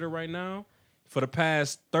consider right now, for the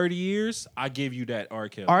past 30 years, I give you that R.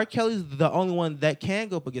 Kelly. R. Kelly's the only one that can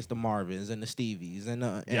go up against the Marvins and the Stevies and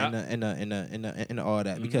all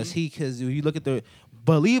that because if you look at the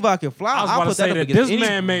Believe I Can Fly, I was I'll about to put say that up that against this any-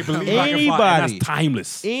 man made Believe I Can Fly, and anybody. that's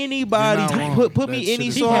timeless. Anybody, You're not wrong. put That me shit any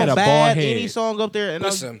is- He song had a bald bad, head. any song up there, and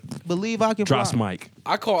Listen. I'll Believe I Can Drops Fly. Mike.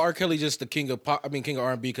 I call R. Kelly just the king of pop. I mean, king of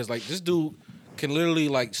R&B because like this dude can literally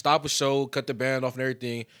like stop a show, cut the band off and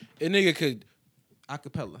everything. And nigga could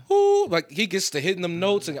Acapella. cool. Like he gets to hitting them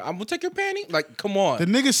notes and I'm gonna take your panty. Like, come on. The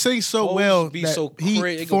nigga sings so Hoes well be that so he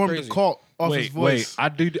it go formed crazy. a cult off his voice. I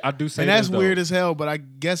do say And that's this, though. weird as hell, but I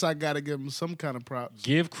guess I gotta give him some kind of props.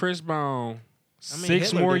 Give Chris Brown I mean,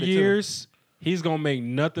 6 Hitler more did it too. years. He's gonna make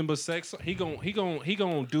nothing but sex. He gonna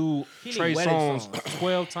do He Trey need wedding songs songs.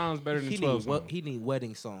 12 times better than He 12 need songs. he need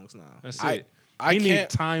wedding songs now. That's I- it. I he need can't-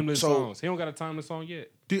 timeless so- songs. He don't got a timeless song yet.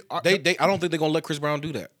 Dude, I don't think they're gonna let Chris Brown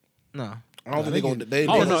do that. No. I don't think they're gonna.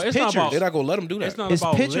 Oh Because no, it's it's not pictures. about. They're not gonna let him do that. It's not It's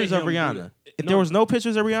about pictures let of him do Rihanna. that. If No. there was no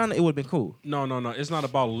pictures of Rihanna, it would have been cool. No. It's not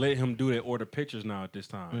about let him do that or the pictures now at this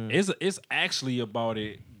time. It's actually about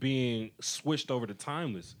it being switched over to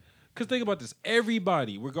timeless. Cause think about this: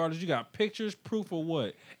 everybody, regardless, you got pictures, proof of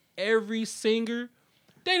what? Every singer,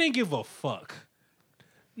 they didn't give a fuck.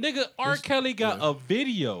 Nigga, R. Kelly got a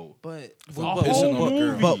video. But A but, whole on a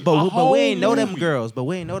girl. movie. but we ain't know them movie. girls. But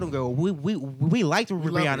we ain't know them girls. We liked love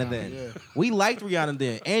Rihanna Rihanna, then. yeah. We liked Rihanna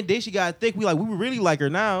then. And then she got thick. We really like her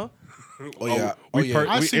now. Oh yeah. we Oh yeah. per-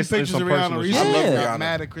 I we- seen it's pictures of some Rihanna personal recently. shit. I Yeah. got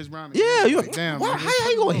mad at Chris Brown. Yeah, you. Like, damn. Why, nigga, how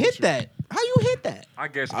you gonna hit bullshit. that? How you hit that? I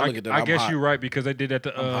guess I look at that, I I'm guess hot. you're right because they did that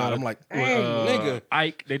to hot. I'm like, with, nigga.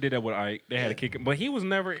 Ike. They did that with Ike. They had to kick him, but he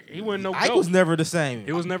wasn't no Ike goat. was never the same.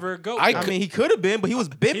 He was never a goat. Ike I mean, he could have been, but he was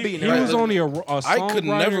been he, beating he her. was only a Ike could songwriter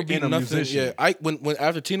never be and a nothing. musician. Yeah, Ike when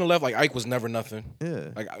after Tina left, like Ike was never nothing. Yeah.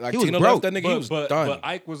 Like He was Tina broke, left, that nigga he was done. But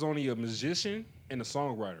Ike was only a musician and a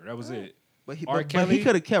songwriter. That was it. But he, R. but Kelly, he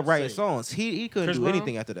could have kept writing same. songs. He couldn't Chris do Brown?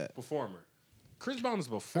 anything after that. Performer. Chris Brown is a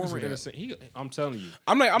performer. In a sense. I'm telling you.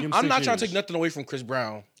 I'm like, Give him I'm 6 not trying to years. take nothing away from Chris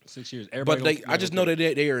Brown, 6 years. but Everybody I just know that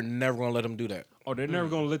they are never gonna let him do that. Oh, they're never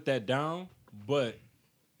gonna let that down, but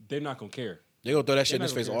they're not gonna care. They gonna throw that shit in They're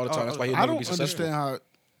his not face gonna all the care. time. That's why he'll I never don't be successful. understand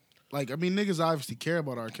how. Like, I mean, niggas obviously care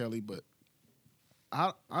about R. Kelly, but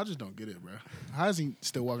I just don't get it, bro. How is he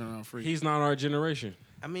still walking around free? He's not our generation.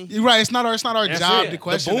 I mean, You're right. It's not our That's job it. to The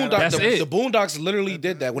question that. That's it. The Boondocks literally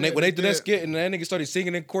did that when they they did that did. skit and that nigga started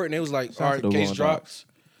singing in court and they was like, Shout all out right, to the case Boondocks. dropped.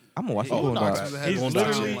 I'm gonna watch the Oh, Boondocks. Boondocks. He's Boondocks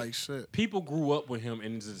literally- like shit. People grew up with him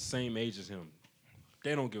and is the same age as him.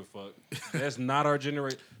 They don't give a fuck. That's not our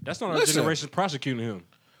generation. That's not our Listen. generation prosecuting him.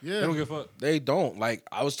 They don't Yeah. give a fuck. They don't. Like,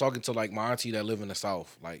 I was talking to like my auntie that live in the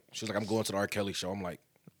South. Like, she was like, I'm going to the R. Kelly show. I'm like,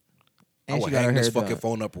 I And will she got her hang hair this fucking done.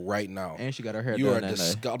 phone up right now. And she got her hair You done are that night.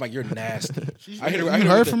 disgusting. I'm like, you're nasty. You I hit her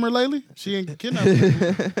heard with from her lately? She ain't kidnapped.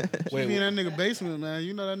 She Wait, be in that nigga basement, man.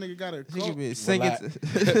 You know that nigga got a She cult. could be singing.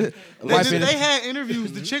 They had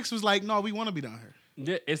interviews. The chicks was like, "No, we want to be down here."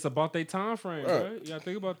 Yeah, it's about their time frame, Right. right? You gotta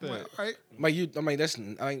think about that. Right? I'm like,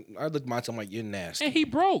 I look at my I'm like, you're nasty. And he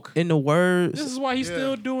broke. In the words, This is why he's Yeah.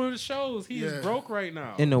 still doing shows. He Yeah. is broke right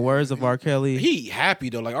now. in the words of R. Kelly, He happy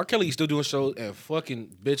though. Like R. Kelly's still doing shows and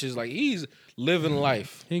fucking bitches. Like he's living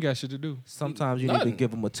life. He ain't got shit to do. sometimes you need to Nothing.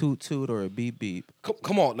 give him a toot toot or a beep beep.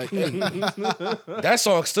 Come on, like that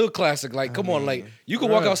song's still classic. Like, come on, like you could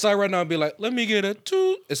walk outside right now and be like, "Let me get a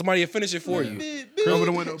toot," and somebody will finish it for you. Over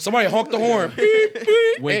the window. Somebody honk the horn. Beep,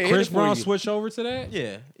 beep. When Hey, hit Chris it for Brown you. switched over to that,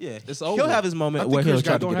 Yeah, yeah. It's He'll over. have his I moment think where he'll Chris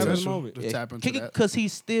try got to don't get have to his it. moment. to tap into that. Because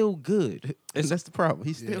he's still good. That's the problem.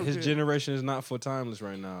 He's still his good. generation is not for timeless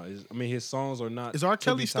right now. I mean, his songs are not. Is R. to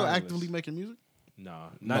Kelly be still timeless. actively making music? Nah,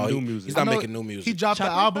 No, not new he- music. He's not I know making new music. He dropped the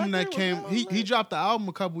Choppy album Back that there, came. what He dropped the album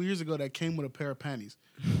a couple years ago that came with a pair of panties,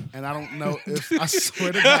 and I don't know if I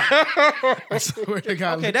swear to God. I swear to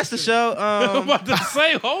God. Okay, that's the show. I'm about to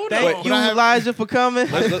say, hold Thank on. you, But I have- Elijah, for coming.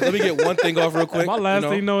 Let me get one thing off real quick. My last you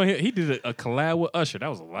know? thing knowing, he did a collab with Usher. That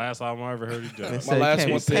was the last album I ever heard he done. Said last came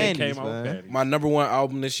one with thing panties, came out with man. panties. My number one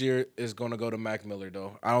album this year is gonna go to Mac Miller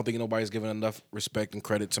though. I don't think nobody's giving enough respect and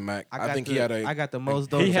credit to Mac. I think he had a. I got the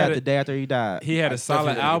most He dope had shot a- the day after he died. He had I a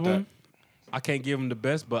solid definitely gotta get album. I can't give him the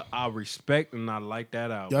best, but I respect and I like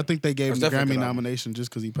that album. Y'all think they gave him That's the definitely Grammy a good album. nomination just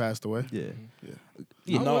because he passed away? Yeah.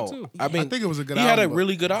 I would no, too. I mean, I think it was a good he album. had a but-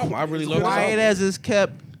 really good album. I really love his Quiet album. as it's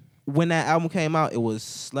kept. When that album came out, it was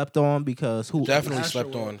slept on because who? Definitely Astroworld.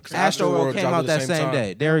 slept on. 'Cause Astroworld came dropped out at the that same time.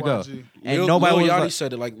 day. There we go. YG. And Lil, nobody Lil was Yachty like,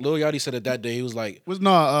 said it. Like Lil Yachty said it that day. He was like, Was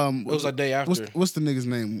no it was a day after. What's the nigga's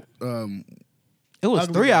name? it was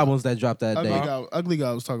Ugly 3 Guy. albums that dropped that Ugly day. guy. Ugly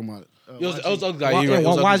guy was talking about it. It was Ugly Guy. Why- You're right. It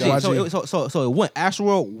was Ugly YG. Guy. So it went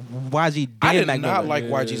Astroworld, YG, then I did Mac not Miller. like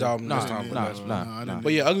YG's album Nah, this time. nah, but- nah.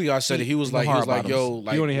 But yeah, Ugly Guy said it. He was No like, hard yo, bottoms.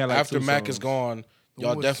 like only had, like, after 2 Mac is songs. gone,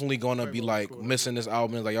 y'all was- definitely gonna be like missing this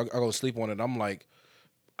album. And like y'all gonna sleep on it. I'm like,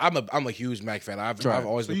 I'm a huge Mac fan. I've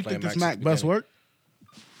always So been you playing think Mac. this since Mac the best beginning. work?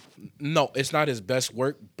 No, it's not his best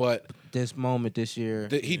work, but This moment this year.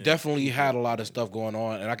 he definitely had a lot of stuff going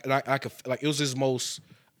on, and I could like it was his most.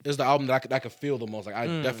 It was the album that I could feel the most. Like I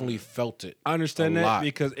definitely felt it. I understand a that lot.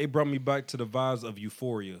 because it brought me back to the vibes of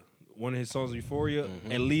Euphoria. One of his songs, Euphoria,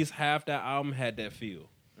 at least half that album had that feel.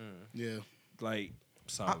 Yeah. Like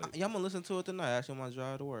solid. Yeah, I'm gonna listen to it tonight. Actually, on my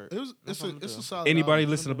drive to work. It's a solid. Anybody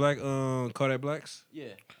album. listen to Black Kodak Blacks? Yeah,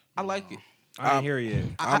 I like it. I ain't hear it yet.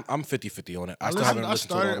 I'm 50-50 on it. I still haven't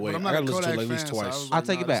listened to it all the way. I gotta listen to it at least twice. I'll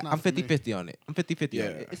take it back. Nah, I'm that's not for me. 50-50 on it. I'm 50-50 Yeah. on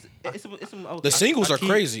it. It's some The singles are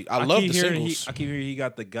crazy. I love the singles. I keep hearing he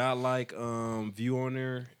got the godlike view on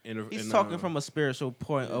there. He's talking from a spiritual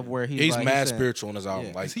point of where He's like, mad saying- spiritual on his album.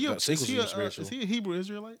 Yeah. Like Is he the singles are spiritual. is he a Hebrew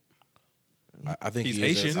Israelite? I think He's he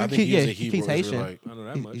is. Haitian? I think Yeah, he's a Hebrew he's Haitian. Israelite. I know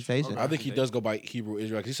that much. He's Asian. I think he does go by Hebrew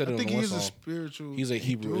Israelite. He said it I in think one he's a song. spiritual. He's a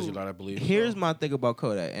Hebrew dude. Israelite, I believe. Here's my thing about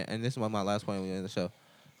Kodak, and this is my last point in the show.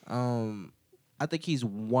 I think he's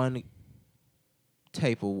one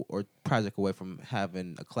tape or project away from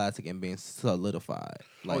having a classic and being solidified.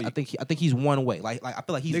 Like yeah. I think he's one way. Like I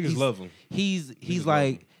feel like Niggas love him. He's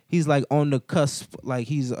love like on the cusp. Like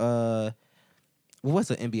he's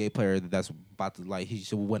what's an NBA player that's about to like he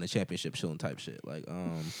should win a championship shooting type shit. Like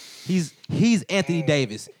he's Anthony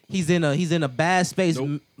Davis. He's in a bad space.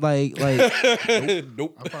 Nope. Like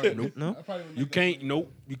Nope. no. You can't.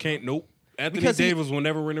 Nope. You can't. Nope. Anthony Because Davis will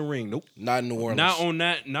never win a ring. Nope. Not in New Orleans. Not on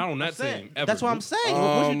that team. Ever. That's what I'm Nope. saying.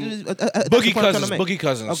 What you do- that's the Boogie point I'm trying Cousins. to make. Boogie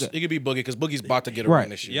Cousins. Okay. It could be Boogie because Boogie's about to get a Right. ring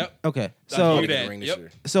this year. Yep. Okay, hear so About to get that. a ring this Yep.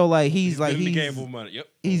 year. so like he's Been in the he's game for money. Yep.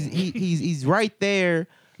 he's right there.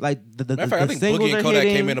 Like the Matter of fact, I think singles Boogie and are Kodak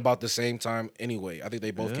hitting. came in about the same time anyway. I think they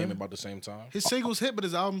both came in about the same time. His singles hit, but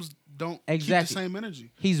his albums don't Exactly. keep the same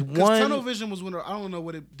energy. He's Because one. Tunnel Vision was winner. I don't know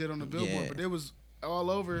what it did on the Billboard, Yeah. but it was all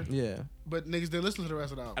over. Yeah, But niggas didn't listen to the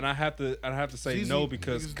rest of the album. And I have to say It's no easy.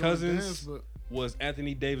 because Niggas doing Cousins dance, but- was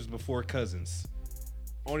Anthony Davis before Cousins.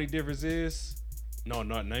 Only difference is not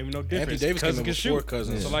even no difference. Anthony Davis came Cousins in can before shoot.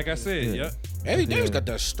 Cousins. So like I said, Yeah. yep. Anthony Davis got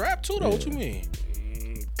that strap too, though. What you mean?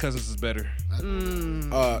 Cousins is better.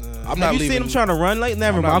 I'm have not you leaving. seen him trying to run late?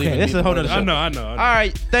 Never I'm not mind. Okay, leaving that's a neither whole one other of show. them. I know. All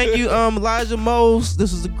right, thank you, Elijah Mose.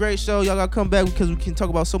 This was a great show. Y'all gotta come back because we can talk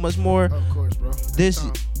about so much more. Of course, bro.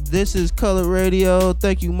 This is Color Radio.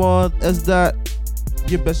 Thank you, Maud. S. Dot.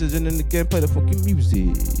 Your best is in again. Play the fucking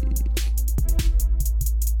music.